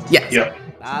 Yes. Yep.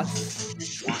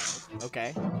 That's wild.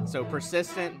 Okay. So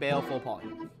persistent, baleful,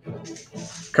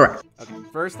 polymorph. Correct. Okay.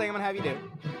 First thing I'm gonna have you do,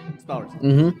 spell resist.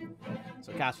 Mm-hmm.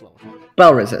 So cast level.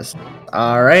 Spell resist.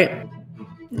 All right.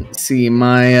 Let's see.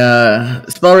 My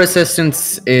spell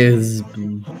resistance is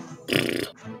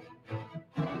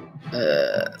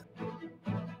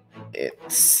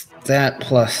it's that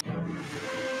plus.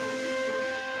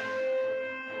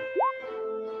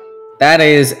 That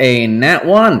is a nat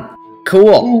 1.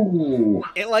 Cool. Ooh.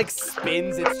 It like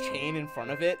spins its chain in front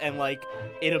of it and like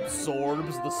it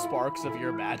absorbs the sparks of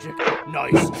your magic.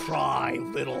 Nice try,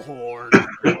 little horn.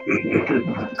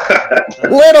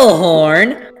 Little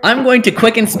Horn, I'm going to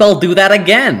quicken spell do that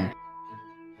again.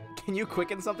 Can you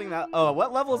quicken something that? Oh,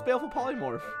 what level is Baleful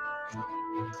Polymorph?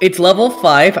 It's level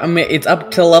 5. I mean, it's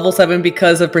up to level 7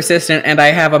 because of persistent, and I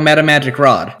have a meta magic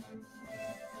rod.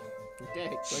 Okay,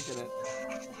 quicken it.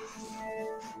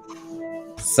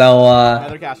 So,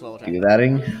 Another cast level check. doing that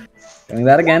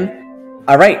again.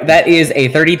 All right, that is a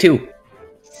 32.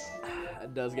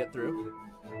 It does get through.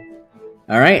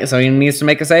 All right, so he needs to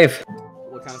make a save.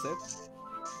 What kind of save?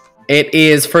 It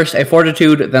is first a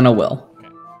fortitude, then a will. Okay.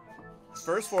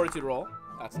 First fortitude roll.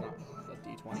 That's not a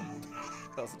d20.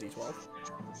 That's a d12.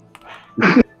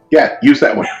 Yeah, use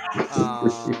that one.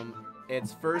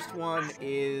 Its first one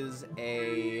is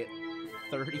a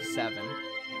 37.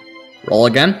 Roll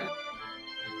again.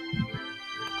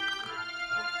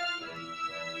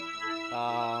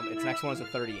 Its next one is a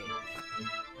 38.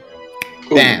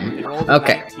 Damn. It rolled a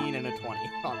Okay. 19 and a 20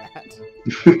 on that.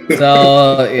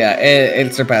 So yeah,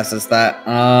 it surpasses that.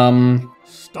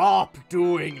 Stop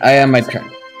doing that. I am my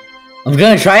turn. I'm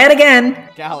gonna try it again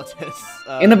Galatis.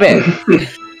 in a bit.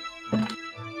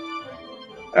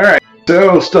 All right.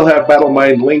 So still have Battle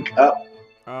Mind Link up.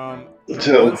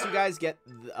 So Once you guys get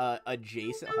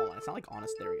adjacent, hold on, it's not like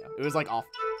honest. There we go. It was like off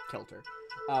kilter.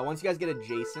 Once you guys get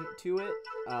adjacent to it,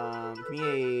 give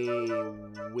me a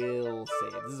will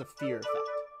save. This is a fear effect.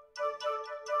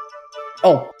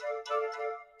 Oh,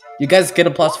 you guys get a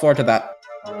 +4 to that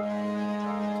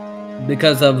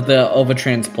because of the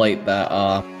overtrans plate that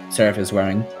Seraph is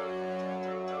wearing.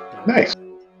 nice.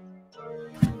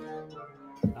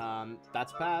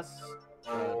 That's a pass.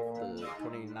 The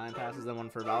 29 passes, then one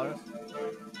for $1.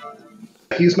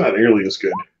 He's not nearly as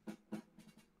good.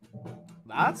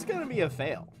 That's gonna be a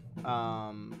fail.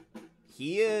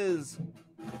 He is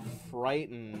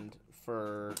frightened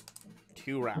for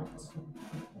 2 rounds.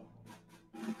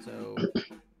 So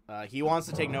he wants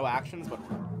to take no actions, but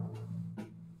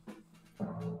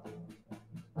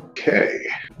Okay.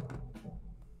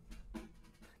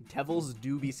 devils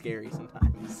do be scary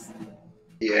sometimes.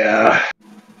 Yeah.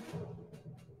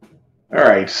 All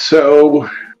right. So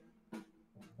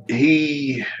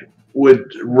he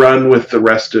would run with the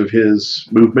rest of his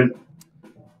movement.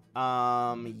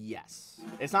 Yes.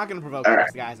 It's not gonna provoke All him right.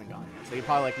 because the guy hasn't gone yet. So you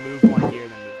probably like move one here, then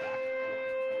move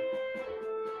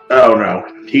Oh no,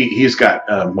 he's got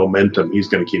momentum. He's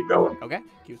going to keep going. Okay,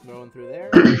 keep going through there.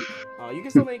 You can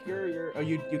still make your. Oh,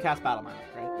 you cast battle mind,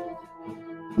 right?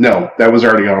 No, that was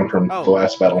already on from Oh. the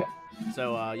last battle.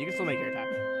 So you can still make your attack.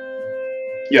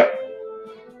 Yep.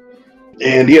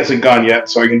 And he hasn't gone yet,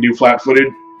 so I can do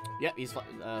flat-footed. Yep, he's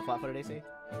flat-footed AC.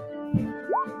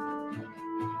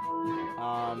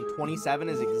 27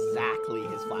 is exactly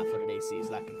his flat-footed AC, so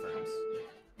that confirms.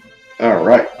 All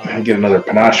right, I get another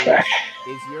panache back.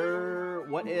 Is your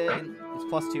what is it's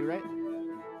 +2, right?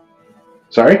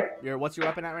 Sorry, What's your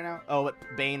weapon at right now? Oh,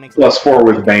 Bane makes +4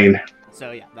 with Bane.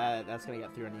 So yeah, that's gonna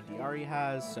get through any DR he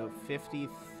has. So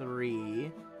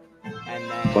 53, and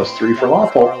then +3 for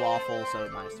lawful. Lawful, so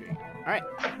 -3. All right,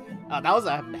 that was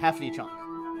a hefty chunk.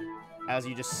 As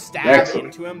you just stab Excellent.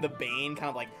 into him, the Bane kind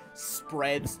of like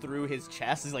spreads through his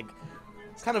chest. He's like,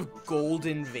 kind of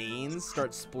golden veins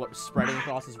start spreading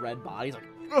across his red body. He's like,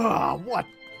 ugh, what?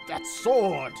 That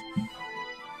sword!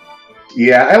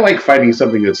 Yeah, I like fighting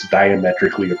something that's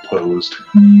diametrically opposed.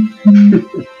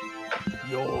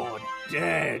 You're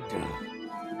dead.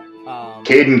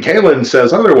 Caden Kalen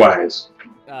says otherwise.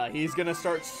 He's gonna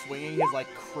start swinging his like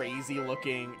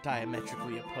crazy-looking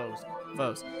diametrically opposed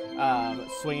foes,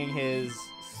 swinging his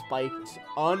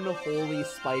unholy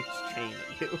spiked chain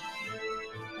at you.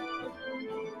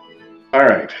 All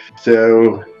right,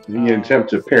 so you can attempt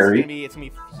to parry. It's gonna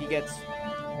be he gets.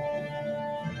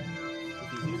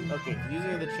 Okay, he's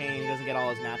using the chain, he doesn't get all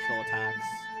his natural attacks.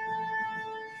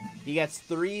 He gets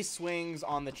 3 swings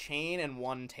on the chain and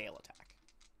 1 tail attack.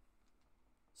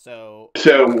 So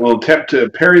we'll attempt to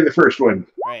parry the first one.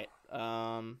 right,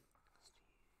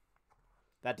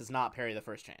 that does not parry the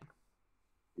first chain.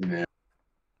 No,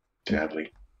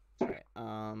 sadly. Alright,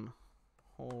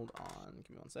 hold on,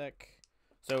 give me 1 sec.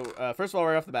 So, first of all,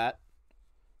 right off the bat,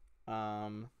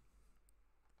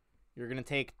 you're gonna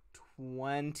take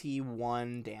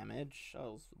 21 damage. That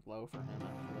was low for him,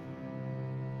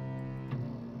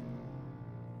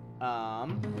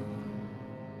 actually.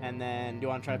 And then, do you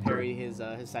want to try to parry his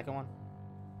second one?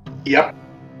 Yep.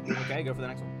 Okay, go for the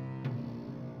next one.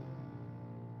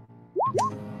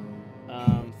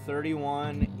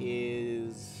 31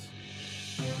 is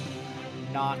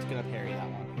not gonna parry that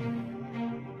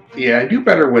one. Yeah, I do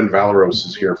better when Valeros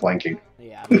is here flanking.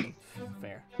 Yeah, I mean,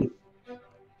 fair.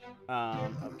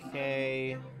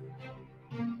 Okay.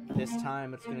 This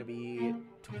time it's gonna be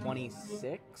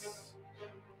 26.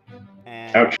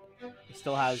 And Ouch. he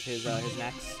still has his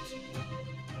next.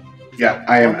 Yeah,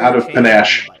 I am out of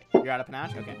panache. You're out of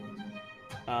panache? Okay.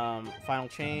 Final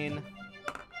chain.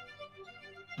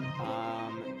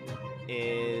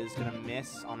 Is gonna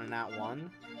miss on a nat 1.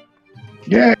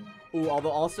 Yeah. Ooh, although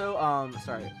also,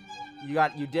 sorry.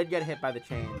 You did get hit by the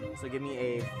chain, so give me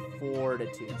a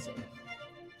fortitude save.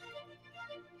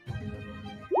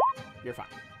 You're fine.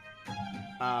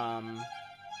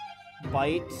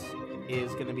 Bite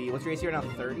is gonna be, what's your AC right now?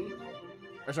 30?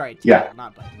 Or sorry, tail, Yeah.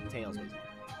 not bite. Tail's what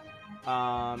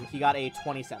he's he got a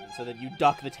 27, so that you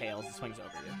duck the tail as it swings over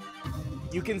you.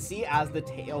 You can see as the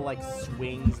tail like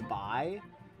swings by,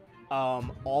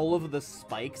 all of the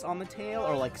spikes on the tail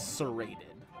are like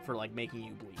serrated for like making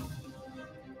you bleed.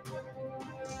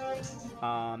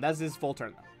 That's his full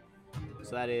turn though.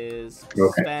 So that is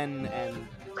Okay. Sven and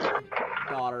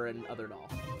daughter and other doll.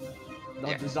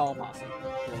 The doll posse.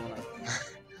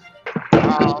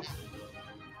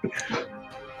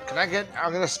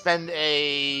 I'm gonna spend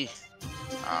a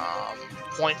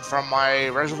point from my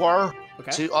reservoir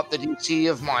Okay. to up the DC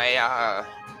of my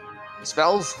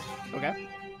spells, Okay.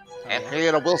 and can I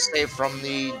get a will save from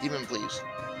the demon, please?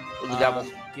 Or the devil.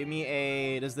 Give me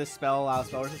a. Does this spell allow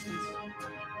spell resistance?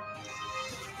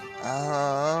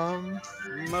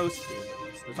 Most do.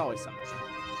 There's always some.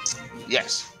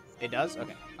 Yes. It does?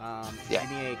 Okay. Yeah.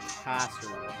 Give me a caster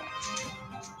roll.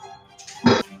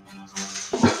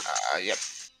 Yep.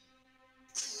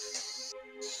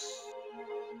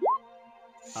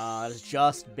 That is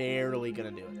just barely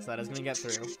gonna do it. So that is gonna get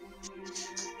through.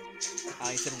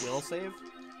 You said will save?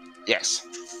 Yes.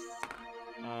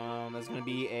 That's gonna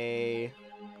be a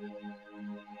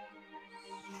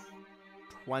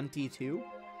 22.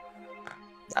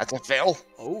 That's a fail.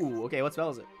 Oh, okay. What spell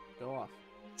is it? Go off.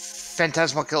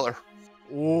 Phantasmal Killer.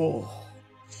 Oh.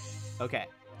 Okay.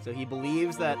 So he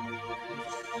believes that.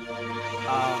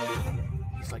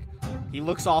 He's like, he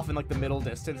looks off in like the middle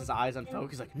distance. His eyes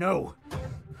unfocused. He's like, no.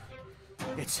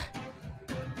 It's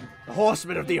the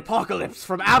horsemen of the apocalypse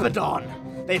from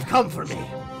Abaddon. They've come for me.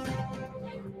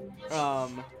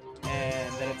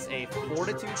 And then it's a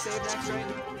fortitude save next, right?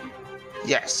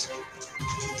 Yes.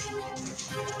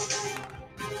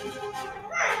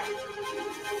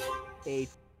 A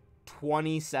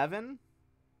 27.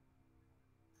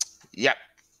 Yep.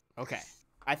 Okay.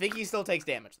 I think he still takes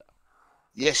damage though.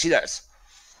 Yes, he does.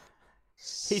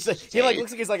 He looks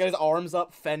like he's like got his arms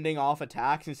up, fending off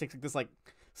attacks, and he takes like this like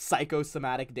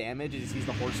psychosomatic damage as he sees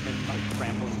the horseman like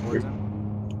trampling towards him.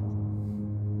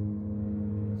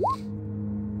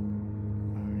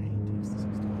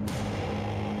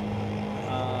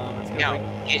 Now,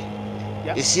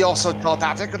 Yep. is he also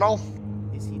telepathic at all?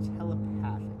 Is he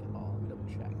telepathic at all? Let me double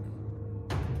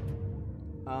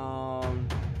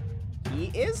check. He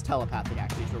is telepathic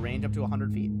actually to a range up to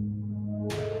 100 feet. You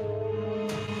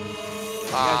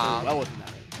guys are well within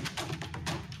that range.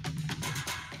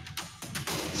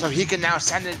 So he can now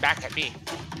send it back at me.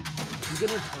 He's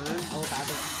gonna turn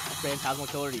telepathic phantasmal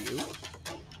killer to you?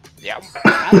 Yeah.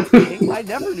 That's a thing? I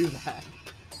never knew that.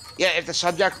 Yeah, if the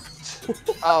subject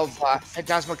of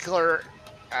Phantasmal Killer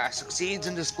succeeds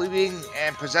in disbelieving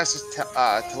and possesses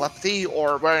telepathy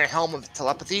or wearing a helm of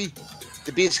telepathy,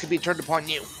 the beast can be turned upon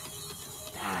you.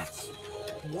 That's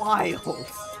wild.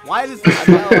 Why does that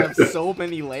spell have so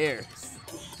many layers?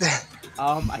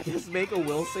 I guess make a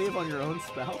will save on your own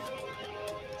spell.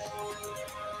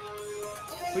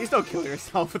 Please don't kill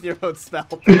yourself with your own spell,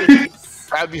 please.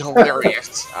 That'd be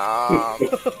hilarious.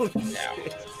 Holy no.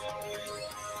 shit.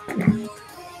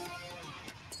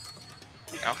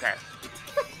 Okay.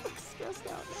 Stressed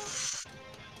out.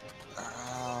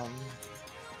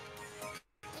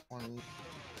 20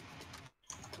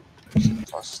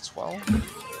 plus 12.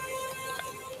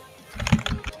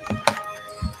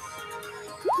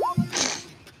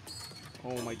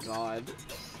 Oh my god.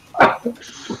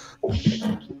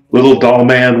 Little doll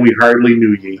man, we hardly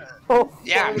knew ye. Oh,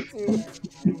 Yeah.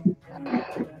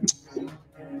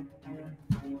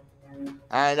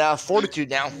 And fortitude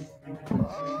now.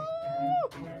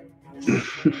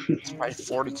 It's probably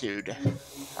fortitude.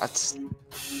 That's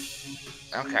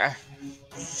okay.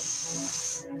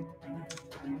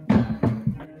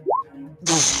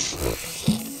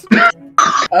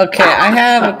 Okay, I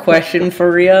have a question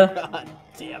for Rhea. God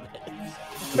damn it.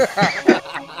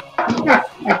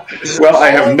 Well, I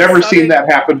have never seen that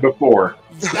happen before.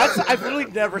 I've literally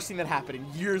never seen that happen in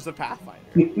years of Pathfinder.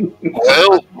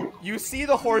 Well, You see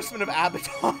the Horsemen of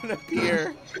Abaddon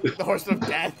appear, the Horsemen of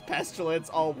Death, Pestilence,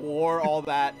 all war, all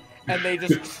that, and they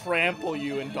just trample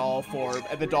you in doll form,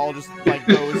 and the doll just like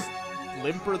goes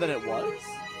limper than it was.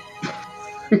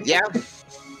 Yeah.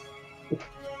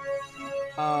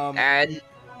 And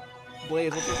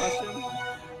Blaze, what's your question?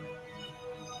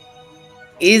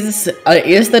 Is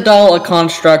the doll a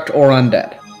construct or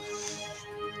undead?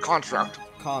 construct.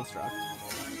 Construct.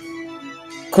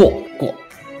 Cool.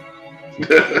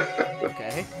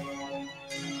 Okay.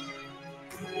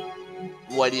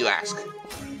 What do you ask?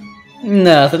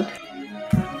 Nothing.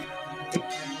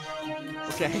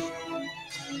 Okay.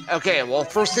 Okay, well,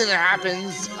 first thing that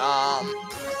happens,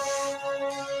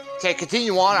 okay,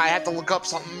 continue on. I have to look up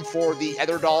something for the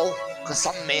other doll, because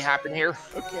something may happen here.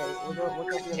 Okay, look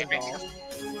up the other doll.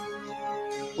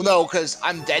 Well, no, because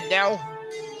I'm dead now,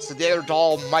 so the other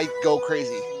doll might go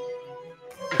crazy.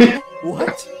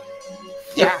 What?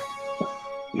 Yeah.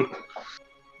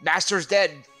 Master's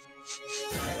dead.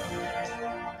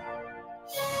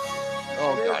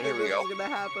 Oh god, here we go. What's gonna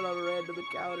happen on a random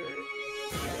encounter?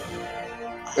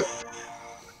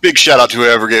 big shout out to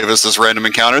whoever gave us this random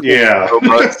encounter. Yeah. So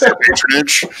much for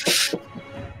patronage.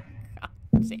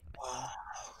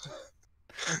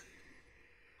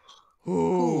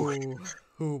 Ooh.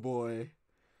 Oh boy.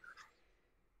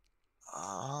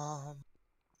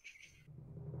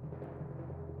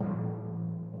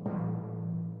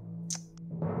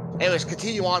 Anyways,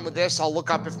 continue on with this. I'll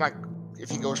look up if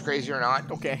he goes crazy or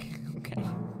not. Okay. Okay.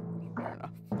 Fair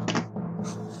enough.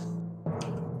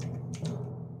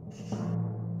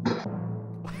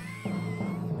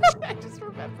 I just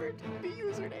remembered the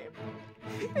username.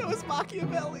 It was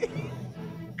Machiavelli.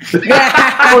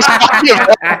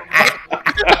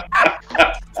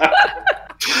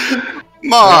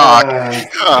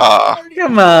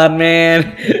 Come on, man.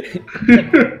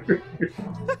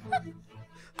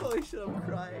 Holy shit, I'm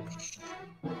crying.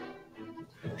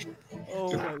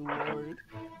 Oh my lord.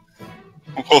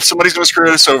 Well, if somebody's going to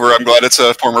screw us over, I'm glad it's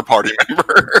a former party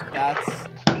member. That's...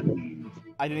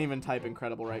 I didn't even type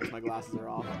incredible right because my glasses are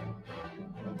off.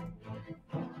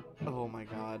 Oh my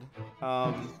god.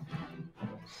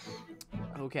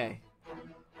 Okay.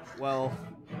 Well,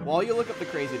 while you look up the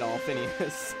crazy doll,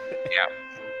 Phineas. Yeah.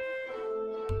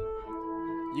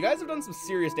 You guys have done some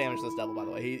serious damage to this devil, by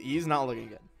the way. He's not looking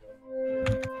good.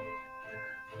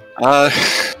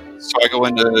 So I go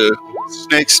into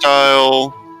snake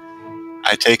style.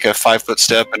 I take a 5-foot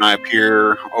step and I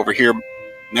appear over here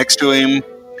next to him.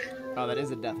 Oh, that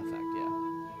is a death effect, yeah.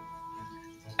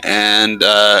 And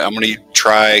I'm going to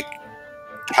try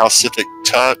Calcific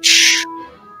Touch.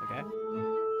 Okay.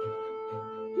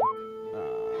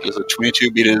 Does a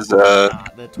 22 beat his...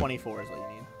 The 24 is what you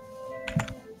mean.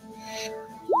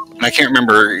 And I can't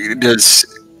remember, does...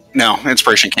 No,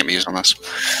 Inspiration can't be used on this.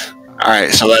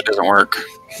 Alright, so that doesn't work.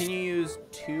 Can you use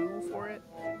 2 for it?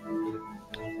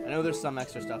 I know there's some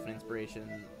extra stuff in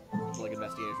Inspiration, like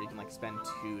Investigators, where you can like spend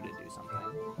 2 to do something.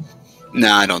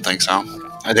 No, I don't think so. Okay.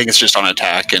 I think it's just on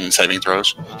attack and saving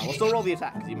throws. We'll still roll the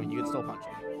attack, because you can still punch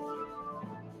him.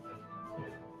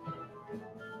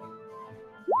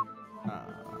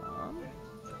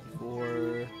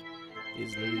 4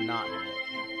 is not in it.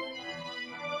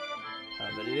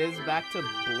 But it is back to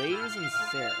Blaze and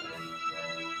Sarah.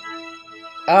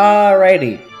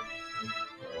 Alrighty.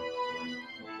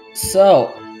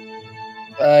 So,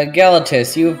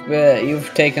 Galatis,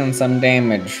 you've taken some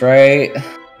damage, right?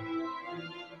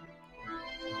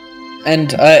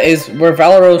 And is where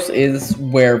Valeros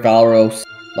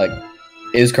like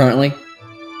is currently,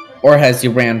 or has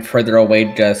you ran further away,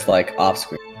 just like off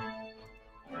screen?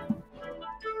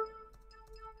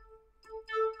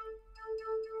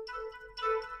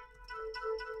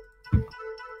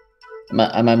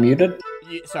 Am I muted?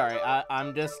 Sorry, I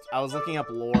was looking up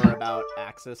lore about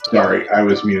Axis. Sorry, I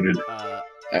was muted.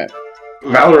 Alright.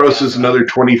 Valeros is another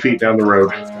 20 feet down the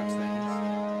road. constructs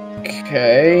things.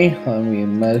 Okay, let me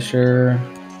measure.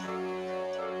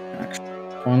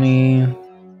 20.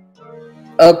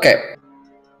 Okay.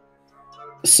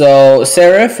 So,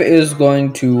 Seraph is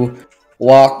going to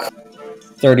walk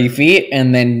 30 feet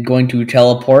and then going to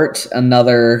teleport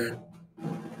another.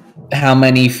 How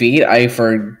many feet?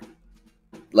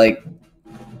 Like,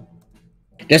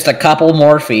 just a couple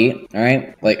more feet,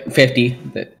 alright? Like 50.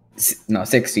 No,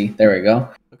 60. There we go.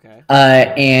 Okay.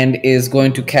 And is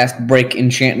going to cast Break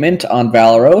Enchantment on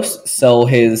Valeros, so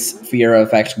his fear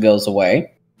effect goes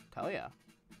away. Hell yeah.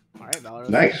 Alright, Valeros.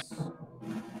 Nice.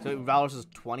 So Valeros is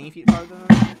 20 feet farther than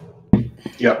that?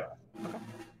 Yep.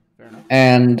 Fair enough.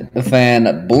 And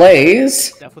then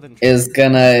Blaze Death with is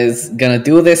gonna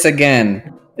do this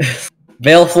again.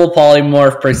 Baleful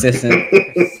Polymorph Persistent.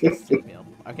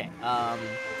 Okay,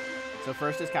 so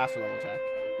first is caster level check.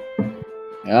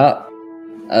 Yeah.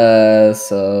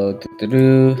 So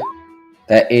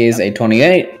that is a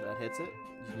 28. That hits it.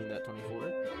 You need that 24.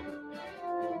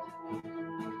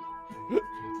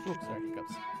 Oops, sorry,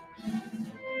 hiccups.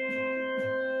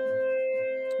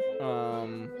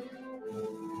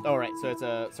 Oh, right, so it's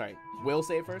a, sorry, will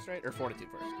save first, right? Or fortitude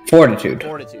first? Fortitude.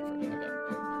 Fortitude first, okay.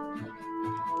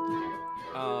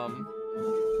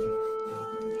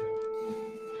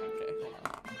 Okay, hold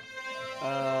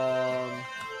on.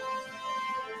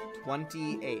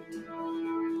 28.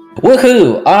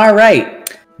 Woohoo!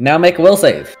 Alright. Now make a will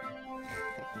save.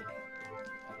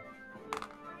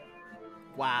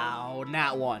 Wow,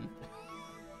 nat 1.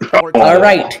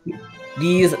 Alright.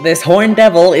 This horned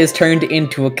devil is turned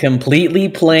into a completely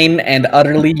plain and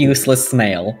utterly useless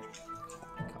snail.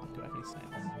 God, do I have any snails?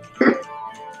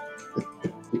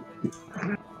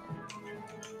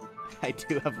 I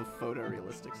do have a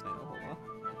photorealistic snail. Hold on.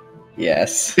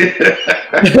 Yes.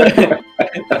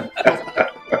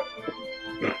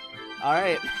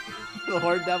 Alright. The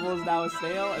Horde Devil is now a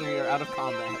snail, and we are out of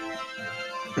combat.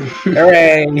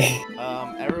 Hooray!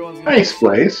 Everyone's gonna Nice, get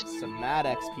Blaze. some mad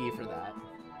XP for that.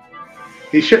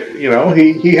 He should,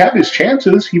 he had his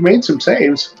chances. He made some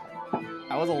saves.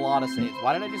 That was a lot of saves.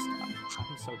 Why did I just... I'm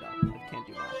so dumb. I can't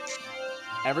do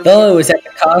that. Though it was at the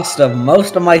cost of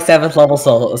most of my 7th level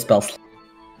solo spells.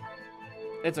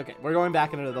 It's okay. We're going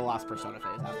back into the last Persona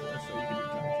phase after this, so you can do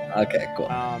charge. Okay, cool.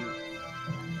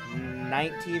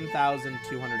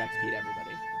 19,200 XP to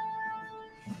everybody.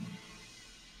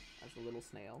 As the little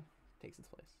snail takes its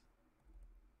place.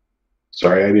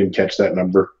 Sorry, I didn't catch that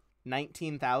number.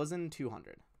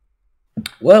 19,200.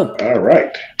 Whoa, All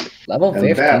right. level And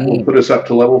that will 15. put us up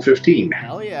to level 15.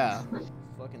 Hell yeah.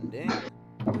 Fucking dang.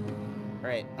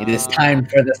 Alright. It is time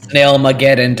for the snail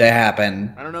Mageddon to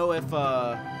happen. I don't know if,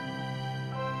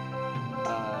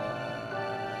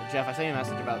 Jeff, I sent you a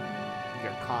message about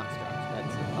your construct.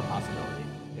 That's a possibility,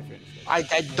 if you're interested.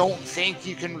 I don't think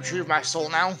you can retrieve my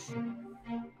soul now.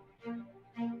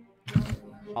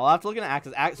 I'll have to look into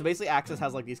Axis. So basically, Axis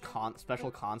has like these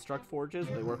special construct forges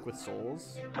where they work with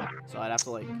souls. So I'd have to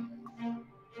like.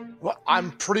 Well,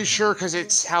 I'm pretty sure because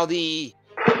it's how the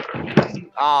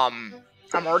I'm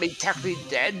already technically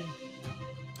dead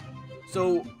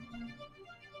So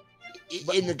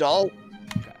in the doll.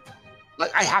 okay.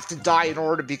 Like I have to die in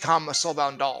order to become a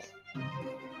soulbound doll.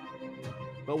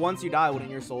 But once you die,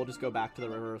 wouldn't your soul just go back to the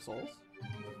River of Souls?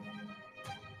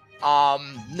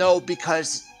 No,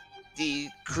 because the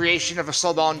creation of a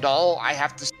soulbound doll, I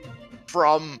actually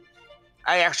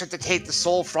have to take the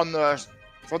soul from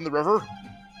the river.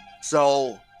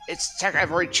 So it's tech.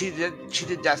 I've already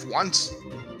cheated death once.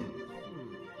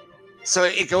 So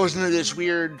it goes into this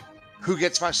weird, who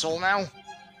gets my soul now?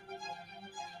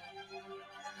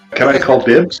 Can I call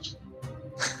dibs?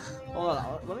 Hold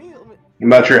on, let me. I'm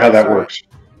not sure how that works.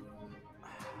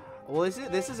 Well,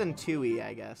 this is in 2E,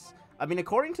 I guess. I mean,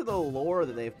 according to the lore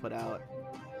that they've put out,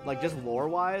 like just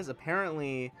lore-wise,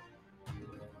 apparently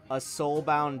a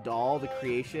soulbound doll, the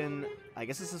creation, I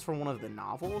guess this is from one of the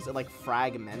novels, it like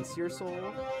fragments your soul.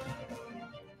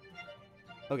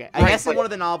 Okay, I guess in one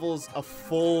of the novels, a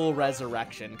full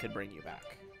resurrection could bring you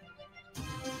back.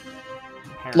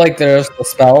 Apparently. Like there's the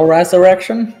spell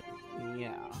resurrection.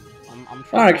 Yeah. I'm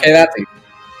Oh, trying okay, that's easy.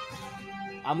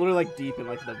 I'm literally like deep in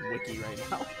like the wiki right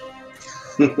now.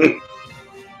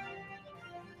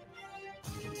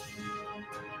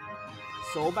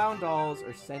 Soulbound dolls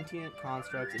are sentient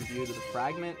constructs imbued with a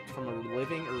fragment from a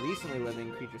living or recently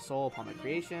living creature's soul upon their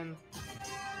creation.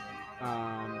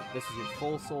 This is your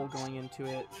full soul going into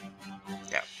it.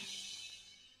 Yeah.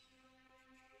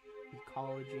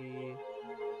 Ecology.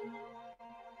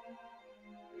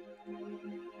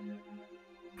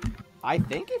 I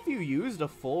think if you used a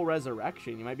full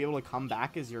resurrection, you might be able to come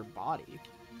back as your body.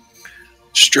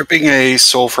 Stripping a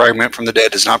soul fragment from the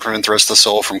dead does not prevent the rest of the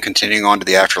soul from continuing on to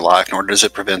the afterlife, nor does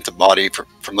it prevent the body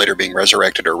from later being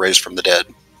resurrected or raised from the dead.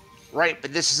 Right,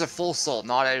 but this is a full soul,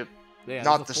 not Yeah,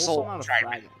 not there's the a full soul amount of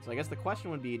fragment. fragments. So I guess the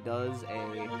question would be, does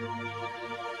a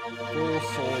full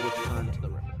soul return to the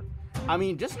river? I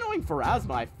mean, just knowing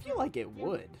Pharasma, I feel like it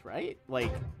would, right?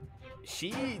 Like,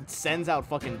 she sends out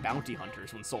fucking bounty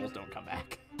hunters when souls don't come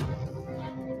back.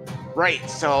 Right,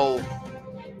 so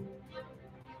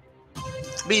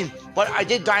I mean, but I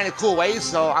did die in a cool way,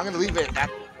 so I'm gonna leave it at that.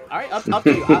 All right, up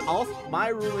to you. My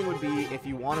ruling would be, if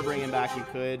you want to bring him back, you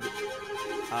could.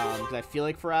 Because I feel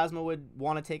like Pharasma would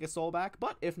want to take a soul back,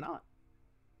 but if not,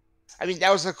 I mean,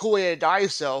 that was a cool way to die,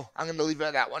 so I'm gonna leave it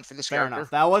at that one for this fair character.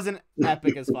 enough. That wasn't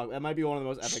epic as fuck. That might be one of the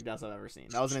most epic deaths I've ever seen.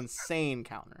 That was an insane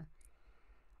counter.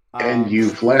 And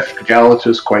you've left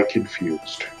Galatus quite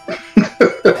confused.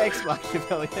 Thanks,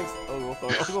 Machiavelli. Thanks,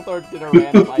 Oglethorpe. Oglethorpe did a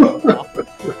random item drop.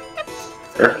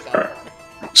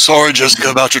 Sorry, Jessica,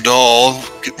 about your doll.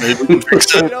 Maybe we can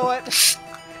fix You it. know what?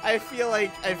 I feel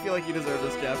like you deserve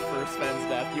this, Jeff, for Sven's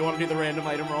death. You want to do the random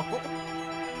item roll?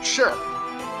 Sure.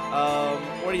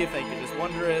 What are you thinking? Just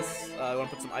Wondrous? You want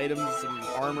to put some items, some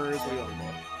armors? What do you want to do?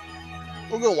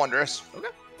 We'll go Wondrous. Okay.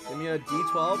 Give me a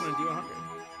D12 and a D100.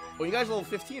 Well, you guys are level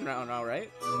 15 round now,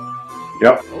 right?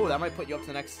 Yep. Oh, that might put you up to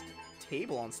the next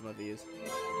table on some of these.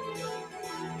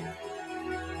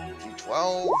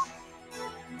 D12.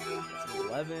 That's an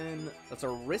 11. That's a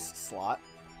risk slot.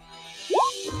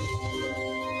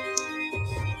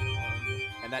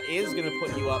 And that is going to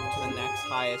put you up to the next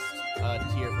highest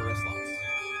tier for risk slots.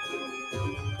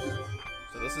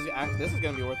 So this is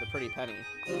going to be worth a pretty penny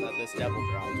that this devil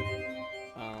dropped.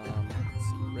 Let's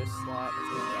see, wrist slot. Let's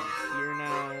go down here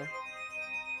now.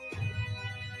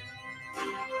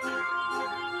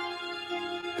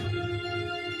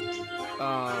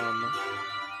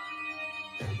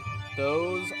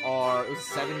 Those are, it was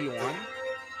 71.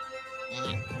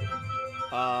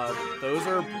 Those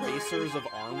are bracers of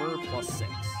armor plus 6.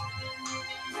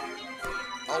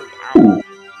 Oh wow.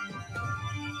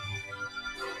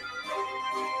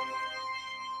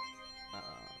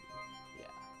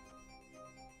 Yeah.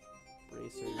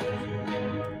 Bracers.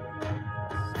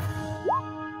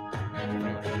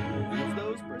 Use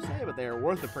those per se, but they are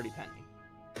worth a pretty penny.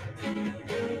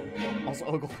 Also,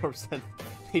 Oglethorpe said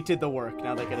they did the work.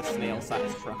 Now they get a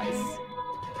snail-sized prize.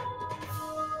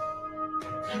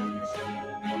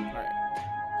 Alright.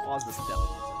 Pause this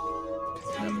devil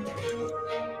music.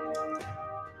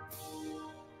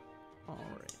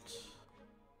 Alright.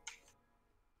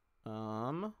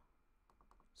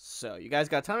 So, you guys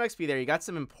got a ton of XP there. You got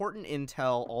some important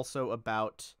intel also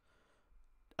about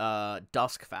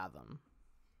Dusk Fathom.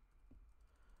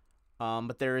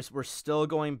 But we're still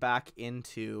going back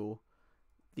into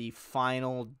the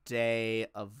final day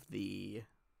of the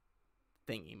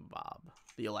thingy-bob,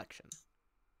 the election.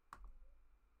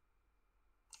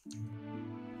 Give me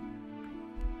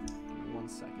 1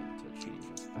 second to change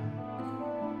this back.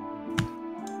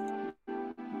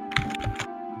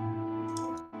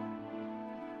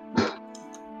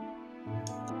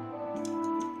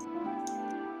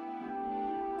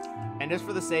 And just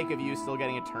for the sake of you still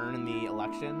getting a turn in the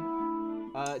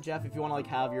election, Jeff, if you want to like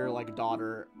have your like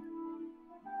daughter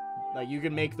Like you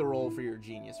can make the roll for your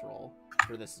genius roll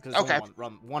for this because Okay.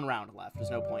 only one round left. There's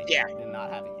no point Yeah. in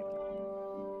not having you.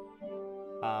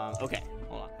 Okay,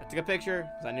 hold on. I took a picture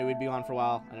because I knew we'd be on for a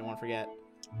while. I didn't want to forget.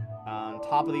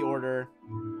 Top of the order,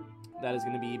 that is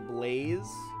going to be Blaze.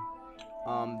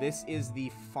 This is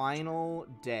the final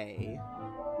day,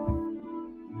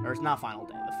 or it's not final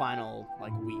day, the final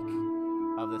like week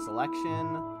of this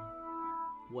election.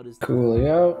 What is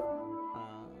Coolio.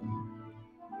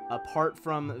 apart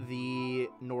from the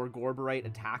Norgorberite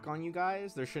attack on you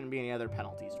guys, there shouldn't be any other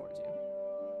penalties towards you.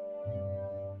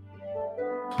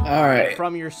 All right.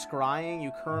 From your scrying,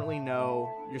 you currently know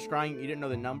your scrying. You didn't know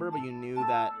the number, but you knew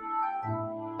that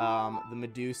the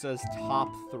Medusa's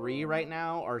top 3 right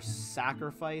now are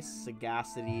Sacrifice,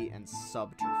 Sagacity, and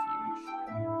Subterfuge.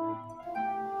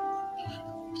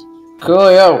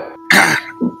 Coolio.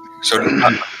 So,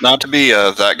 not to be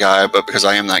that guy, but because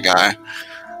I am that guy,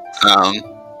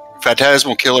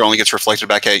 Phantasmal Killer only gets reflected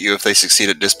back at you if they succeed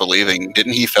at disbelieving.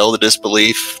 Didn't he fail the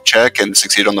disbelief check and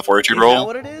succeed on the fortitude Is roll? that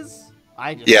what it is?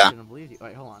 I just Yeah. shouldn't believe you.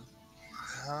 Wait, hold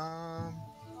on.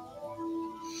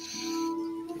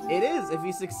 It is if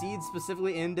he succeeds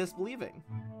specifically in disbelieving.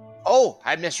 Oh,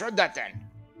 I misread that then.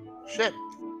 Shit.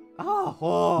 Oh,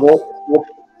 whoa.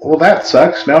 Well, that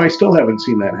sucks. Now I still haven't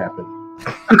seen that happen.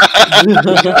 You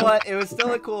know what? It was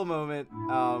still a cool moment.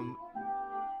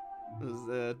 It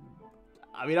was,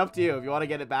 I mean, up to you. If you want to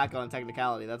get it back on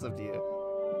technicality, that's up to you.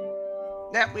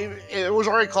 Yeah, it was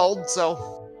already called,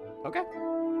 so. Okay.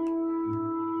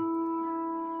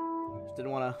 Just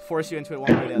didn't want to force you into it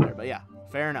one way or the other, but yeah,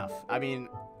 fair enough. I mean,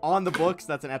 on the books,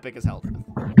 that's an epic as hell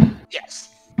death.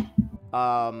 Yes.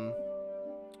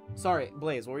 Sorry,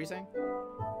 Blaze, what were you saying?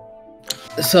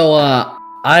 So,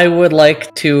 I would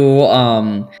like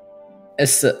to,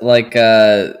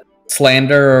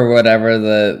 slander or whatever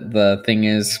the thing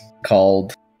is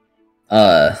called.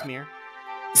 Smear.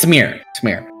 Smear.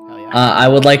 Hell yeah. I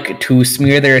would like to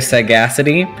smear their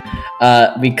sagacity,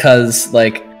 because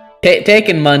like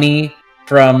taking money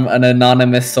from an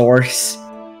anonymous source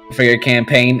for your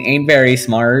campaign ain't very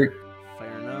smart.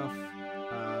 Fair enough.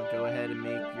 Go ahead and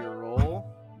make your roll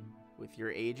with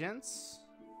your agents.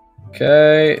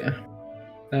 Okay.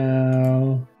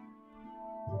 Now.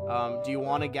 Do you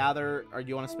want to gather, or do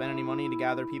you want to spend any money to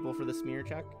gather people for the smear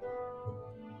check?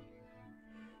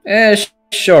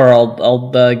 Sure.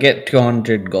 I'll get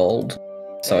 200 gold,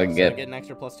 so I Okay, get an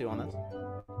extra +2 on this.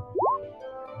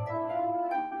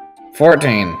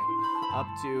 14. Up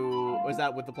to, was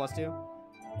that with the +2?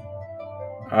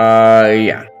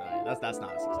 Yeah. Alright, that's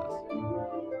not a success.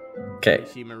 Okay.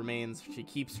 She remains. She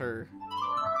keeps her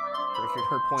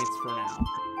points for now.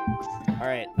 All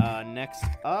right. Next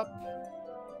up.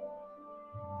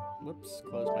 Whoops.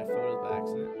 Closed my photos by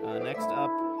accident. Next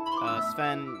up,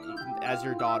 Sven. As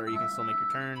your daughter, you can still make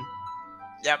your turn.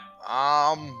 Yep.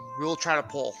 We'll try to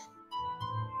pull.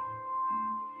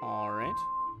 All right.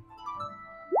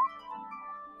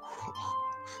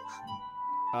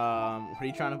 What are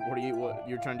you trying to? What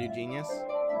you're trying to do? Genius.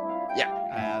 Yeah.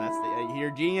 That's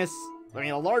your genius. I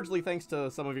mean, largely thanks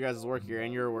to some of you guys' work here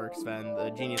and your work, Sven. The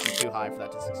genius is too high for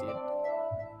that to succeed.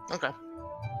 Okay.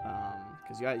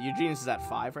 Because your genius is at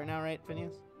 5 right now, right,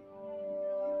 Phineas?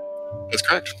 That's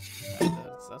correct.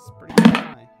 That's pretty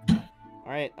high.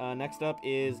 All right. Next up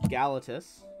is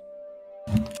Galatus.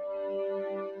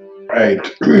 Right.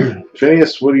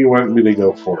 Phineas, what do you want me to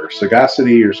go for?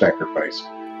 Sagacity or Sacrifice?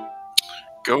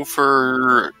 Go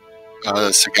for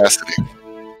sagacity.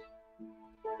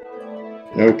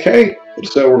 Okay,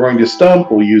 so we're going to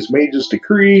stump. We'll use Mage's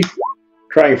Decree.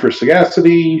 Trying for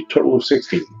Sagacity, total of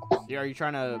 16. Were you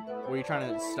trying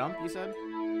to stump, you said?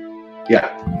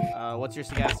 Yeah. What's your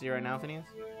sagacity right now, Phineas?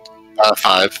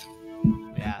 5.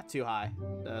 Yeah, too high.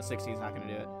 16's not going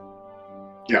to do it.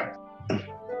 Yeah.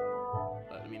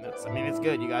 But, I mean, it's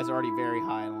good. You guys are already very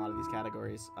high in a lot of these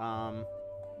categories.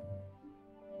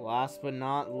 Last but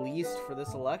not least for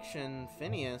this election,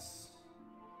 Phineas.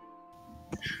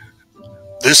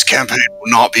 This campaign will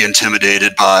not be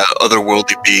intimidated by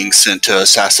otherworldly beings sent to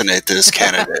assassinate this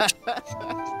candidate.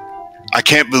 I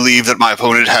can't believe that my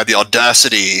opponent had the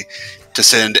audacity to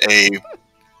send a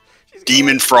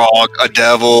demon frog, a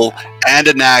devil, and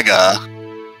a naga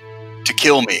to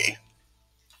kill me.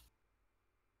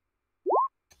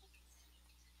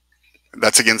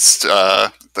 That's against,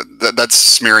 that's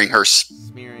smearing her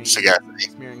sagacity.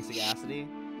 Smearing sagacity.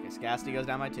 Okay, sagacity goes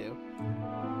down by 2.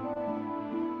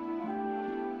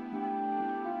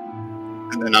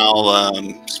 And then I'll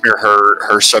smear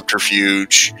her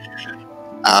subterfuge,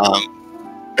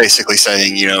 basically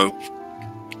saying,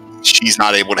 she's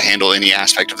not able to handle any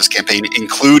aspect of this campaign,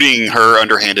 including her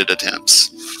underhanded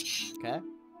attempts. Okay.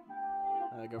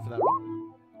 go for that roll.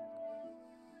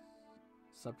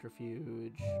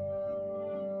 Subterfuge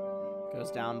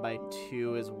goes down by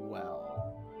 2 as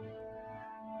well.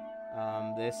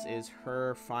 This is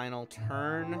her final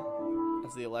turn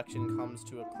as the election comes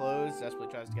to a close. Desperately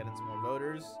tries to get in some more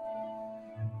voters.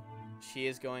 She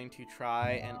is going to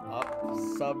try and up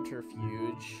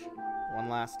subterfuge one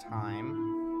last time.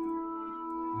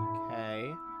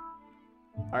 Okay.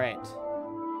 Alright.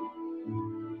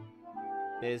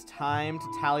 It is time to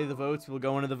tally the votes. We'll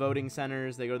go into the voting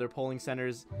centers. They go to their polling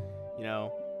centers, you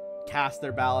know, cast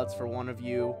their ballots for one of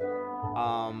you.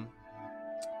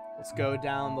 Let's go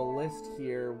down the list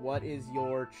here. What is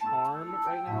your charm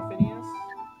right now, Phineas?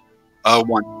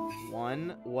 1.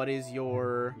 1. What is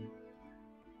your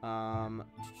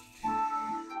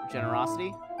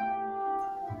generosity?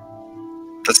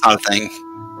 That's not a thing.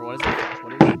 Or what is it?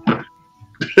 What is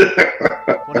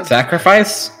it? What is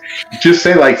Sacrifice? Just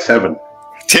say like 7.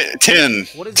 10.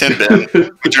 What is 10 it? Ben.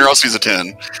 Generosity's a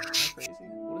 10. That's crazy.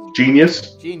 What is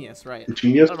Genius. Genius, right. I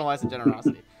Genius. don't know why it's a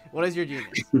generosity. What is your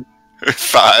genius?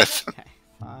 5. Okay,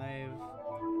 5.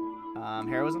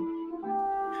 Heroism?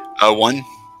 1.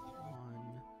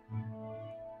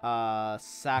 1.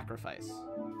 Sacrifice.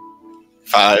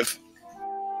 5.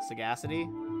 Sagacity?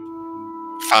 5.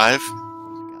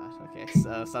 Oh my gosh, okay.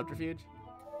 So, subterfuge?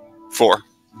 4.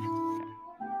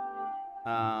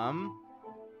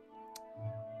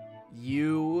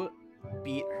 You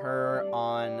beat her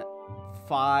on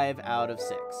 5 out of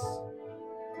 6.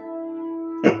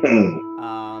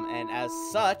 And as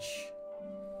such,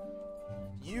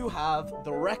 you have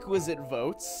the requisite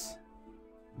votes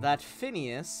that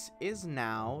Phineas is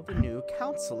now the new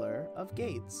counselor of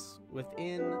Gates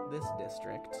within this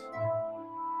district.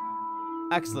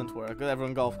 Excellent work.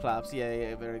 Everyone golf claps.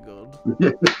 Yeah, very good.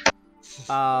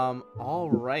 All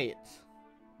right.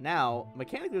 Now,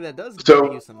 mechanically, that does give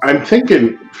So you some. I'm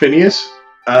thinking, Phineas,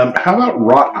 how about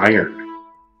wrought iron?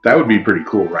 That would be pretty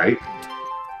cool, right?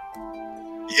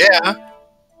 Yeah.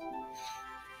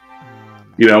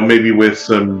 You know, maybe with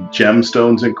some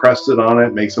gemstones encrusted on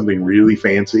it, make something really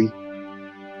fancy. So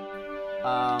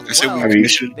Well, I mean,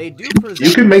 they do you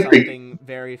present can make the- something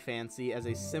very fancy as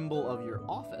a symbol of your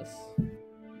office.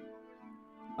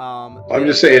 I'm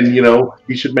just saying, you know,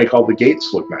 you should make all the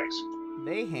gates look nice.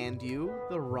 They hand you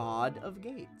the Rod of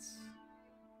Gates.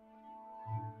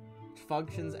 Which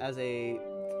functions as a,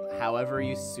 however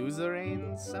you,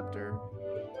 suzerain scepter?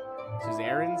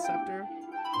 Suzerain scepter?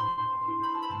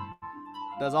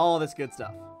 Does all this good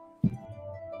stuff.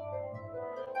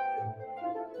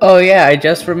 Oh yeah, I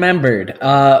just remembered.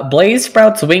 Blaze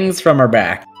sprouts wings from her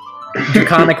back.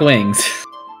 Draconic wings.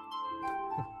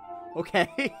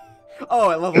 Okay.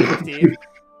 Oh, at level 15?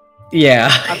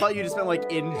 Yeah. I thought you just meant,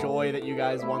 like, enjoy that you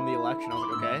guys won the election. I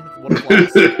was like, okay, what a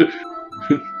plus.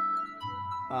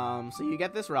 So you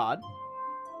get this rod.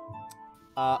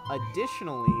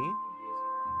 Additionally...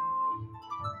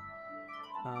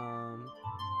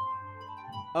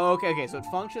 Oh, okay, so it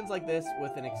functions like this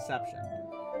with an exception.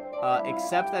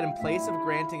 Except that in place of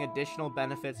granting additional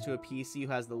benefits to a PC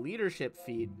who has the leadership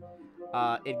feat,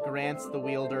 it grants the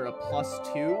wielder a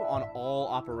 +2 on all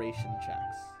operation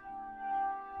checks.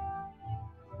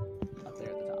 Up there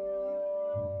at the top.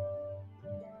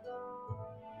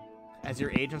 As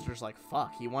your agents are just like,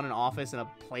 fuck, he won an office in a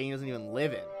plane he doesn't even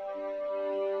live in.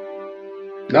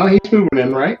 No, he's moving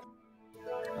in, right?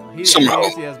 Somehow. I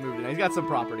guess he has moved in. He's got some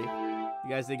property. You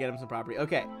guys did get him some property.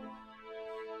 Okay.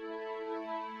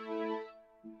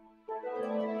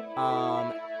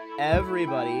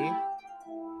 Everybody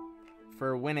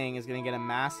for winning is going to get a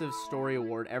massive story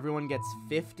award. Everyone gets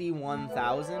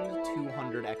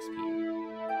 51,200 XP.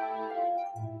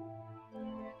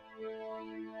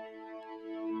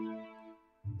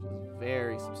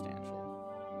 Very substantial.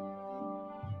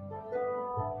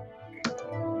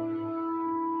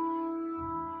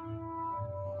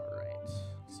 Alright.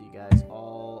 So you guys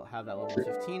all have that level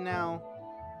 15 now.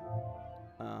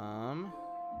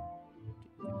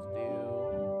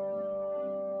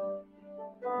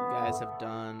 You guys have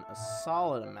done a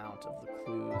solid amount of the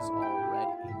clues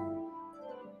already.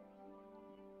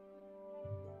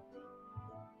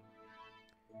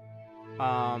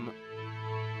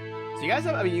 So you guys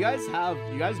have, you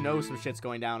guys know some shit's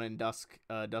going down in Dusk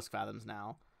Fathoms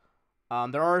now.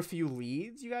 There are a few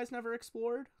leads you guys never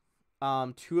explored.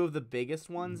 Two of the biggest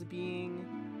ones being,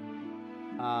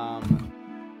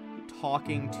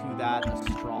 talking to that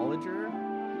astrologer,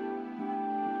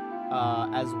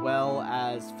 as well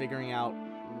as figuring out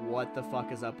what the fuck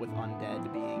is up with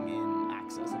undead being in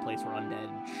Access, a place where undead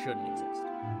shouldn't exist.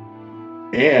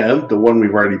 And the one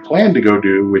we've already planned to go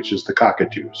do, which is the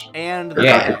cockatoos. And Or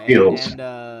cockatiels.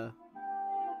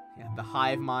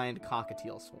 hive mind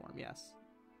cockatiel swarm. Yes.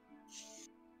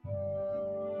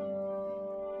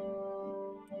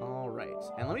 All right,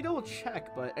 and let me double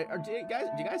check. But do you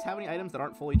guys have any items that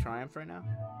aren't fully triumphed right now?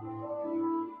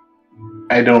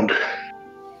 I don't.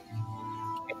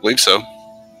 I believe so. I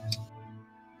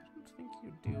don't think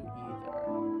you do either.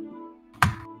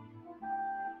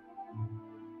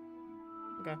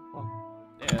 Okay, well,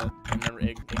 yeah, remember,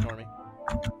 ignore me.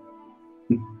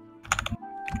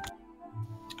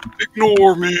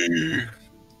 Ignore me.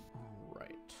 All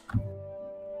right.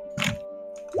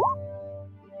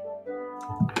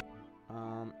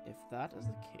 If that is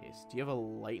the case, do you have a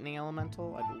lightning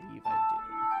elemental? I believe I do.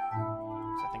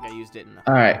 'Cause I think I used it in.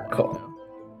 All right, cool. Ago.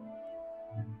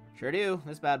 Sure do.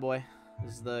 This bad boy.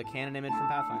 This is the canon image from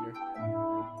Pathfinder.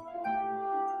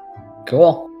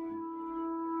 Cool.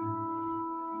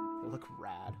 They look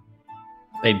rad.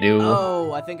 They do.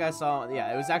 Oh, I think I saw.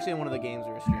 Yeah, it was actually in one of the games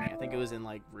we were streaming. I think it was in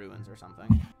like Ruins or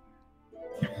something.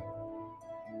 I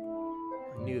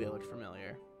knew they looked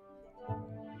familiar.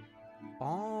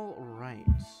 All right.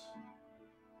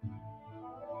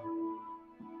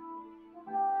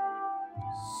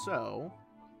 So.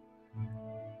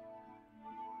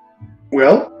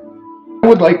 Well, I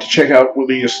would like to check out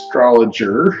the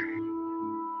astrologer.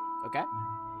 Okay.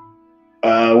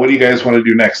 What do you guys want to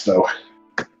do next, though?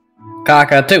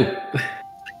 Cockatoo.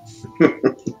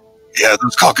 Yeah,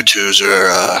 those cockatoos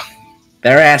are.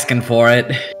 They're asking for it.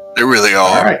 They really All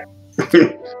are. right.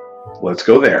 Let's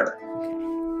go there.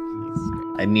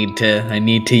 I need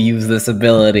to use this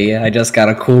ability. I just got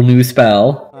a cool new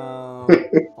spell.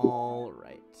 All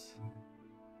right.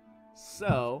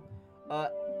 So,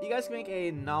 you guys can make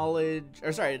a knowledge,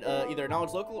 or sorry, either a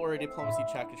knowledge local or a diplomacy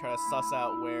check to try to suss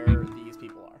out where these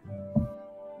people are.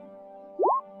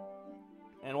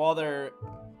 And while they're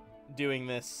doing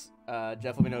this,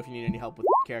 Jeff, let me know if you need any help with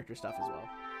character stuff as well.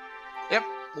 Yep,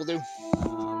 we'll do.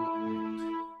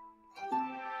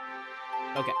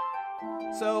 Okay.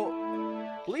 So,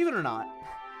 believe it or not,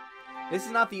 this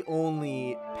is not the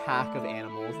only pack of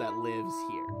animals that lives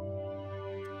here.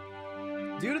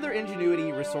 Due to their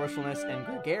ingenuity, resourcefulness, and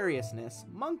gregariousness,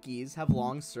 monkeys have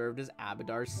long served as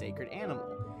Abadar's sacred animal,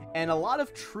 and a lot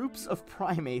of troops of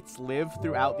primates live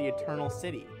throughout the Eternal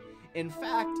City. In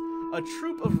fact, a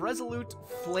troop of resolute,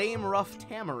 flame-rough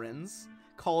tamarins,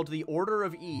 called the Order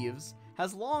of Eves,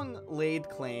 has long laid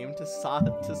claim to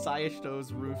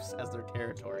Sayashto's roofs as their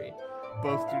territory,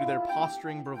 both due to their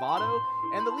posturing bravado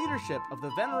and the leadership of the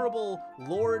venerable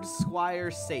Lord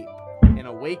Squire Sape, an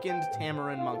awakened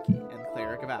Tamarin monkey and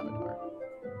cleric of Abadar.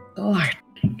 Lord.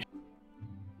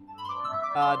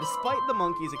 Despite the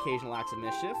monkeys' occasional acts of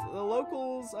mischief, the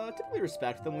locals typically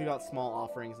respect them, leave out small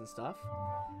offerings and stuff.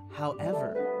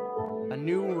 However, a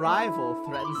new rival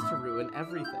threatens to ruin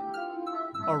everything.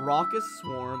 A raucous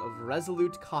swarm of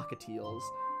resolute cockatiels,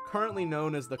 currently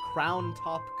known as the Crown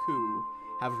Top Coup,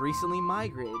 have recently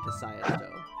migrated to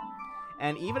Sayashto.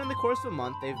 And even in the course of a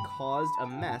month, they've caused a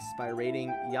mess by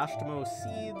raiding Yashtamo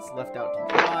seeds left out to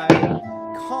dry,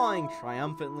 cawing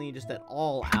triumphantly just at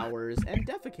all hours, and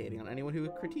defecating on anyone who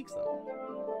critiques them.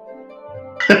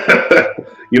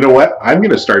 You know what? I'm going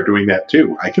to start doing that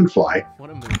too. I can fly. What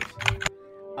a move.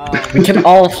 We can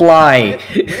all fly.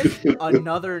 With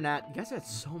another nat... You guys had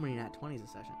so many nat 20s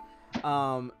this session.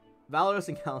 Valoros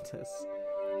and Caltus,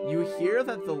 you hear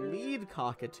that the lead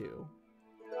cockatoo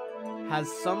has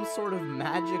some sort of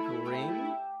magic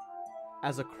ring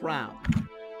as a crown.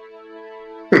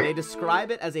 They describe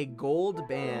it as a gold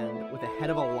band with a head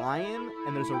of a lion,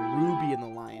 and there's a ruby in the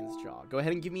lion's jaw. Go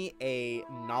ahead and give me a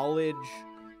knowledge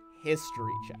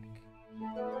history check.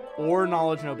 Or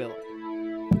knowledge nobility.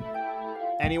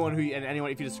 Anyone,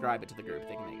 if you describe it to the group,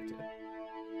 they can make it too.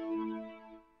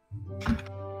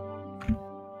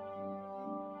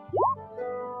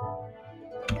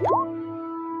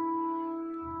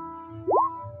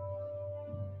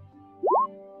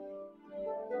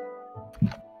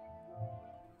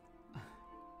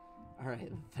 All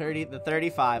right, the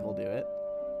 35 will do it.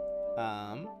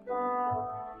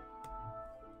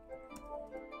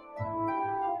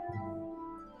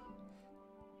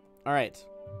 All right.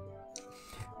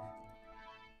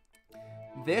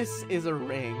 This is a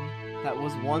ring that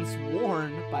was once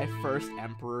worn by First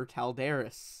Emperor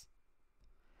Taldaris.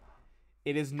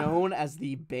 It is known as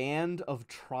the Band of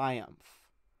Triumph.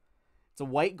 It's a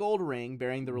white gold ring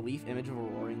bearing the relief image of a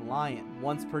roaring lion.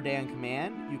 Once per day on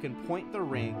command, you can point the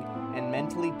ring and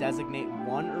mentally designate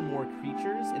one or more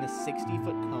creatures in a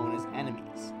 60-foot cone as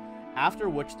enemies, after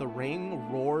which the ring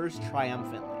roars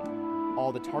triumphantly.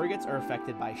 All the targets are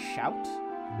affected by Shout,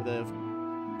 with a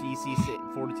DC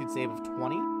Fortitude save of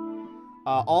 20.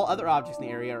 All other objects in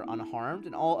the area are unharmed,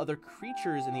 and all other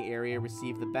creatures in the area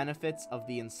receive the benefits of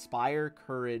the Inspire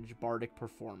Courage bardic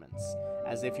performance,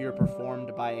 as if you're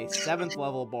performed by a 7th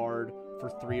level bard for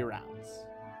 3 rounds.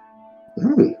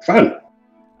 Fun.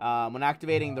 When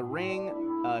activating the ring,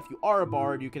 if you are a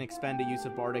bard, you can expend a use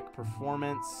of bardic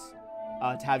performance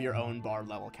to have your own bard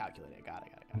level calculated. Got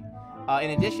it.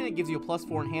 In addition, it gives you a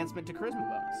 +4 enhancement to charisma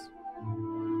bonus.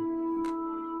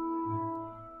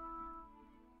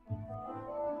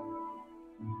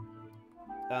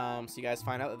 So you guys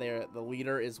find out that the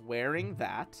leader is wearing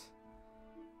that.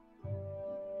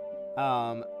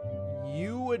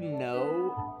 You would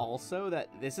know also that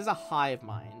this is a hive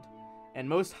mind, and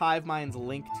most hive minds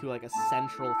link to like a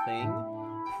central thing.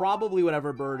 Probably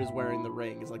whatever bird is wearing the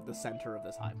ring is like the center of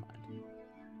this hive mind.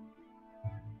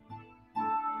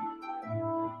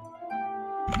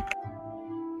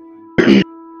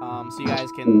 So you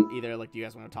guys can either, like, do you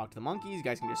guys want to talk to the monkeys? You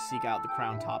guys can just seek out the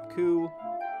Crown Top Coup.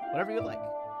 Whatever you'd like.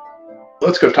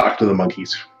 Let's go talk to the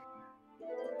monkeys.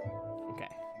 Okay.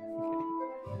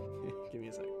 Give me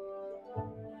a sec.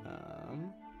 I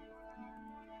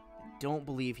don't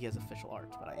believe he has official art,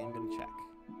 but I am going to check.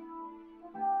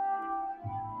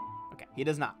 Okay, he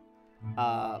does not.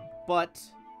 But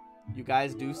you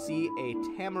guys do see a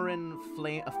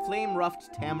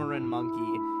flame-ruffed tamarin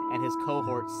monkey and his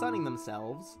cohort sunning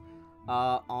themselves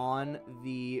on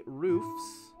the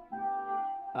roofs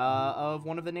of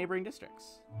one of the neighboring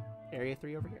districts. Area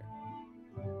 3 over here.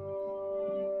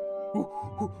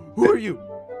 Who are you?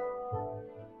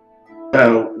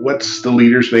 What's the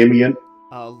leader's name again?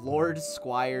 Lord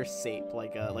Squire Sape,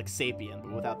 like Sapien,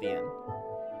 but without the N.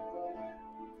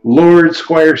 Lord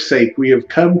Squire's sake, we have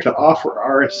come to offer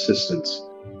our assistance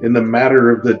in the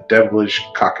matter of the devilish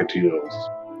cockatoos.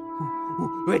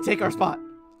 They take our spot.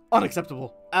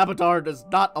 Unacceptable. Abadar does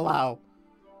not allow.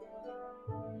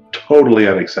 Totally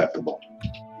unacceptable.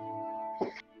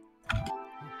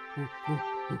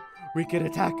 We could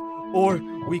attack, or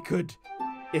we could,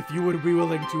 if you would be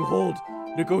willing to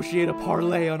negotiate a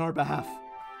parley on our behalf.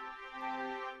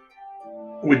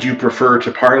 Would you prefer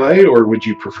to parley, or would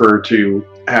you prefer to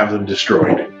have them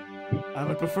destroyed? I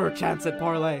would prefer chance at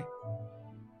parley.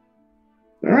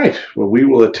 All right. Well, we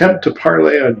will attempt to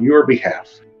parley on your behalf.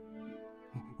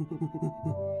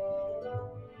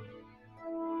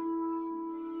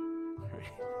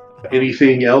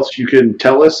 Anything else you can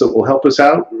tell us that will help us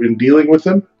out in dealing with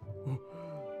them?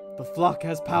 The flock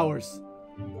has powers.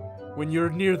 When you're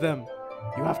near them,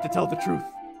 you have to tell the truth.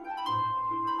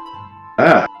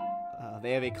 Ah.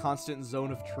 They have a constant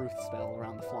zone of truth spell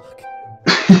around the flock.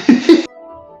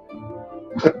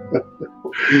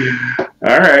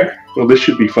 All right. Well, this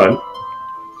should be fun.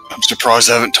 I'm surprised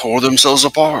they haven't tore themselves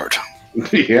apart.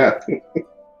 Yeah.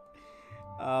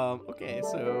 Okay,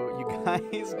 so you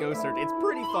guys go search. It's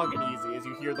pretty fucking easy as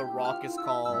you hear the raucous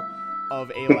call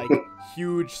of a, like,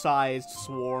 huge-sized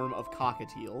swarm of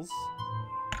cockatiels.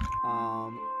 Just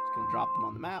gonna drop them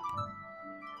on the map.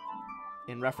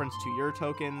 In reference to your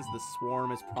tokens, the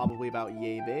swarm is probably about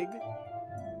yay big.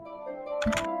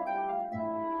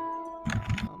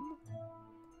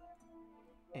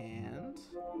 And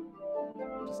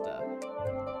just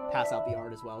pass out the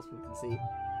art as well so we can see.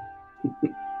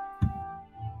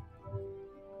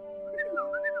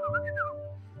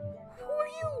 Who are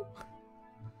you?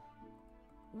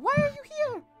 Why are you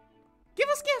here? Give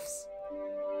us gifts!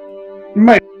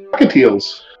 My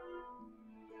cockatiels.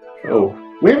 Oh.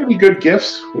 We have any good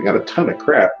gifts? We got a ton of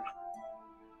crap.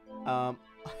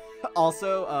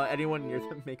 Also, anyone near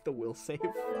them make the will save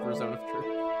for Zone of Truth.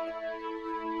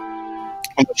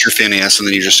 Unless you're Phineas, and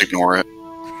then you just ignore it.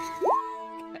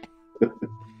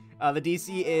 Okay. The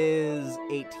DC is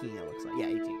 18, it looks like. Yeah,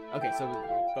 18. Okay, so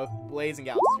both Blaze and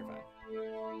Galaxy are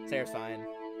fine. Sarah's fine.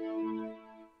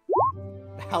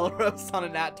 Halaros on a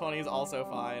nat 20 is also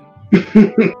fine.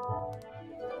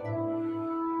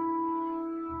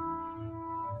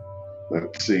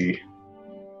 Let's see.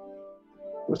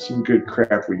 What's some good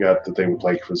crap we got that they would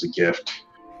like as a gift?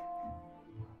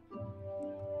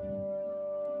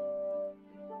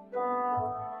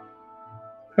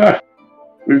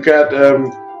 We've got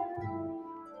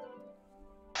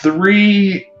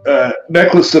 3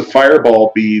 necklace of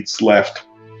fireball beads left.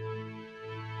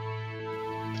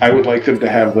 I would like them to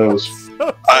have those.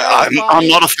 I'm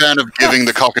not a fan of giving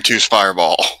the cockatoos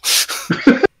fireball.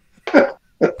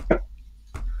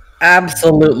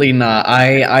 Absolutely not.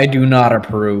 I do not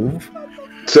approve.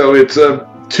 So it's 2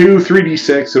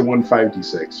 3d6 and 1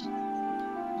 5d6.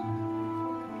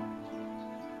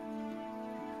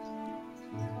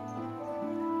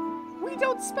 We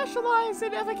don't specialize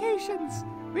in evocations.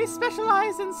 We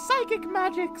specialize in psychic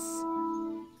magics.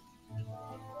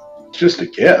 It's just a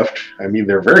gift. I mean,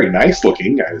 they're very nice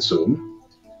looking, I assume.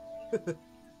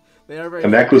 They are very. A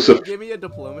necklace of. Give me a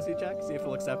diplomacy check. See if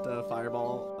it'll accept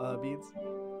fireball beads.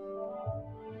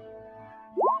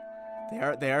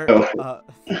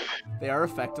 They are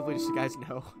effectively, just so you guys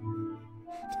know,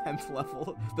 10th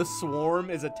level. The swarm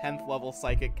is a 10th level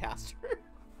psychic caster.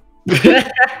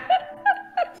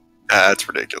 That's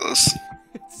ridiculous.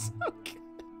 It's so good.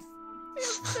 They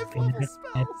have 5th level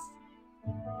spells.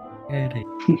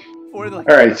 Or they're like,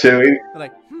 All right, so they're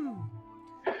like,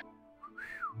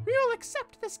 we will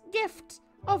accept this gift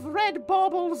of red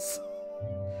baubles.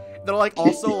 They're like,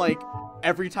 also like,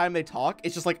 every time they talk,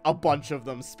 it's just like a bunch of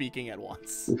them speaking at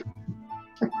once.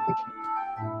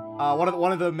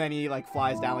 One of the many like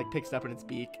flies down, like picks it up in its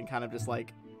beak and kind of just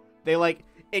like, they like,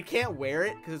 it can't wear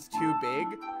it because it's too big,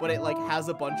 but it like has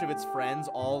a bunch of its friends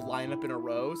all lined up in a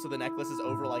row, so the necklace is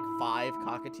over like 5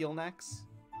 cockatiel necks.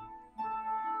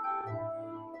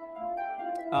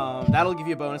 That'll give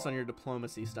you a bonus on your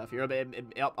diplomacy stuff here.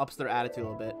 It ups their attitude a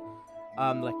little bit.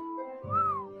 Like,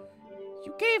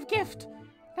 you gave gift.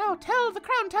 Now tell the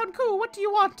Crown Town Coup, what do you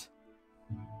want?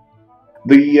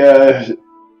 the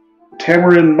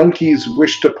Tamarin monkeys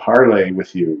wish to parley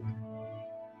with you.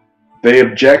 They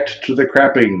object to the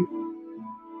crapping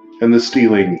and the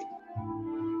stealing.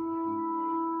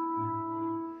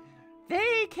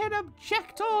 They can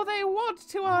object all they want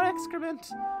to our excrement,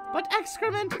 but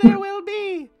excrement there will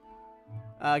be.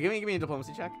 Give me a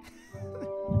diplomacy check.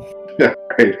 Yeah,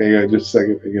 right, hang on just a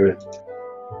second. I gotta...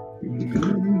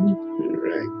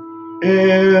 Alright.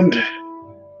 And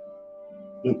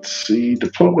let's see,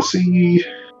 diplomacy.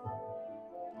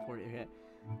 Okay.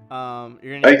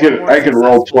 You're gonna I can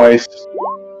roll twice.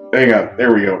 Hang on,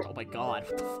 there we go. Oh my god.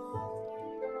 What the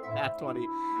fuck? Nat 20.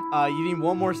 You need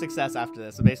one more success after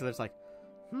this. So basically, it's like,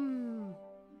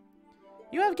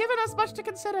 you have given us much to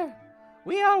consider.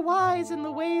 We are wise in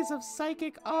the ways of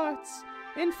psychic arts.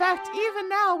 In fact, even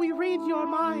now we read your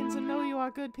minds and know you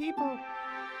are good people.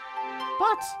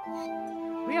 But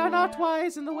we are not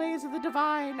wise in the ways of the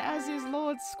divine, as is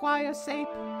Lord Squire Sape.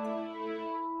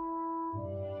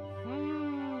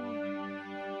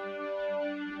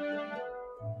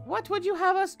 What would you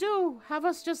have us do? Have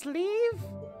us just leave?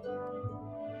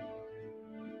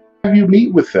 Have you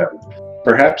meet with them?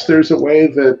 Perhaps there's a way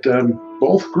that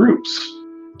both groups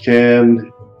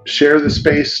can share the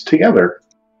space together.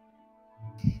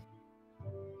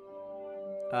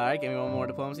 Alright, give me one more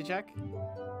diplomacy check.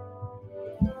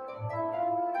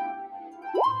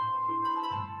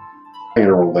 I'm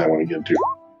gonna roll that one again too.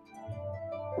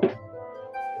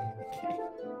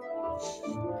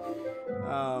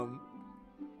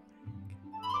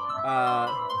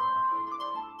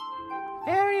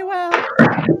 Very well.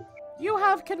 You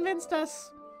have convinced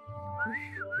us.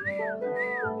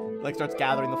 Like starts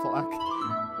gathering the flock.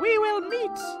 We will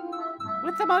meet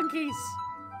with the monkeys.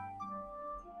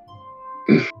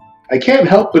 I can't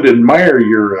help but admire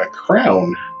your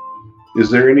crown. Is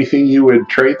there anything you would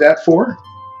trade that for?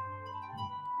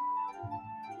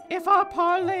 If our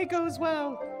parlay goes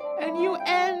well, and you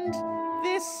end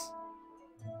this...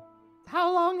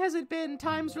 How long has it been?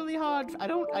 Time's really hard.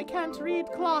 I can't read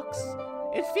clocks.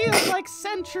 It feels like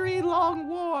century-long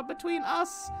war between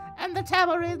us and the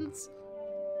Tamarins.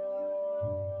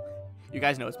 You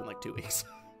guys know it's been like 2 weeks.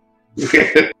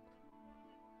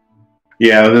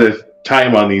 Yeah, the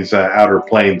time on these outer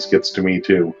planes gets to me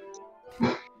too.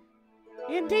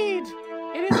 Indeed.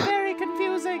 It is very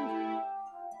confusing.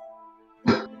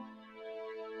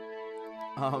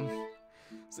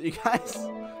 So you guys...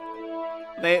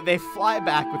 They fly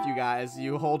back with you guys.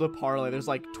 You hold a parlay. There's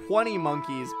like 20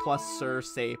 monkeys plus Sir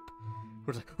Sape.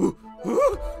 Who's like,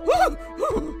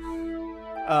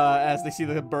 as they see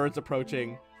the birds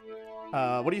approaching.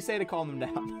 What do you say to calm them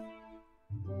down?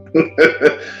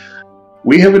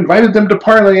 We have invited them to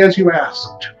parley as you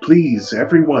asked. Please,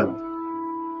 everyone,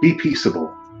 be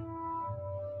peaceable.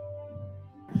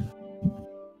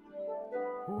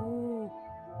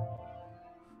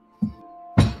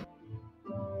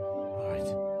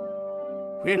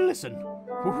 We'll listen.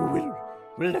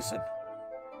 We'll listen.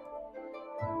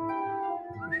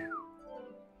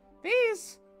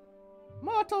 These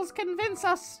mortals convince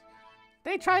us.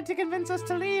 They tried to convince us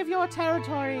to leave your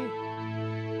territory.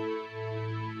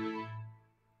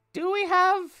 Do we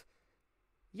have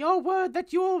your word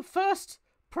that you will first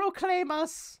proclaim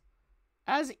us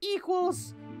as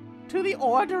equals to the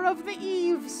Order of the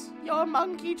Eves, your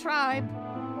monkey tribe?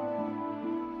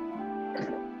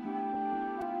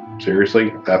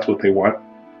 Seriously? That's what they want?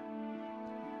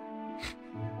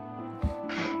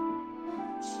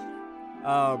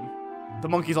 The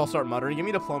monkeys all start muttering. Give me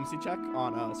a diplomacy check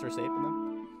on Sir Sape and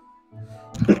them.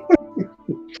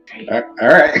 All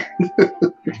right.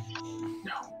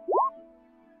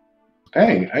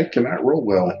 Dang, I cannot roll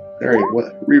well. All right,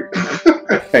 what?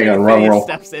 Hang on, wrong Phineas roll.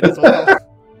 steps in as well.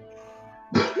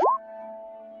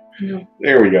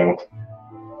 There we go.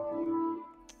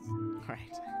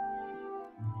 Right.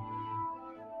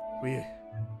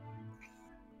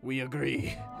 We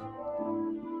agree.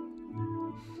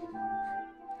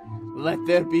 Let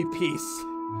there be peace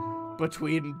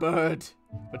between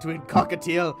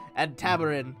Cockatiel and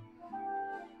Tamarin.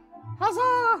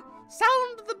 Huzzah!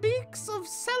 Sound the beaks of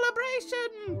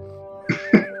celebration!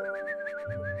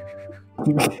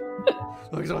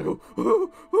 Like, so I go,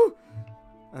 ooh, ooh.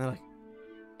 And they're like,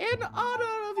 in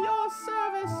honor of your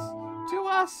service to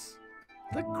us,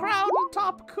 the Crown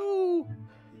Top Coup,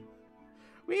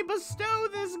 we bestow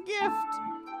this gift.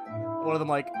 One of them,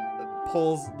 like,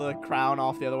 pulls the crown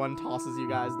off the other one, tosses you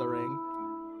guys the ring.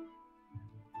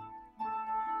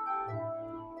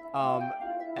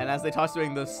 And as they toss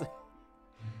doing this,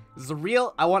 this is a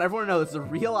real, I want everyone to know this is a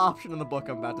real option in the book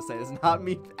I'm about to say. This is not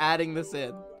me adding this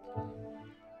in.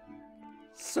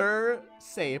 Sir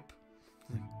Sape,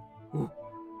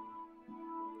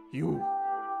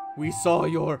 we saw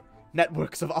your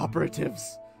networks of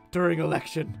operatives during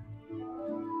election.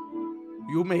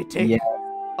 You may take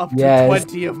up to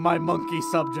 20 of my monkey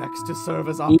subjects to serve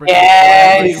as operatives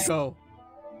wherever you go.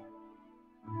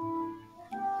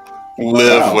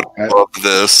 Liv Wow. would love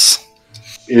this.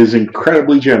 Is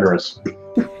incredibly generous.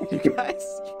 You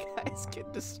guys can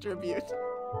distribute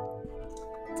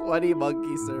 20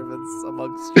 monkey servants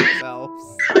amongst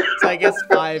yourselves. So I guess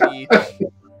 5 each.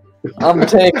 I'm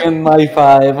taking my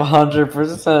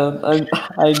 500%.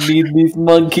 I need these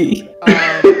monkey.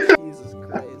 Jesus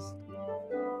Christ.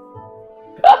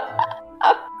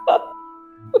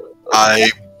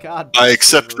 God I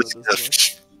accept bless this you,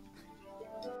 gift.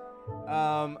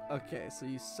 okay, so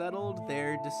you settled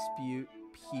their dispute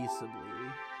peaceably.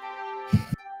 Which is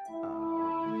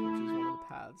one of the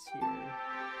paths here.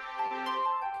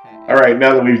 Okay. All right,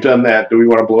 now that we've done that, do we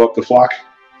want to blow up the flock?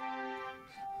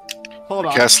 Hold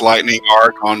on. Cast lightning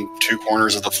arc on 2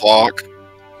 corners of the flock.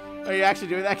 Are you actually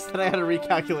doing that? Because then I had to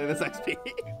recalculate this XP.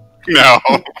 No,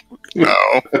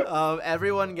 no.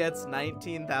 Everyone gets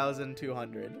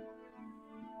 19,200.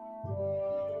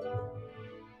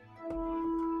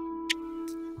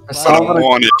 But I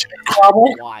wanted to.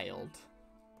 Wild.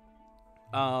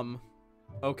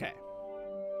 Okay.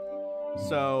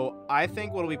 So I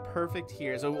think what'll be perfect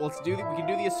here. So we can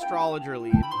do the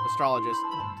astrologist,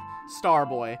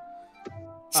 Starboy.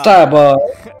 Starboy.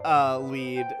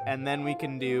 Lead, and then we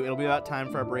can do. It'll be about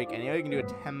time for a break. Anyway, you can do a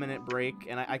 10-minute break,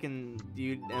 and I can give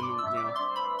you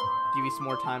some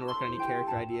more time to work on any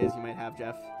character ideas you might have,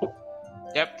 Jeff.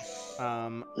 Yep.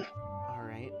 All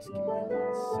right. Give me 1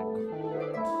 second.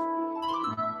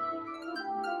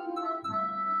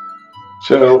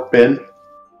 So, Ben,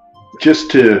 just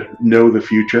to know the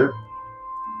future,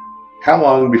 how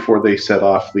long before they set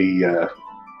off the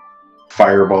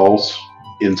fireballs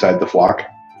inside the flock?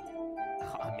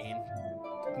 I mean,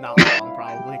 not long,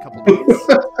 probably a couple days.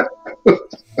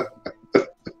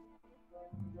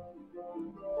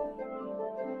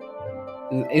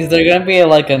 Is there gonna be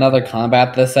like another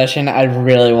combat this session? I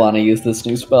really want to use this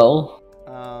new spell.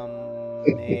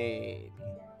 Maybe.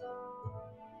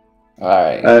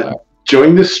 Alright.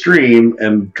 Join the stream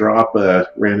and drop a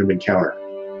random encounter.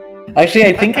 Actually,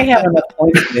 I think I have enough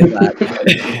points to do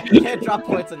that. You can't drop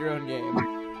points on your own game.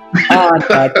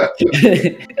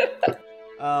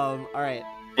 Alright.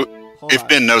 If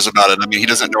Ben knows about it, I mean, he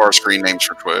doesn't know our screen names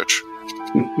for Twitch.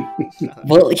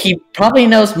 Well, he probably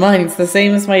knows mine. It's the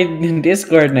same as my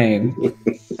Discord name.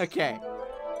 Okay.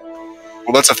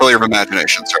 Well, that's a failure of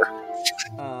imagination, sir.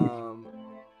 Cool.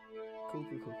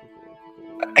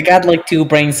 I got like 2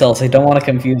 brain cells. I don't want to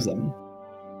confuse them.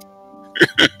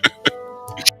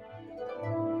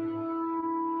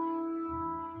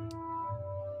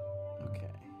 Okay.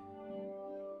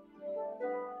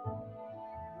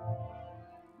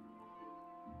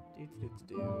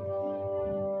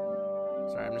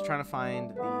 Sorry, I'm just trying to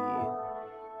find the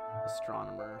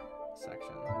astronomer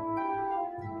section.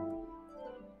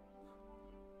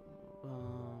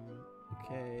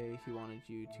 Okay, he wanted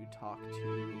you to talk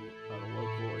to a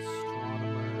local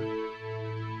astronomer.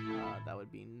 That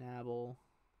would be Nabble.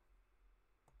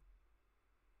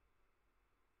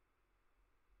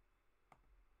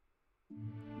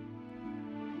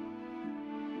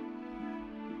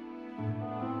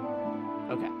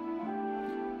 Okay.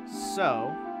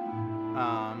 So,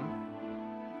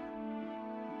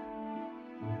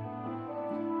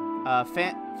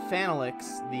 Fanelix,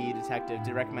 the detective,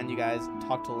 did recommend you guys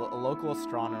talk to a local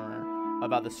astronomer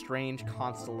about the strange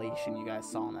constellation you guys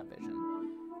saw in that vision.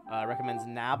 Recommends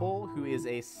Nabal, who is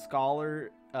a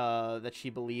scholar that she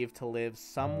believed to live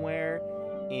somewhere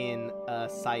in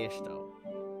Sayishto.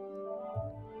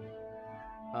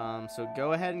 So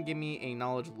go ahead and give me a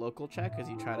knowledge local check as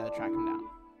you try to track him down.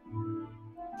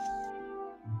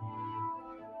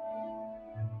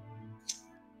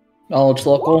 Knowledge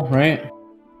local, right?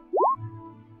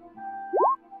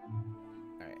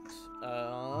 Alright.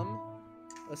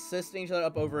 Assisting each other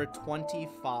up over a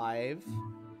 25.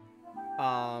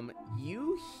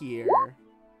 You hear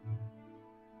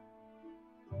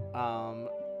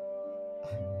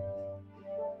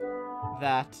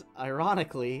that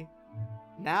ironically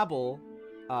Nabal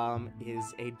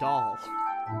is a doll.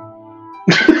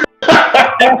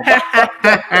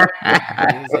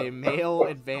 It is a male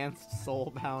advanced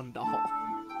soulbound doll.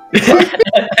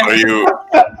 Are you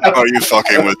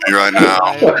fucking with me right now?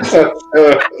 I'm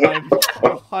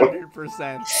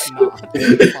 100% not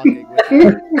fucking with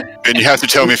you. And you have to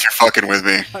tell me if you're fucking with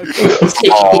me.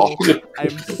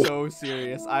 I'm so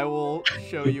serious. I will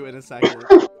show you in a second.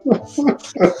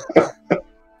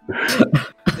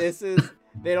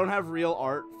 They don't have real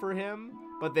art for him,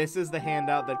 but this is the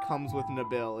handout that comes with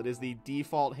Nabil. It is the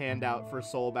default handout for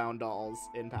soulbound dolls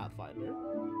in Pathfinder.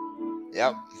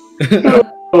 Yep.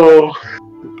 Oh,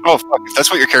 Fuck! If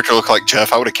that's what your character looked like,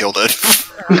 Jeff, I would have killed it.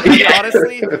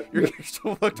 Honestly, your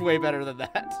character looked way better than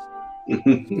that.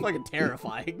 It's fucking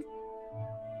terrifying.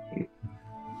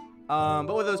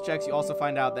 But with those checks, you also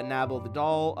find out that Nabal the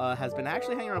doll has been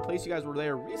actually hanging around a place you guys were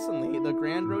there recently, the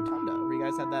Grand Rotunda, where you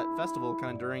guys had that festival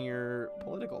kind of during your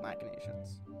political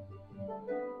machinations.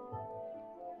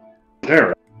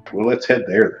 alright. Well, let's head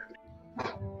there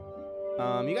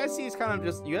You guys see he's kind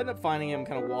of you end up finding him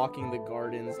kind of walking the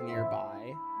gardens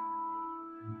nearby.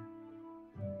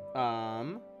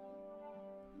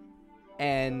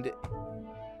 And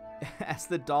as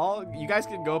the dog, you guys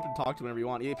can go up and talk to him whenever you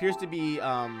want. He appears to be,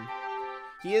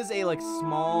 he is a, like,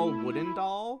 small wooden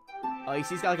doll. You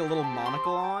see he's got, like, a little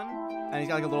monocle on, and he's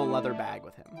got, like, a little leather bag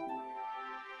with him.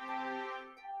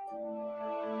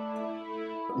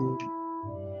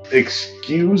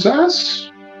 Excuse us?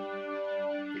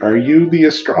 Are you the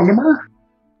astronomer?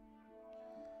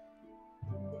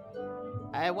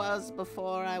 I was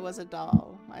before I was a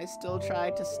doll. I still try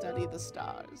to study the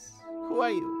stars. Who are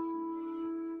you?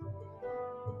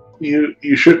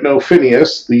 You should know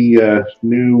Phineas, the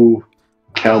new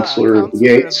counselor of the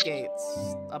Gates.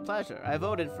 A pleasure. I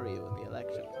voted for you in the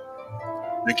election.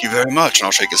 Thank you very much, and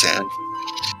I'll shake his hand.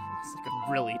 It's like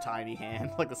a really tiny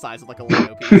hand, like the size of like a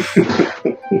Lego piece.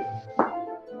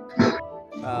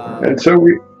 And so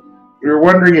we were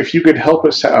wondering if you could help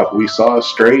us out. We saw a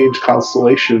strange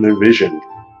constellation in a vision.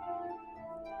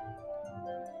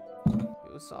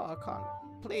 You saw a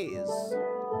Please,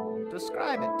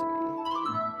 describe it to me.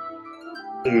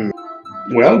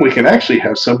 Well, we can actually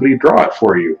have somebody draw it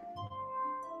for you.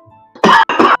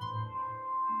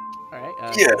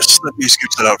 Alright, Yes, let me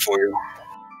scoop that out for you.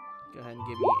 go ahead and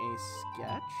give me a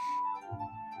sketch.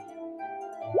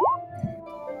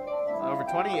 Over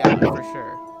 20? Yeah, for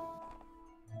sure.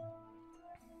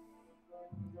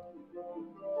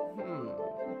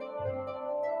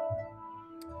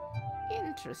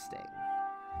 Interesting.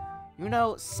 You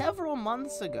know, several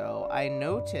months ago, I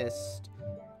noticed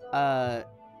a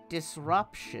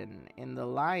disruption in the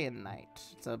Lion Night.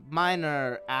 It's a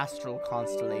minor astral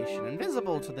constellation,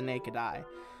 invisible to the naked eye.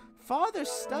 Further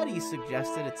study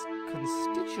suggested its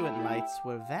constituent lights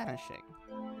were vanishing.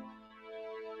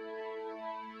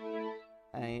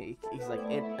 He's like,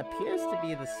 it appears to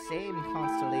be the same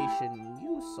constellation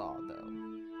you saw, though.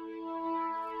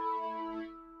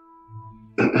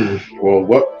 Well,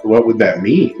 what would that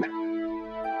mean?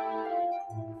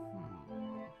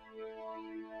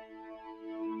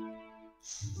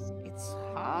 It's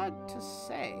hard to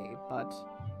say, but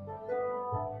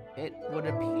it would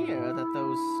appear that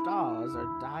those stars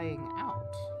are dying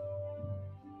out.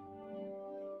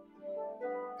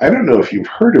 I don't know if you've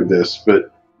heard of this,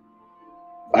 but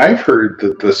I've heard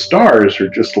that the stars are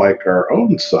just like our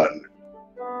own sun,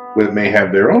 but may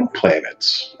have their own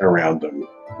planets around them.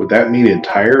 Would that mean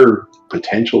entire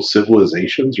potential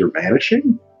civilizations are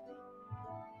vanishing?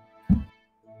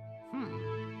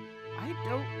 I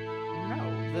don't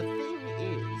know. The thing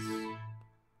is,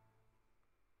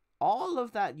 all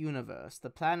of that universe, the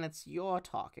planets you're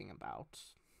talking about,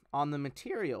 on the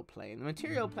material plane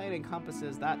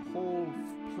encompasses that whole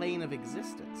plane of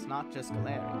existence, not just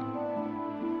Galarian.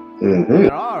 Mm-hmm.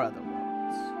 There are other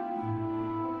worlds.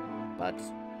 But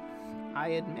I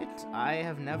admit I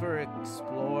have never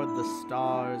explored the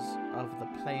stars of the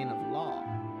plane of law.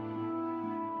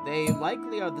 They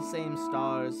likely are the same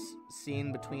stars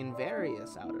seen between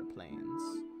various outer planes.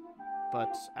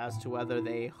 But as to whether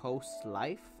they host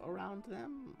life around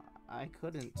them, I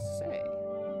couldn't say.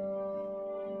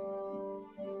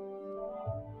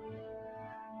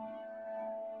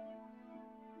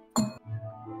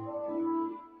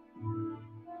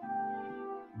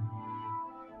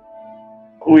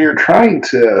 We are trying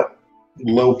to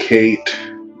locate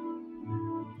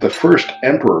the first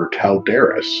Emperor,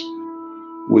 Taldaris.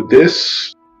 Would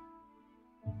this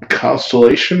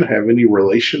constellation have any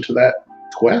relation to that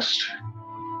quest?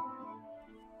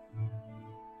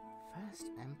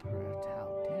 First Emperor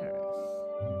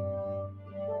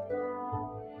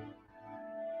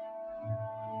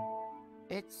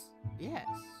Taldaris. Yes.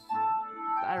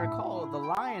 I recall the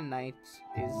Lion Knight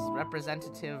is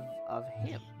representative of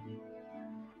him.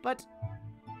 But,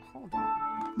 hold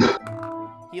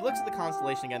on. He looks at the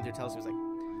constellation again through telescope. He's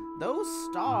like, those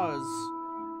stars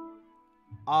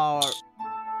are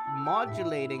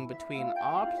modulating between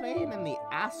our plane and the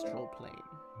astral plane.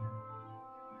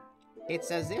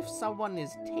 It's as if someone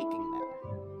is taking them.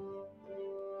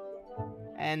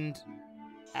 And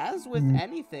as with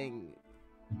anything,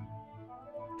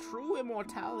 true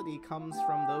immortality comes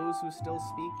from those who still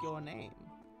speak your name.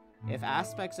 If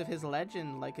aspects of his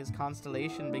legend, like his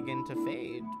constellation, begin to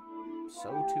fade, so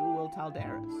too will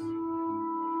Taldaris.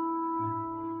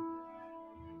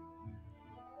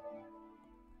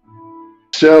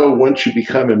 So, once you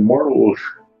become immortal,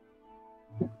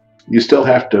 you still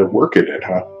have to work at it,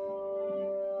 huh?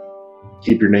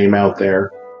 Keep your name out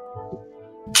there.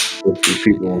 Hopefully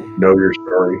people know your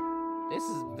story. This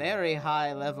is very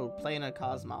high-level planar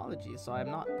cosmology, so I'm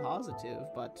not positive,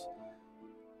 but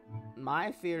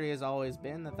my theory has always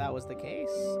been that that was the case.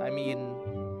 I mean,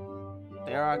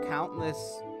 there are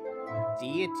countless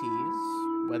deities,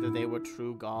 whether they were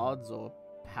true gods or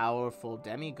powerful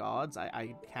demigods,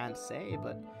 I can't say,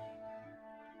 but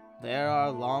there are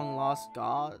long-lost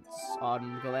gods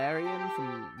on Galarian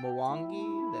from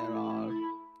Mwangi. There are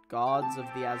gods of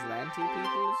the Aslanti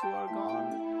peoples who are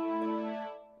gone.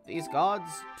 These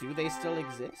gods, do they still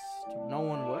exist? No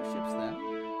one worships them.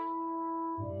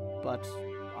 But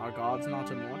are gods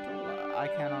not immortal? I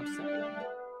cannot say.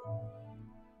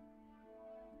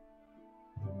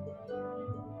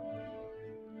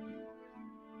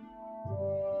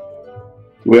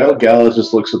 Well, Gala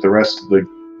just looks at the rest of the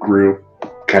group,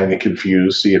 kind of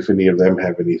confused, see if any of them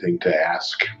have anything to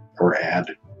ask or add.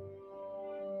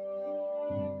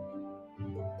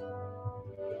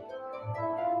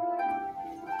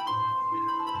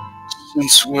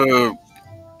 Since we're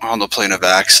on the plane of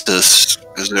Axis,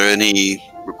 is there any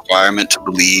requirement to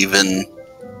believe in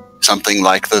something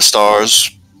like the stars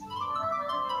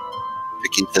to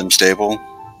keep them stable?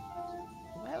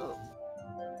 Well,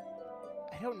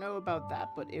 I don't know about that,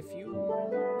 but if you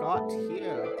got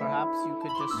here, perhaps you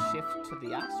could just shift to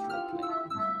the astral plane.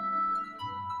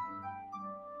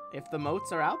 If the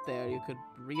motes are out there, you could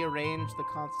rearrange the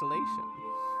constellation.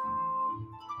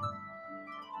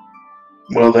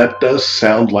 Well, that does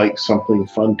sound like something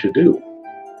fun to do.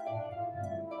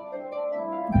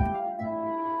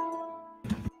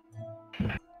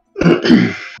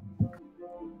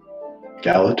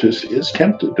 Galatus is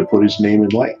tempted to put his name in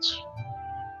lights.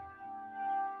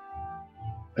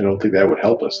 I don't think that would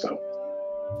help us, though.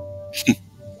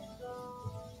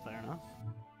 Fair enough.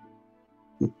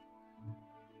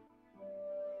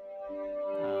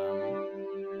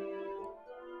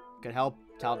 Could help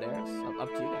Taldaris. Up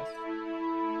to you guys.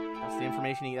 That's the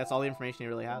information. That's all the information he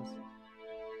really has.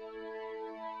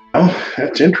 Oh,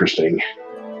 that's interesting.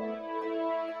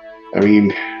 I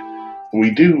mean, we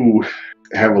do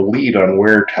have a lead on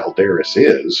where Taldaris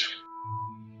is.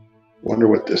 Wonder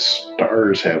what the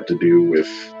stars have to do with.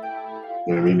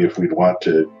 I mean, if we'd want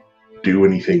to do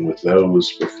anything with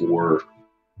those before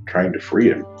trying to free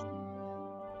him.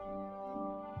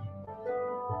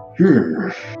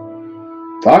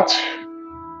 Thoughts?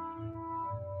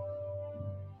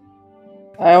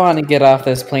 I want to get off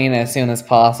this plane as soon as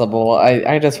possible.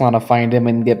 I just want to find him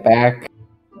and get back.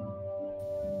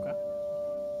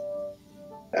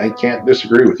 I can't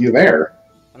disagree with you there.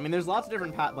 I mean, there's lots of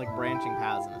different branching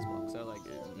paths in this book, so like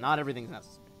not everything's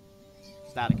necessary.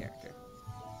 Just out of character.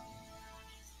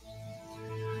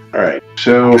 All right,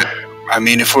 so I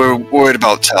mean, if we're worried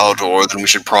about Taldor, then we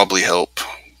should probably help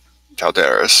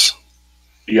Taldaris.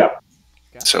 yeah,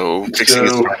 So fixing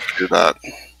his life to do that.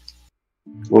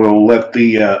 we'll let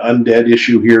the undead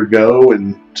issue here go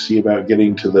and see about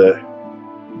getting to the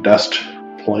dust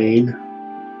plane.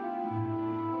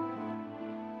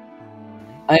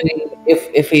 I mean,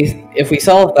 if we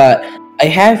solve that, I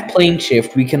have plane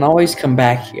shift. We can always come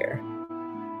back here.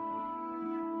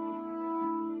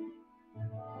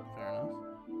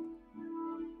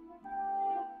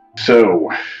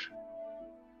 So,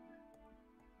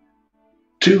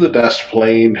 to the dust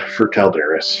plane for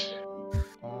Calderis.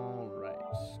 Alright,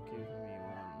 give me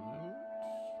 1 moment.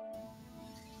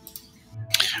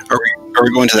 Are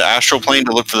we going to the astral plane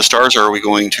to look for the stars, or are we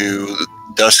going to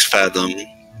Dusk Fathom,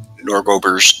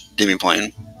 Norgober's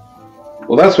demi-plane?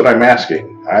 Well, that's what I'm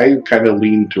asking. I kind of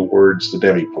lean towards the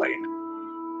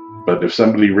demi-plane. But if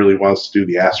somebody really wants to do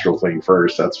the astral plane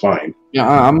first, that's fine. Yeah,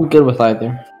 I'm good with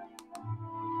either.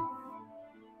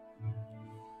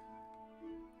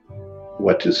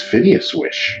 What does Phineas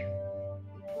wish?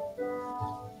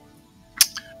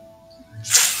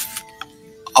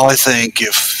 I think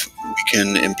if we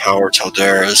can empower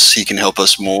Taldaris, he can help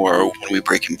us more when we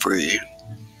break him free.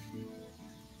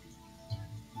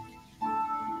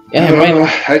 Yeah,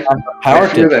 I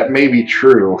fear that may be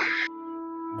true,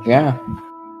 Yeah.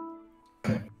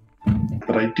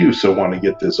 but I do so want to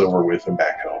get this over with and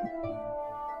back home.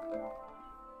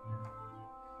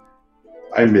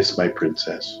 I miss my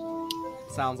princess.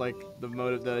 Sounds like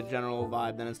the general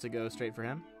vibe then is to go straight for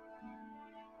him.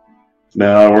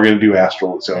 No, we're going to do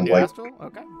astral, it sounds Do like. Astral?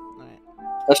 Okay. Alright.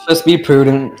 Let's just be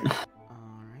prudent.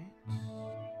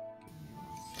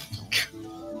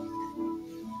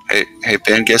 Alright. Hey,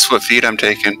 Ben, guess what feat I'm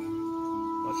taking?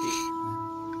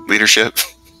 What Leadership.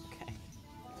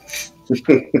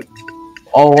 Okay.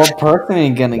 Oh, what person are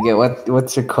you gonna get?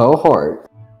 What's your cohort?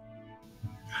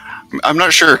 I'm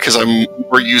not sure, because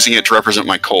we're using it to represent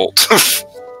my cult.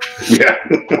 Yeah.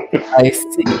 I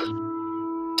see.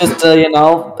 Just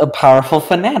a powerful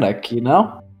fanatic,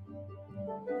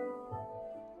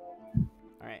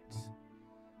 Alright.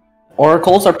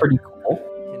 Oracles are pretty cool.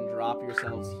 You can drop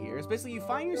yourselves here. So basically, you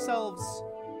find yourselves.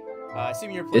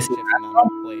 Assuming you're This plane is shifting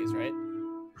them, Blaze, right?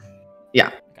 Yeah.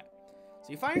 Okay. So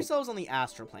you find yourselves on the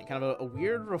astral plane, kind of a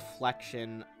weird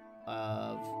reflection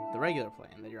of the regular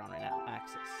plane that you're on right now,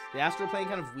 Axis. The astral plane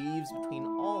kind of weaves between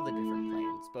all the different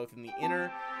planes, both in the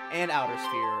inner and outer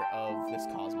sphere of this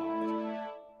cosmology.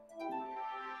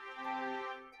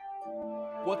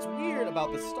 What's weird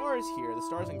about the stars here, the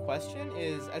stars in question,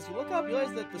 is as you look up, you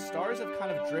realize that the stars have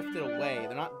kind of drifted away.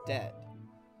 They're not dead.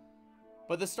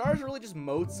 But the stars are really just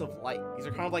motes of light. These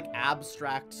are kind of like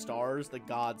abstract stars the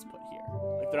gods put here.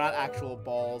 Like, they're not actual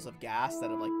balls of gas that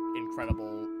have, like,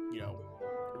 incredible,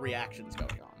 reactions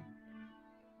going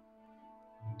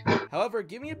on. However,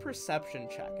 give me a perception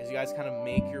check as you guys kind of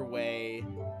make your way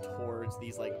towards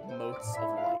these, like, motes of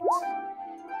light.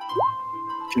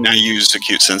 Can I use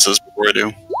acute senses before I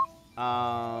do?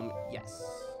 Yes.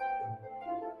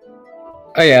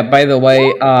 Oh yeah. By the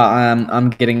way, I'm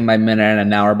getting my minute and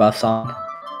an hour buffs on.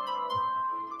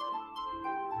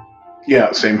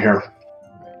 Yeah, same here.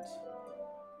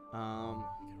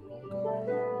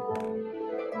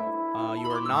 You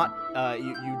are not.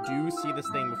 You do see this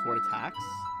thing before it attacks.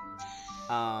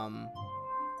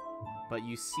 But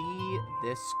you see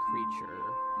this creature.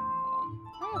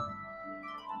 Hold on.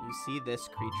 You see this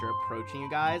creature approaching you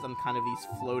guys on kind of these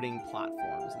floating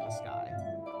platforms in the sky.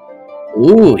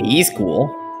 Ooh, he's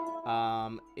cool.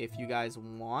 If you guys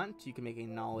want, you can make a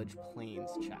knowledge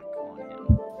planes check on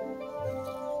him.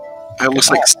 It looks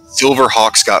like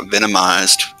Silverhawks got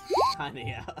venomized. Kinda,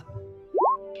 yeah.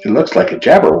 It looks like a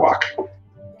Jabberwock.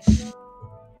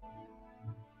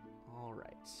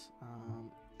 Alright.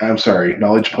 I'm sorry,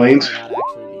 knowledge planes? Might not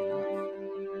actually be enough.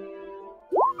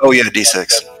 Oh yeah,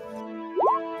 D6.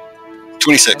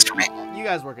 26 for me. You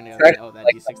guys working together. Oh, that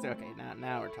D6 there. Okay,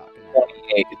 now we're talking.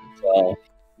 28. So.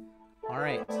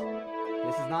 Alright.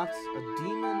 This is not a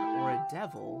demon or a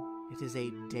devil. It is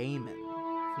a daemon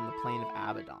from the plane of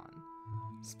Abaddon.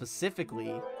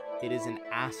 Specifically, it is an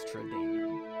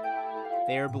Astrodaemon.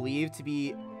 They are believed to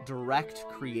be direct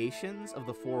creations of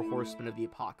the 4 horsemen of the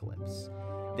apocalypse.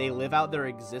 They live out their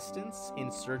existence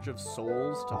in search of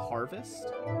souls to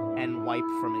harvest and wipe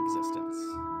from existence.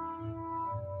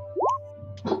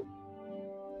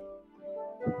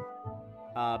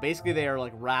 Basically, they are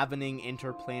like ravening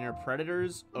interplanar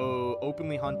predators,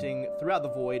 openly hunting throughout the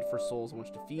void for souls on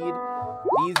which to feed.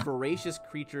 These voracious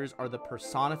creatures are the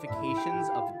personifications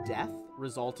of death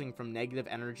resulting from negative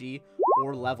energy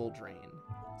or level drain.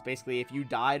 It's basically, if you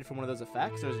died from one of those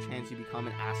effects, there's a chance you become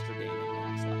an Astrodaemon in the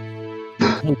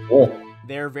next life. Cool.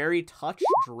 Their very touch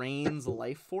drains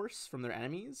life force from their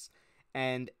enemies,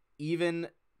 and even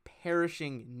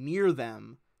perishing near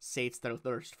them sates their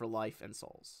thirst for life and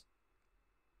souls.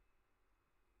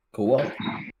 Cool.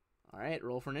 Alright,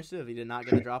 roll for initiative. He did not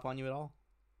get a drop on you at all.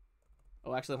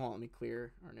 Oh, actually, hold on. Let me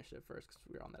clear our initiative first, because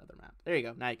we were on that other map. There you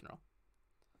go. Now you can roll.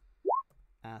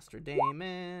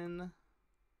 Astrodaemon.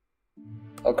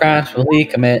 Oh, crash, will he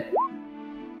commit?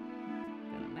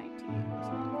 Got a 19.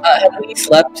 have we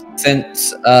slept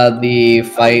since the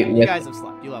fight You with? guys have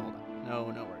slept. You leveled up. No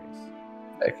worries.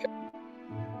 Okay.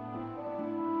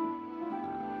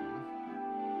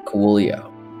 Coolio.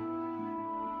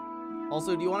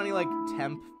 Also, do you want any like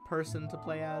temp person to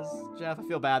play as, Jeff? I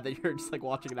feel bad that you're just like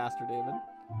watching an Aster Daemon.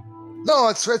 No,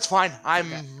 it's fine. I'm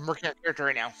Okay. working on character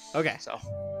right now. Okay. So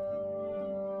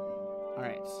All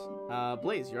right.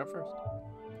 Blaze, you're up first.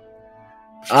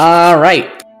 All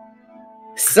right.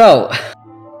 So,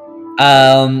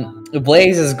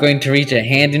 Blaze is going to reach a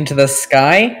hand into the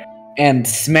sky and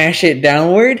smash it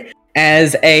downward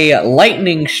as a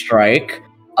lightning strike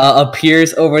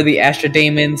appears over the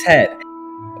Astradaemon's head.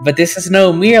 But this is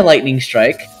no mere lightning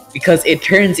strike because it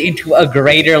turns into a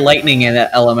greater lightning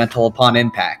elemental upon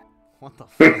impact. What the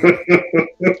fuck?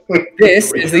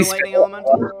 This is the lightning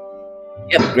elemental.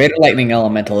 Yep, greater lightning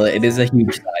elemental. It is a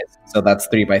huge size, so that's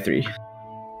 3x3.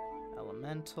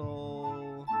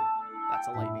 Elemental. That's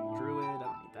a lightning druid. I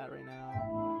don't need that right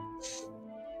now.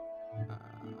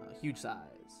 Huge size.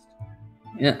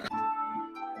 Yeah.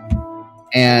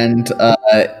 And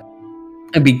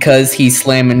because he's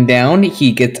slamming down,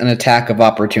 he gets an attack of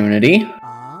opportunity.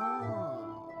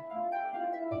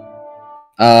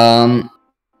 Oh.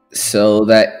 So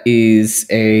that is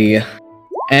a,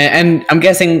 and I'm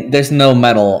guessing there's no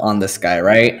metal on this guy,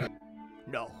 right?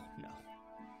 No.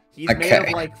 He's made Okay. of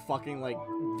like fucking like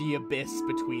the abyss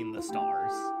between the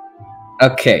stars.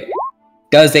 Okay.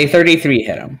 Does a 33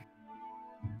 hit him?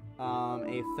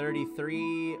 A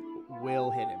 33 will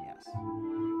hit him. Yes.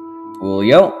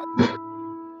 Coolio.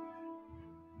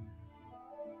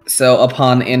 So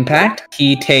upon impact,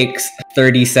 he takes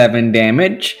 37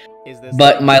 damage. Is this?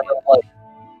 But my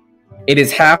it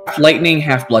is half lightning,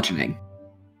 half bludgeoning.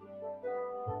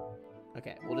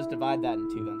 Okay, we'll just divide that in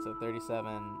two then. So 37,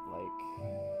 like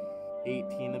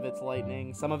 18 of it's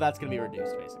lightning. Some of that's gonna be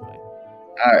reduced, basically.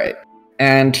 All right,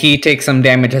 and he takes some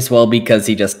damage as well because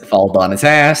he just falled on his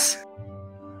ass.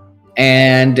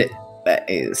 And that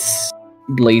is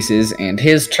Blazes and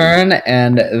his turn,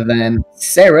 and then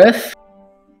Seraph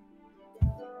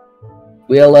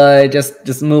will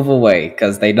just move away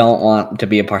because they don't want to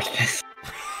be a part of this.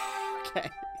 Okay.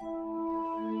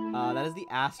 That is the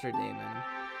Aster Daemon.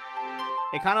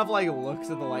 It kind of like looks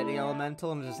at the lightning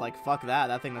elemental and is just like, fuck that.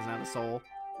 That thing doesn't have a soul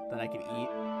that I can eat.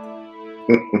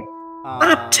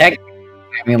 Not technically.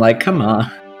 I mean, like, come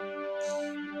on.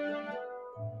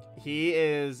 He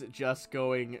is just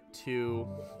going to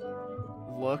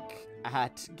look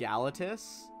at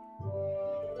Galatus,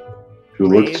 Who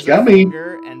looks raise a yummy.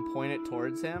 finger and point it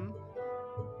towards him.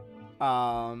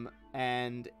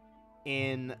 And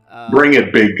in Bring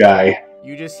it, big guy.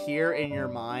 you just hear in your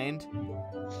mind,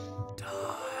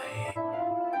 die.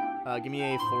 Give me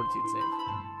a fortitude save.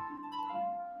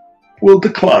 Will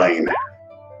decline.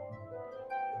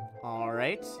 All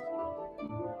right.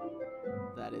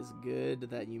 That is good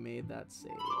that you made that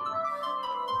save.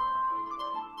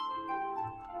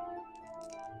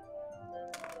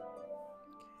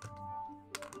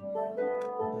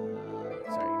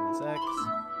 Sorry, give me a sec.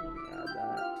 Let me add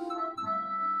that.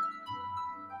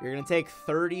 You're gonna take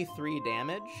 33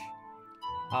 damage.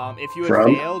 If you had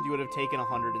From? failed, you would have taken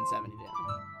 170 damage.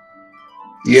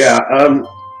 Yeah,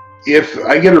 if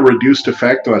I get a reduced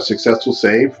effect on a successful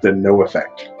save, then no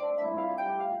effect.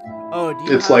 Oh, do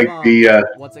you It's have, like the,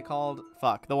 what's it called?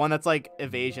 Fuck, the one that's like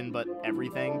evasion but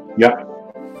everything. Yep.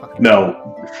 Fucking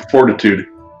No, fortitude.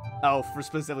 Oh, for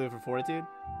specifically for fortitude.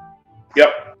 Yep.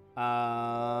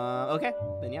 Okay,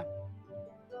 then yeah.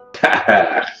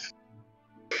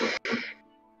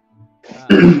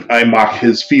 I mock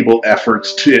his feeble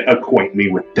efforts to acquaint me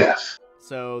with death.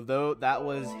 So though that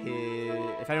was his.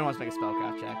 If anyone wants to make a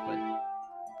spellcraft check, but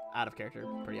out of character,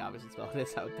 pretty obvious what spell it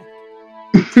is. I would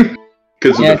think.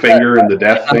 Because of Yeah, the finger and the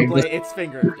death thing. Probably it's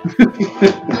finger of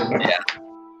death. Yeah.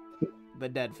 The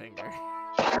dead finger.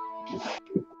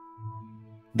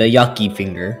 The yucky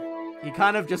finger. He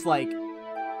kind of just like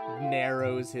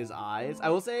narrows his eyes. I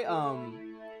will say,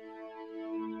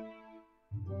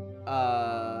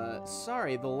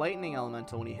 sorry, the lightning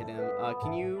elemental when you hit him.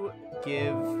 Can you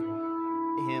give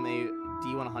him a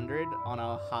D100 on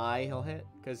a high he'll hit?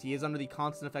 Because he is under the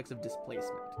constant effects of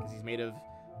displacement. Because he's made of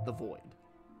the void.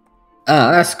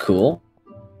 Oh, that's cool.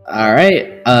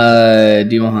 Alright,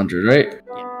 D100, right?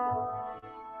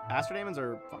 Aster Daemons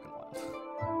are fucking wild.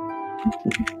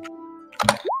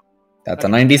 That's a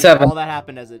Okay, 97. All that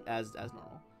happened as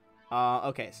normal.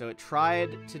 Okay, so it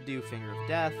tried to do Finger of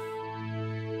Death. It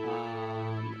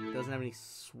doesn't have any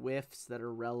swifts that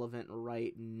are relevant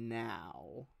right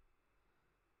now.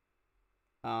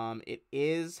 It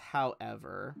is,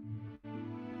 however,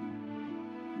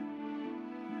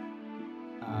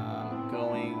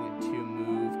 going to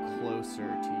move closer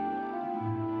to you.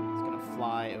 It's gonna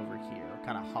fly over here,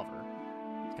 kind of hover.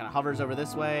 It kind of hovers over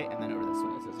this way and then over this way.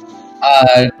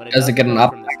 But Does it get an provoke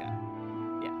up? from this guy.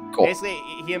 Yeah. Cool. Basically,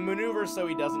 he maneuvers so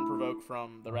he doesn't provoke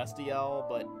from the rest of y'all,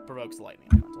 but provokes the lightning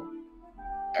elemental.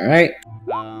 All right.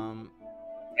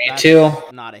 Me That's too.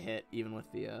 Not a hit, even with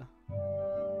the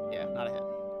yeah, not a hit.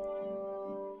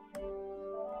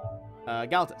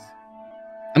 Galtus.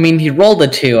 I mean, he rolled a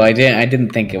 2. I didn't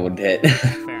think it would hit.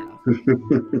 Fair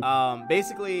enough.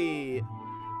 Basically,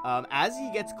 as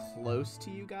he gets close to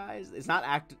you guys, it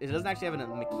doesn't actually have a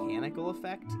mechanical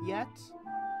effect yet.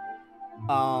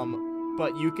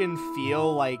 But you can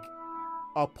feel like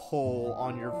a pull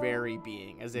on your very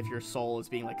being, as if your soul is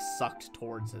being like sucked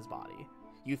towards his body.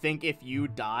 You think if you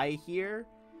die here,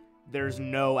 there's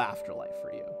no afterlife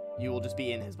for you. You will just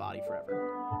be in his body forever.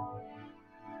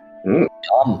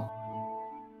 Dumb.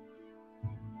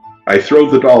 I throw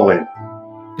the doll in.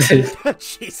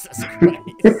 Jesus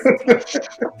Christ.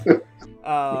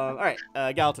 Alright,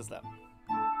 Galtus then.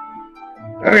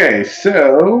 Okay,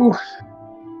 so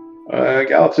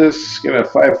Galtus is gonna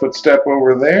 5-foot step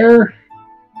over there,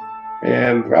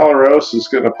 and Valeros is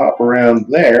gonna pop around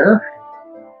there.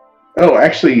 Oh,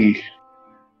 actually,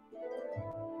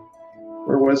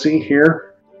 where was he?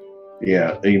 Here?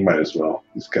 Yeah, he might as well.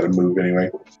 He's got to move anyway.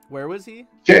 Where was he?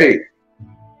 Okay,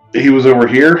 he was over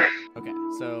here. Okay,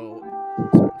 so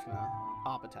sorry, I'm just gonna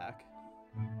op attack.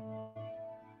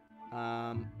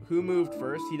 Who moved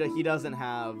first? He doesn't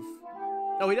have.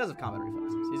 Oh, he does have combat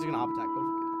reflexes. He's gonna op attack both of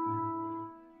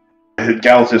you.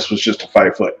 Galtus was just a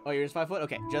 5-foot. Oh, you're just 5 foot.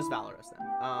 Okay, just Valeros then.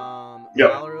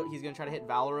 Yep. He's gonna try to hit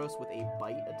Valeros with a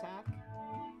bite attack.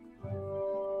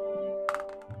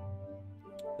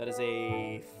 That is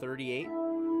a 38.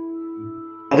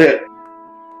 I'll hit.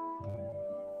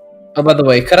 Oh, by the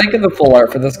way, could I get the full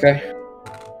art for this guy?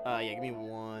 Yeah, give me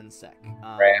 1 sec.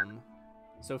 Right.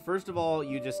 So first of all,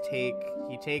 he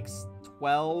takes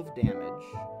 12 damage.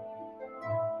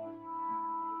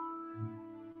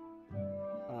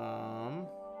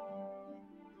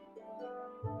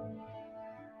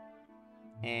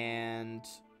 And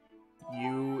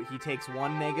he takes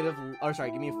 1 negative, or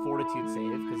sorry, give me a fortitude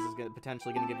save, because it's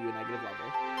potentially gonna give you a negative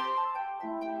level.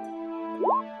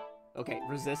 Okay,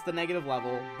 resist the negative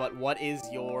level, but what is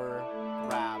your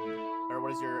grab? Or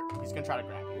what is your, he's gonna try to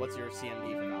grab you. What's your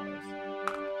CMD for Valorous?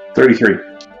 33.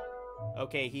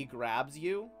 Okay, he grabs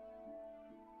you.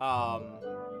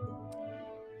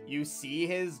 You see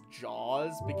his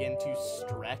jaws begin to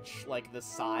stretch like the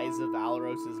size of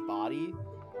Valeros's body.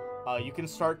 You can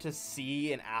start to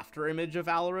see an after image of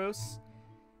Valeros.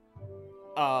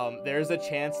 There's a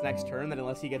chance next turn that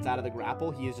unless he gets out of the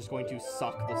grapple, he is just going to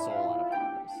suck the soul out of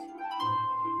Valeros.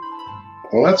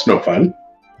 Well, that's no fun.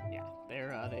 Yeah,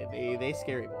 they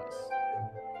scary boys.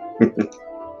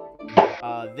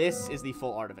 This is the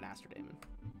full art of an Aster Daemon.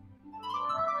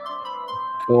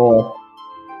 Cool.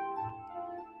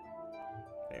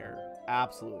 They're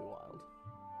absolutely wild.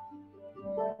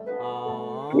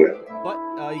 Yeah. But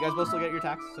you guys both still get your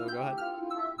attacks, so go ahead.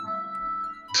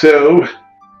 So,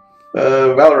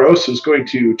 Valeros is going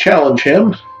to challenge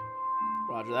him,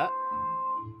 Roger that.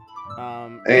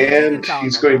 and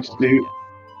he's going to do.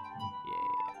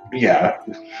 Yeah.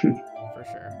 For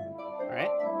sure. Alright.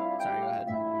 Sorry, go ahead.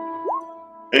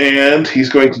 And he's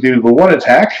going to do the 1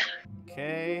 attack.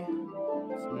 Okay.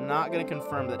 It's not going to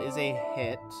confirm that is a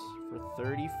hit for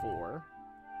 34.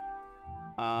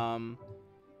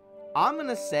 I'm going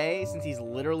to say, since he's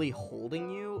literally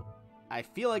holding you, I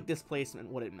feel like displacement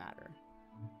wouldn't matter.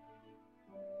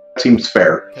 Seems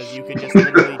fair. Because you could just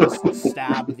literally just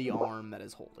stab the arm that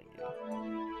is holding you.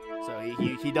 So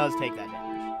he does take that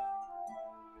damage.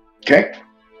 Okay.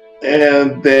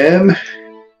 And then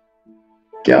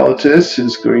Galtus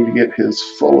is going to get his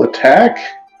full attack.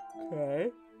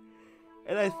 Okay.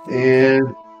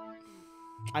 And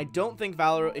I don't think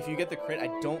Valor, if you get the crit, I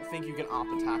don't think you can op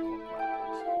attack on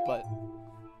grapples. But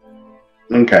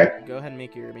Okay. go ahead and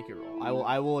make your roll.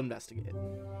 I will investigate.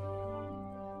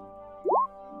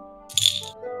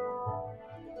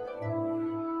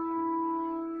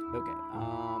 Okay.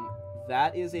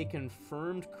 That is a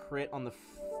confirmed crit on the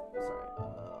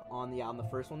on the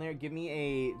first one there. Give me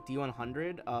a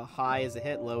D100. High is a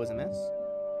hit, low is a miss.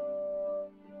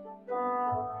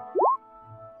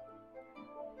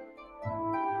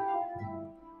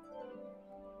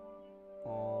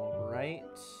 All right.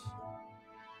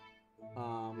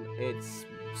 It's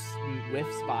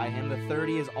whiffs by him. The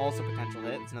 30 is also potential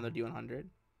hit. It's another D100.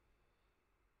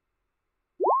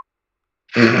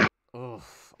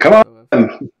 Come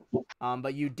on.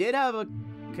 But you did have a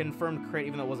confirmed crit,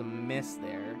 even though it was a miss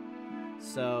there.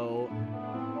 So,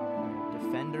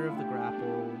 defender of the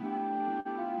grapple.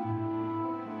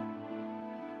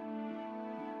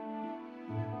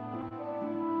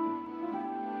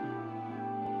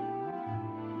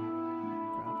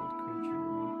 Grappled creature.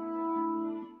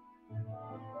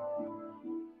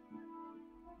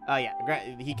 Oh yeah,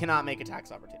 he cannot make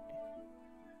attacks opportunity.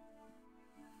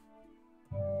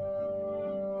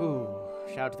 Ooh,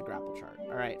 shout out to the grapple chart.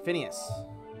 All right, Phineas.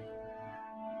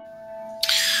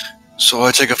 So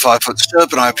I take a 5-foot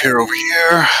step and I appear over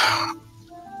here.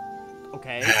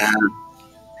 Okay. And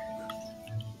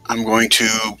I'm going to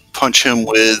punch him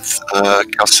with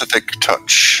Calcific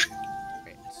Touch.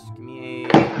 Great. Give me a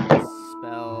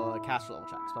spell, a caster level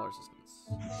check, spell resistance.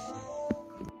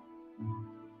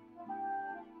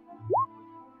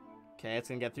 Okay, it's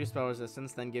gonna get through spell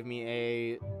resistance. Then give me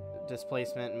a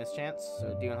displacement mischance,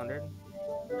 so D100.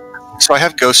 So I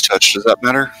have Ghost Touch. Does that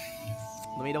matter?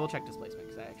 Let me double check displacement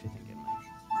because I actually think it might.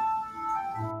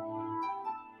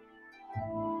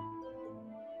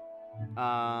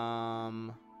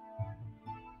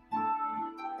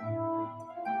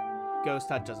 Ghost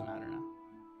touch doesn't matter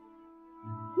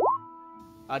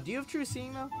now. Do you have True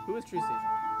Seeing though? Who has True Seeing?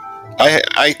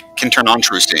 I can turn on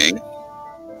True Seeing.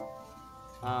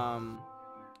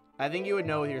 I think you would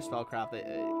know with your spellcraft that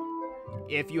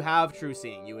if you have True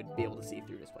Seeing, you would be able to see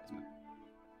through displacement.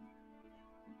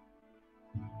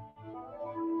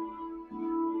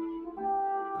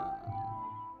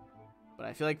 But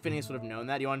I feel like Phineas would have known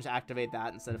that. Do you want to just activate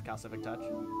that instead of Calcific Touch?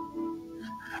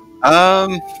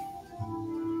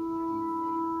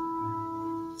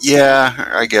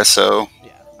 Yeah, I guess so.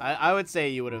 Yeah, I would say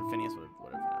you would have. Phineas would have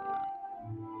known that.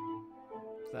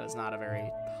 So that is not a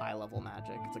very high level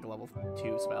magic. It's like a level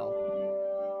 2 spell.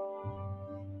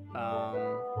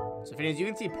 So Phineas, you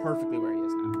can see perfectly where he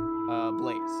is now.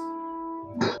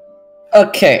 Blaze.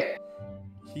 Okay.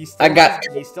 He still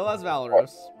he still has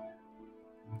Valoros.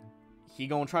 He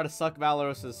gonna try to suck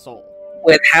Valoros's soul.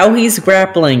 With how he's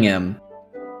grappling him,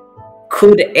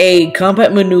 could a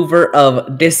combat maneuver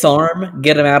of disarm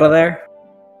get him out of there?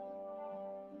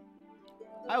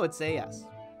 I would say yes.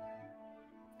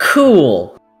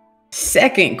 Cool.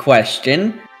 Second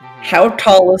question. How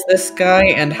tall is this guy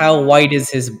and how wide is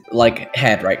his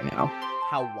head right now?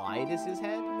 How wide is his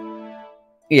head?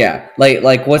 Yeah,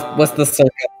 what's the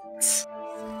circumference?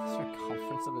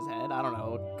 Circumference of his head? I don't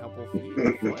know, a couple feet,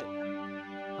 a foot.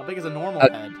 How big is a normal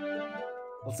head?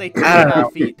 Let's say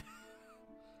 2.5 feet.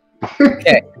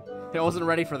 Okay. I wasn't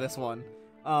ready for this one.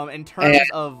 In terms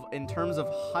of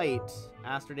height,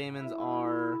 Astradaemons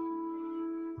are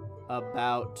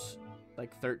about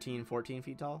 13, 14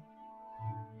 feet tall.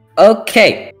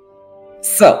 Okay.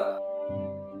 So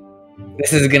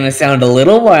this is gonna sound a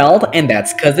little wild, and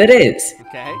that's because it is.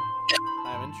 Okay.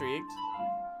 I'm intrigued.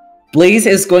 Blaze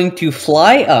is going to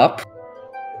fly up,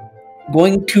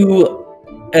 going to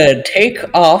take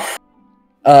off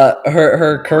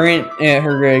her current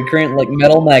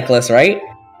metal necklace, right?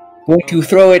 Going to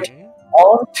throw it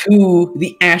onto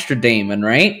the Astradaemon,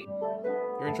 right?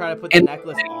 You're gonna try to put the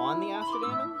necklace on the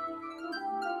Astradaemon?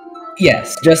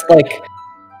 Yes, just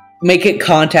make it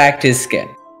contact his skin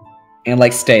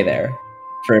and stay there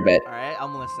for a bit. All right,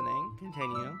 I'm listening.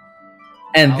 Continue.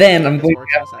 And then I'm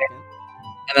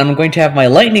going to have my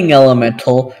lightning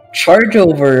elemental charge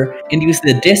over and use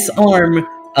the disarm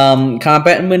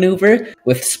combat maneuver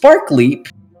with Spark Leap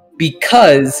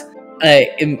because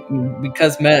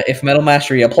if Metal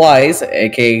Mastery applies,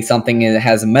 aka something that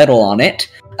has metal on it,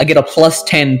 I get a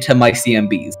 +10 to my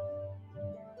CMBs.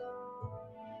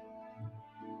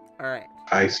 All right.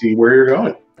 I see where you're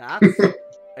going. That's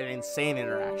an insane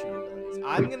interaction.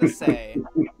 I'm gonna say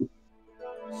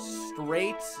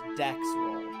straight dex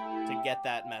roll to get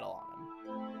that metal on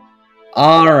him.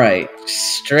 All right,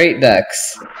 straight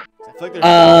dex. I feel like there's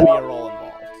going to be a roll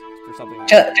involved for something like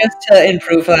that. Just to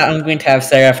improve that, I'm going to have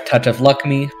Seraph Touch of Luck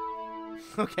me.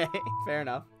 Okay, fair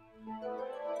enough.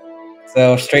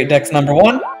 So straight dex number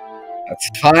 1,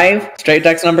 that's 5. Straight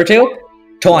dex number 2,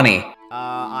 20.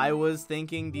 I was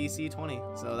thinking DC 20,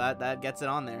 so that gets it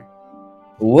on there.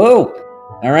 Whoa!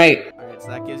 All right. All right, so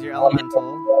that gives your elemental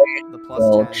the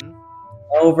 +10.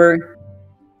 Over.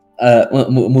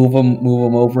 Move him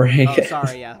over. Oh,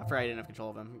 sorry, yeah, I forgot I didn't have control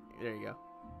of him. There you go. I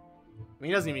mean,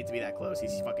 he doesn't even need to be that close.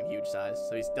 He's fucking huge size,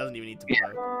 so he doesn't even need to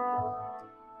move.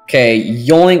 Okay,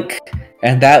 yoink,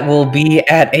 and that will be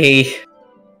at a.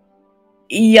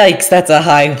 Yikes! That's a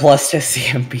high plus to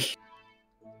CMB.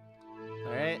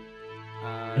 All right.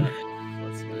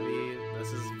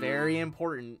 This is very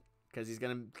important because he's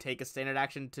gonna take a standard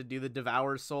action to do the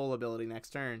Devour Soul ability next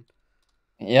turn.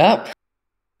 Yep.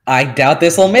 I doubt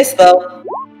this will miss though.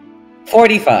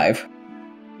 45.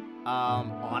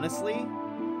 Honestly,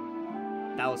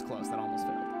 that was close. That almost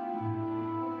failed.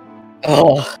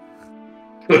 Oh,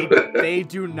 They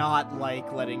do not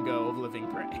like letting go of living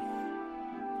prey.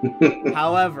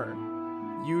 However,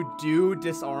 you do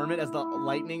disarm it as the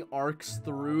lightning arcs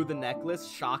through the necklace,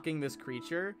 shocking this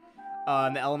creature.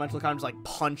 And the elemental kind of just like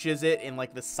punches it in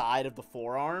like the side of the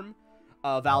forearm.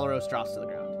 Valoros drops to the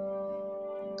ground.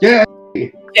 Yeah.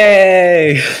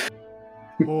 yay!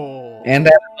 Oh, And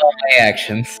that's all my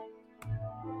actions.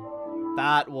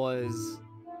 that was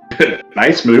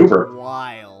Nice maneuver.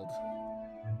 wild.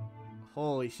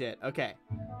 Holy shit. Okay.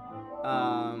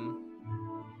 Alright.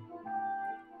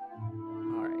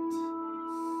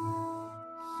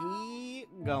 He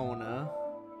gonna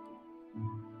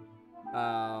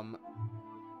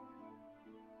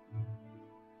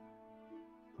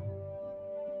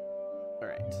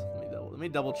Alright. Let me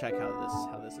double check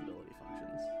how this ability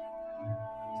functions.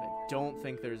 'Cause I don't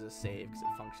think there's a save because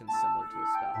it functions similar to a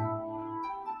spell.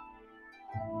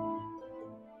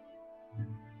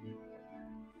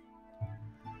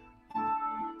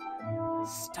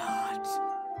 Start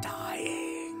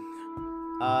dying.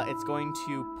 It's going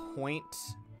to point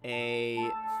a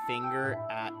finger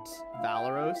at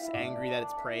Valoros, angry that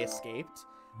its prey escaped.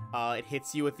 It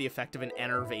hits you with the effect of an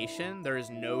enervation. There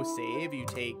is no save. You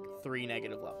take 3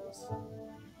 negative levels.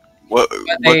 What?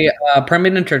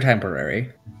 Permanent or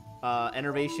temporary?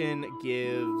 Enervation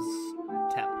gives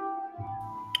temp.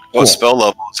 What Cool. spell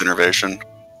level is Innervation?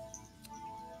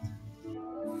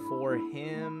 For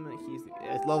him,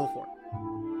 it's level 4.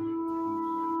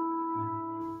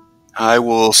 I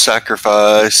will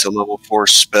sacrifice a level 4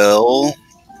 spell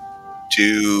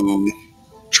to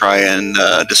try and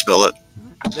dispel it.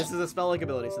 This is a spell-like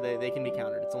ability, so they can be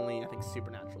countered. It's only, I think,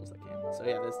 supernaturals that can. So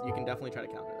yeah, you can definitely try to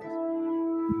counter this.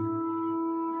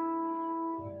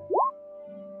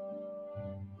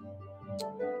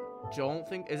 Don't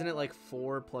think, isn't it like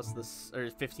 4 plus the, or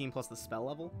 15 plus the spell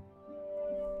level?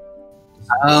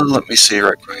 Let me see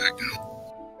right quick.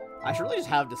 I should really just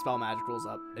have Dispel Magic rules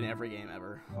up in every game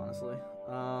ever, honestly.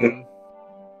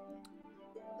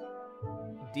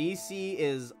 DC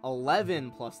is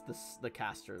 11 plus the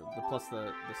caster, plus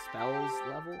the spells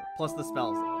level, plus the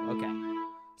spells level. Okay,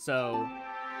 so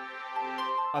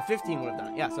a 15 would have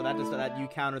done it. Yeah, so that you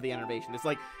counter the enervation. This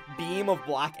like beam of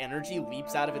black energy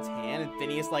leaps out of its hand, and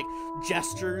Phineas like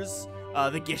gestures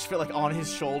the Gishfit like on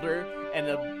his shoulder, and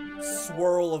a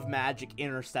swirl of magic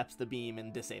intercepts the beam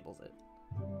and disables it.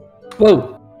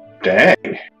 Whoa! Dang.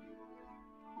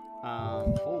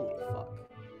 Holy fuck.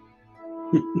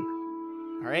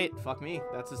 Alright, fuck me.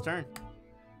 That's his turn.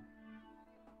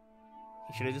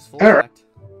 He should have just full Alright. attacked.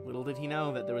 Little did he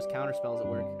know that there was counter spells at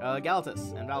work.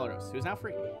 Galatus and Valoros, who is now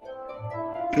free.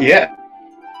 Yeah.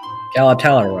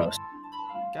 Galatalaros.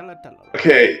 Galatalos.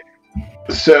 Okay.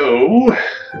 So,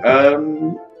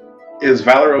 is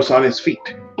Valoros on his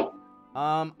feet?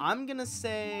 I'm gonna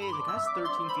say the guy's 13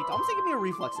 feet tall. I'm gonna say give me a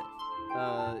reflex save.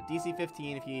 DC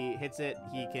 15, if he hits it,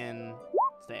 he can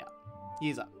stay up.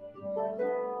 He's up.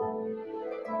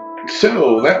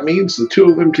 So, that means the two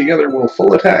of them together will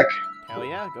full attack. Hell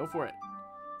yeah, go for it.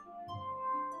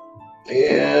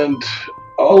 And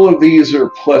all of these are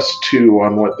 +2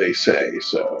 on what they say,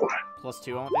 so.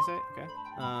 +2 on what they say? Okay.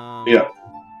 Yeah.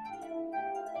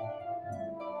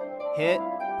 Hit,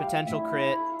 potential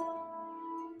crit.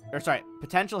 Or sorry,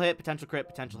 potential hit, potential crit,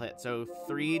 potential hit. So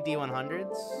 3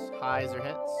 D100s, highs or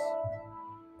hits.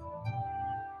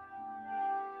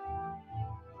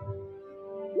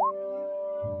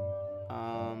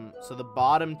 So the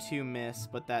bottom 2 miss,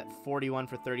 but that 41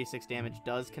 for 36 damage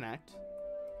does connect.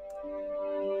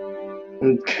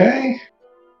 Okay.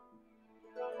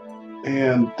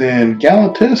 And then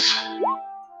Galatus.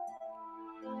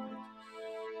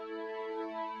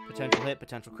 Potential hit,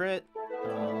 potential crit.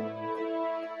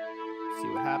 See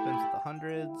what happens with the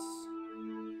hundreds.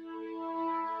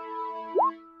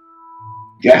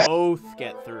 Yes. Both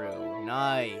get through.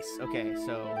 Nice. Okay,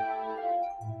 so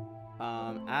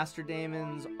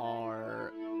Astradaemons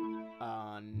are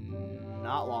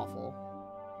not lawful.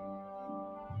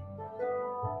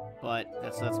 But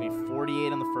that's gonna be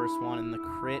 48 on the first one, and the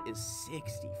crit is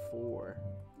 64.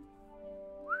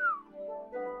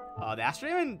 The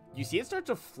Astradaemon, you see it start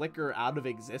to flicker out of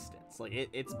existence. Like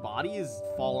its body is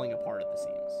falling apart at the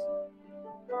seams.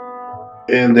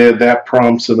 And then that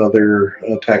prompts another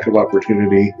attack of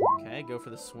opportunity. Okay, go for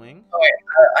the swing.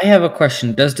 I have a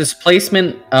question. Does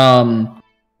displacement, does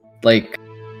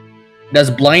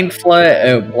blind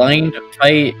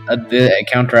fight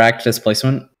counteract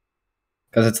displacement?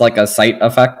 Because it's like a sight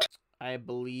effect. I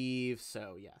believe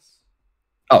so, yes.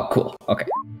 Oh, cool. Okay.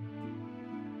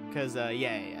 Because,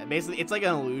 yeah. Basically, it's like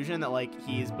an illusion that, like,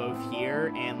 he's both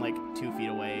here and, like, 2 feet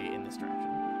away in this direction.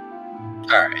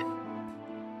 Alright.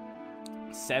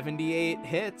 78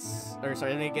 hits. Or,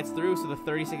 sorry, then it gets through, so the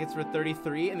 36 hits for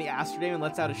 33, and the Astro Demon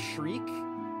lets out a shriek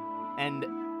and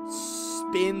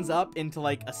spins up into,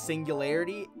 like, a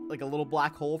singularity, like a little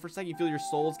black hole for a second. You feel your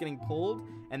soul's getting pulled,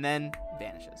 and then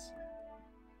vanishes.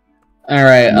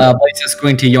 Alright, Blaze is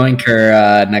going to yoink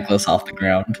her necklace off the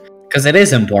ground. Because it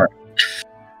is important.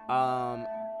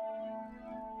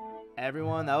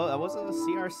 Everyone, that was a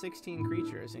CR16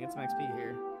 creature, so you get some XP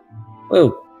here.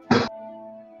 Woo.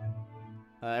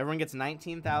 Everyone gets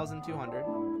 19,200.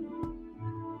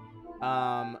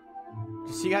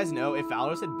 Just so you guys know, if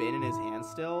Valorous had been in his hand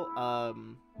still,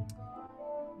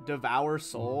 Devour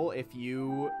Soul, if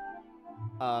you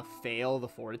fail the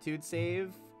Fortitude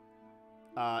save,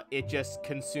 it just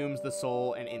consumes the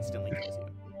soul and instantly kills you.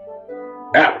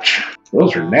 Ouch.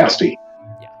 Those are nasty.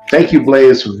 Yeah. Thank you,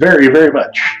 Blaze, very, very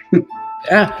much.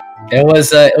 Yeah,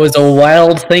 it was a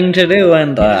wild thing to do,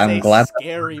 and I'm glad.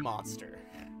 Scary monster.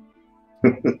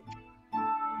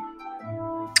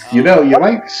 You know, you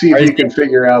might see if you can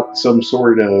figure out some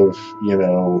sort of,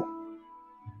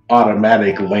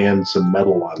 automatic land some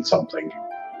metal on something.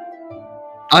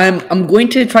 I'm going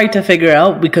to try to figure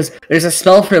out, because there's a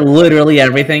spell for literally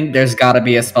everything. There's got to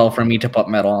be a spell for me to put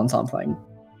metal on something.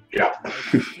 Yeah. I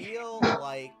feel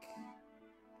like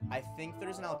I think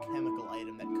there's an alchemical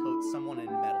item that coats someone in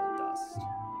metal dust.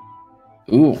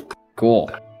 Ooh, cool.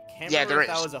 Can't Yeah, remember there if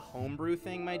that is. was a homebrew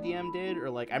thing my DM did, or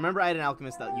like I remember I had an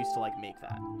alchemist that used to like make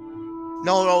that.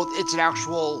 No, it's an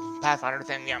actual Pathfinder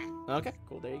thing, yeah. Okay,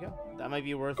 cool. There you go. That might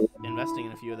be worth investing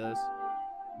in a few of those.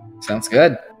 Sounds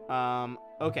good.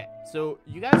 Okay, so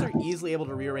you guys are easily able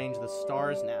to rearrange the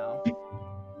stars now,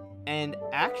 and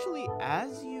actually,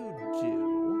 as you do,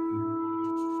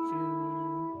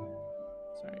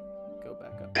 sorry, go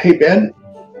back up. Hey, Ben,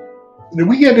 did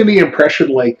we get any impression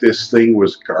like this thing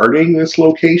was guarding this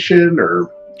location, or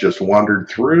just wandered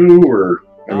through, or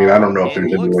I mean, I don't know if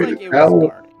there's any way to tell.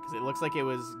 Because it looks like it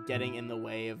was getting in the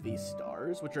way of these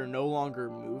stars, which are no longer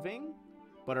moving,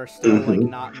 but are still like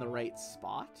not in the right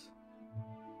spot.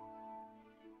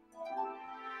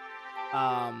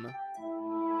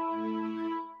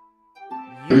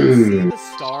 You see the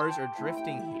stars are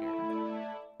drifting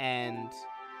here, and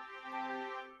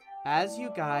as you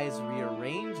guys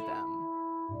rearrange them,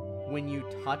 when you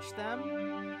touch them,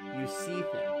 you see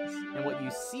things, and what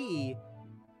you see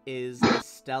is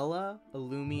Estella,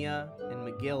 Illumia, and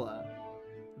Magilla,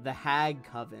 the Hag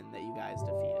Coven that you guys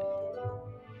defeated.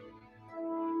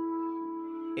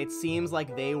 It seems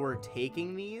like they were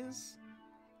taking these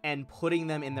and putting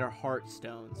them in their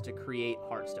Heartstones to create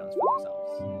Heartstones for themselves.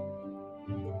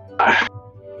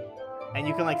 And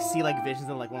you can like see like visions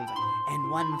of like one's like,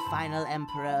 and one final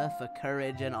emperor for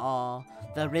courage and awe,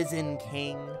 the risen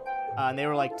king. And they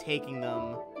were like taking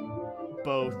them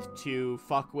both to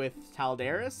fuck with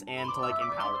Taldaris and to like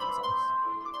empower themselves.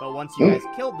 But once you guys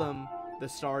killed them, the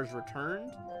stars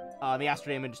returned. The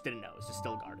Astro Demon just didn't know; it's just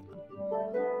still guarding them.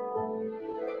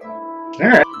 All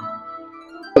right.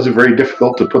 Was it very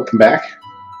difficult to put them back?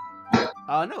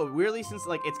 No, weirdly, since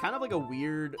like it's kind of like a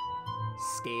weird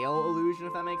scale illusion,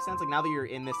 if that makes sense. Like now that you're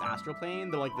in this astral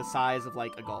plane, they're like the size of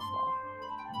like a golf ball.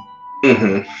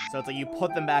 Mm-hmm. So it's like you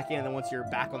put them back in, and then once you're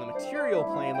back on the material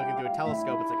plane looking through a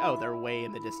telescope, it's like, oh, they're way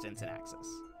in the distance in Axis.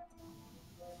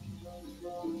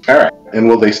 All right. And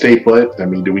will they stay put? I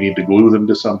mean, do we need to glue them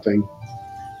to something?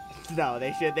 No,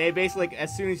 they should. They basically, like,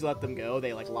 as soon as you let them go,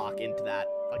 they like lock into that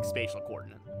like spatial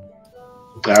coordinate.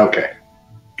 Okay.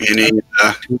 Any,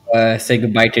 Say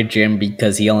goodbye to Jim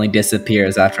because he only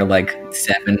disappears after like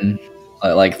 30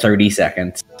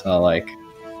 seconds. So like,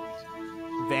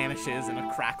 Vanishes in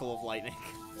a crackle of lightning.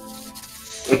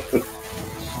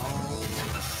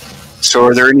 so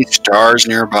are there any stars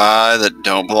nearby that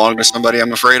don't belong to somebody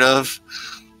I'm afraid of?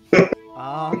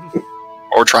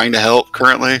 Or trying to help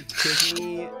currently? Give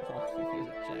me. Here's a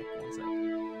check. One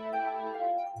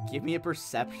sec. Give me a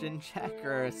perception check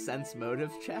or a sense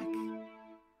motive check.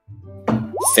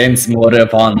 sense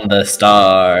motive on the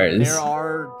stars. There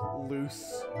are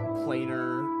loose,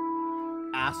 planar,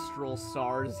 astral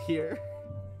stars here.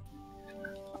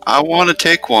 I want to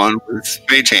take one with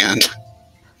Mage Hand.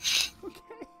 Okay.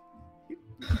 You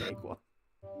take one.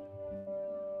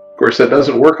 Of course, that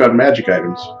doesn't work on magic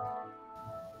items.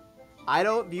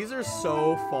 These are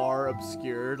so far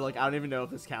obscured, like, I don't even know if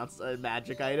this counts as a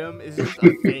magic item. It's just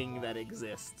a thing that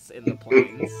exists in the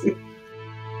planes.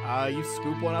 You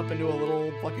scoop one up into a little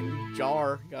fucking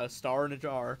jar. Got a star in a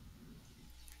jar.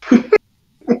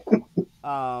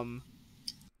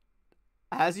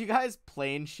 As you guys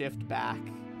plane shift back,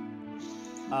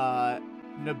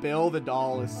 Nabil the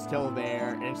doll is still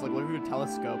there, and it's like looking through a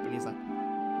telescope, and he's like,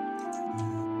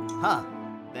 "Huh,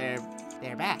 they're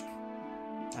back.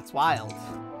 That's wild.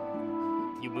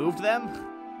 You moved them?"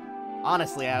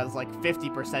 Honestly, I was like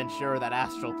 50% sure that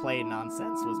astral plane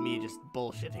nonsense was me just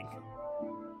bullshitting.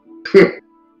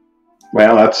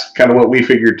 Well, that's kind of what we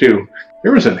figured too.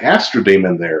 There was an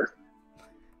Astrodemon there.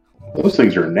 Those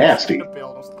things are nasty.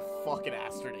 Nabil knows what the fucking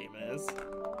Astrodemon is.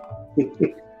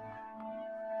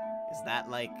 Is that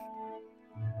like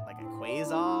a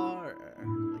quasar or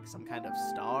like some kind of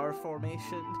star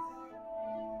formation?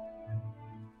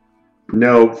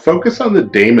 No, focus on the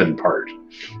daemon part.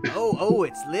 Oh,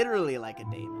 it's literally like a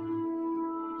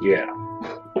daemon. Yeah.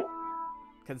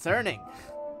 Concerning.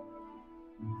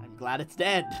 I'm glad it's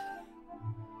dead.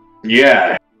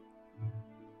 Yeah.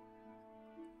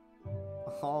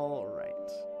 All right.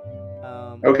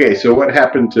 Okay, so what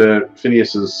happened to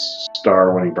Phineas's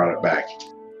star when he brought it back?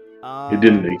 It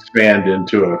didn't expand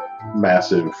into a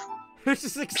massive It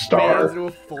just expands star. into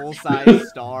a full-size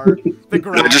star. The They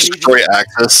gravity just destroy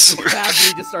Axis.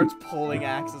 gravity just starts pulling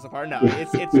Axis apart. No,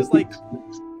 it's just like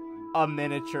a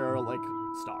miniature like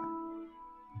star.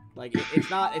 Like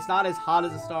it's not as hot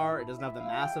as a star. It doesn't have the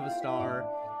mass of a star.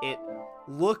 It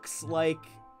looks like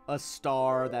a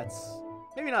star that's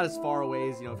maybe not as far away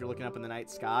as, if you're looking up in the night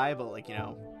sky, but like,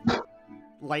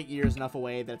 light years enough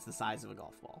away that it's the size of a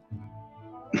golf ball.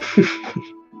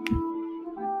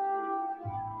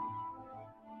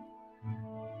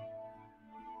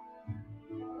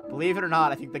 Believe it or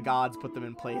not, I think the gods put them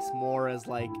in place more as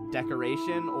like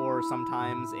decoration or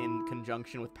sometimes in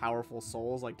conjunction with powerful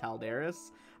souls like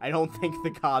Taldaris. I don't think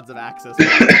the gods of Axis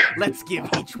were like, let's give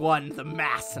each one the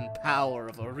mass and power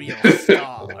of a real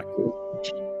star.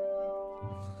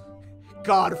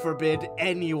 God forbid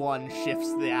anyone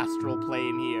shifts the astral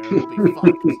plane here. We'll be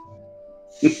fucked.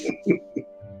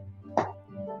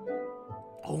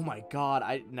 Oh my god,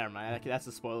 never mind. That's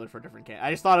a spoiler for a different game.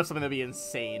 I just thought of something that'd be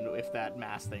insane if that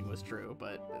mass thing was true,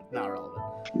 but not relevant.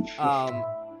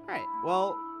 Alright,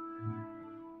 well,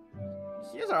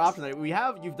 here's our option.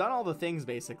 You've done all the things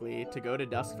basically to go to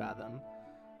Duskfathom.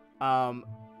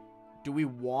 Do we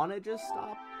want to just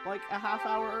stop like a half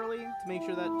hour early to make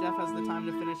sure that Jeff has the time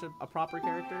to finish a proper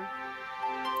character?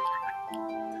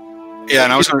 Yeah,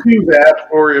 and I was We could do that,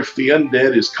 or if the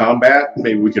undead is combat,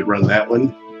 maybe we could run that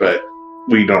one, but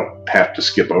we don't have to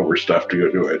skip over stuff to go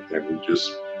do it. I mean,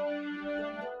 just...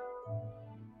 I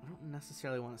don't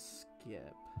necessarily want to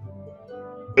skip.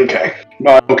 Okay.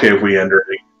 Well, okay if we end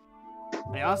early. To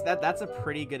be honest, that's a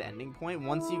pretty good ending point.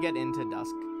 Once you get into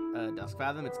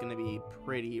Duskfathom, it's going to be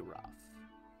pretty rough.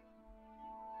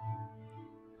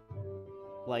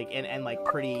 Like, and like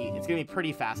it's going to be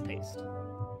pretty fast-paced.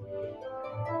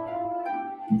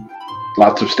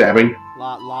 Lots of stabbing.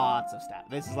 Lots of stab.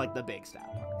 This is like the big stab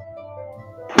part.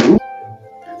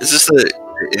 Is this the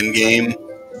in-game?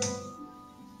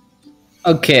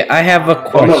 Okay, I have a Oh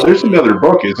question. no, there's another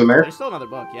book, isn't there? There's still another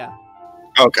book, yeah.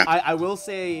 Okay. I will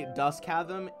say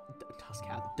Duskfathom,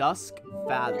 not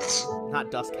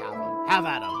Duskfathom. Have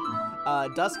at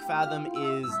 'em. Duskfathom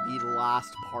is the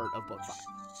last part of book 5.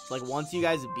 Like, once you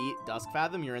guys beat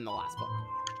Duskfathom, you're in the last book.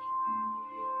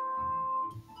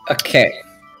 Okay.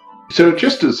 So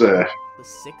just as a The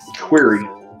 6th Query. Soul,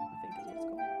 I think is what it's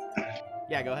called.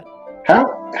 Yeah, go ahead.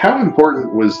 how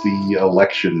important was the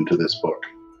election to this book?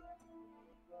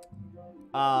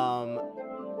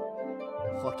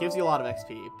 Well, it gives you a lot of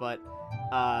XP, but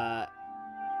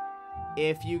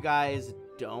if you guys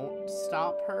don't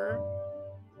stop her,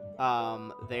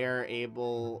 they're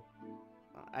able.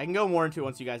 I can go more into it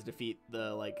once you guys defeat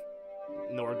the like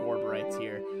Norgorberites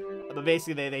here, but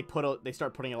basically they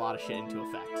start putting a lot of shit into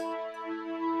effect.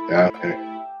 Yeah, okay.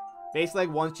 Basically,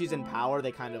 like, once she's in power,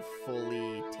 they kind of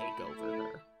fully take over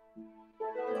her.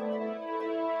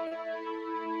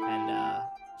 And,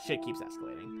 shit keeps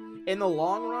escalating. In the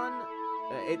long run,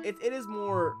 it is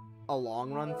more a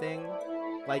long-run thing.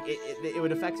 Like, it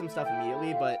would affect some stuff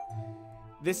immediately, but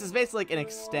this is basically, like, an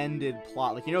extended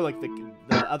plot. Like, like,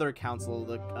 the other council,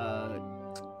 the,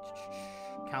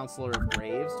 Counselor of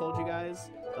Graves told you guys,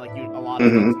 like, a lot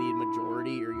of things need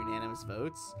majority or unanimous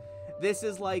votes. This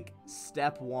is like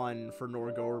step 1 for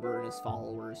Norgorber and his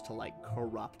followers to like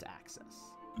corrupt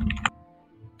Axis.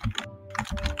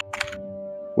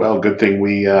 Well, good thing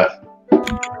we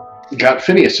got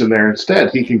Phineas in there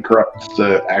instead. He can corrupt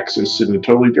the Axis in a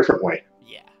totally different way.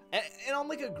 Yeah, and on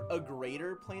like a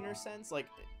greater planar sense, like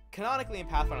canonically in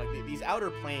Pathfinder, like, these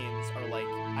outer planes are like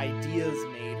ideas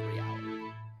made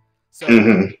reality. So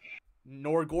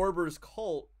Norgorber's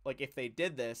cult, like if they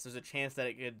did this, there's a chance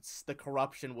that the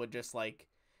corruption would just like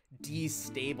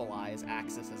destabilize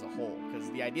Axis as a whole, because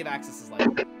the idea of Axis is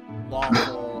like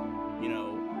lawful, you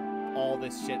know, all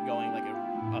this shit going, like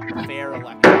a fair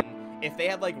election. If they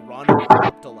had like run a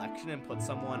corrupt election and put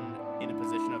someone in a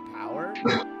position of power,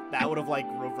 that would have like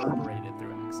reverberated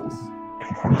through Axis.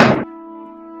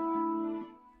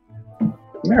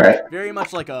 All right. Very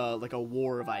much like a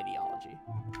war of ideology.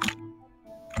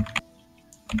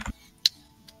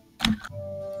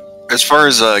 As far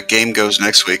as game goes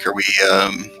next week, are we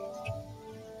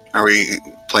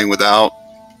playing without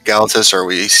Galatas, or are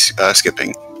we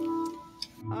skipping?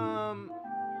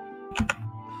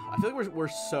 I feel like we're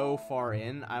so far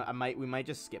in. We might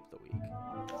just skip the week.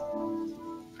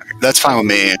 That's fine with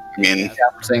me. I mean,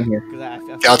 Same here.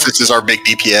 Galatas is our big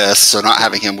DPS, so not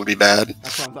having him would be bad.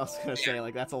 That's what I was gonna say.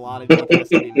 Like, that's a lot of DPS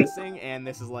to be missing, and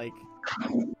this is like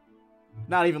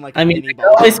not even like. I mean, you can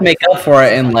always make up for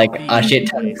it in like a shit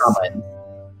ton of comment.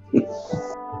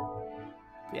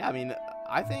 Yeah, I mean,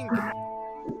 I think.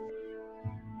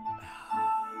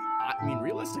 I mean,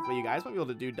 realistically, you guys might be able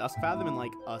to do Dusk Fathom in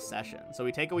like a session. So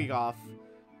we take a week off,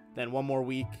 then one more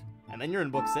week, and then you're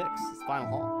in book 6. It's Final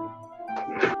Hall.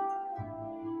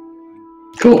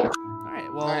 Cool. All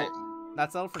right. Well,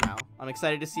 that's all for now. I'm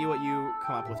excited to see what you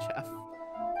come up with, Jeff.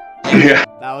 Yeah.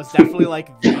 That was definitely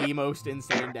like the most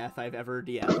insane death I've ever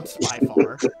DM'd by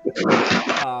far.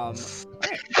 Alright.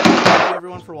 Thank you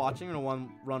everyone for watching. I'm gonna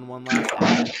run one last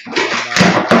ad.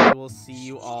 And we will see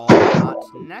you all not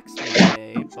next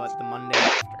Monday, but the Monday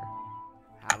after.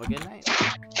 Have a good night.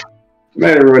 Good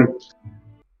night, everyone.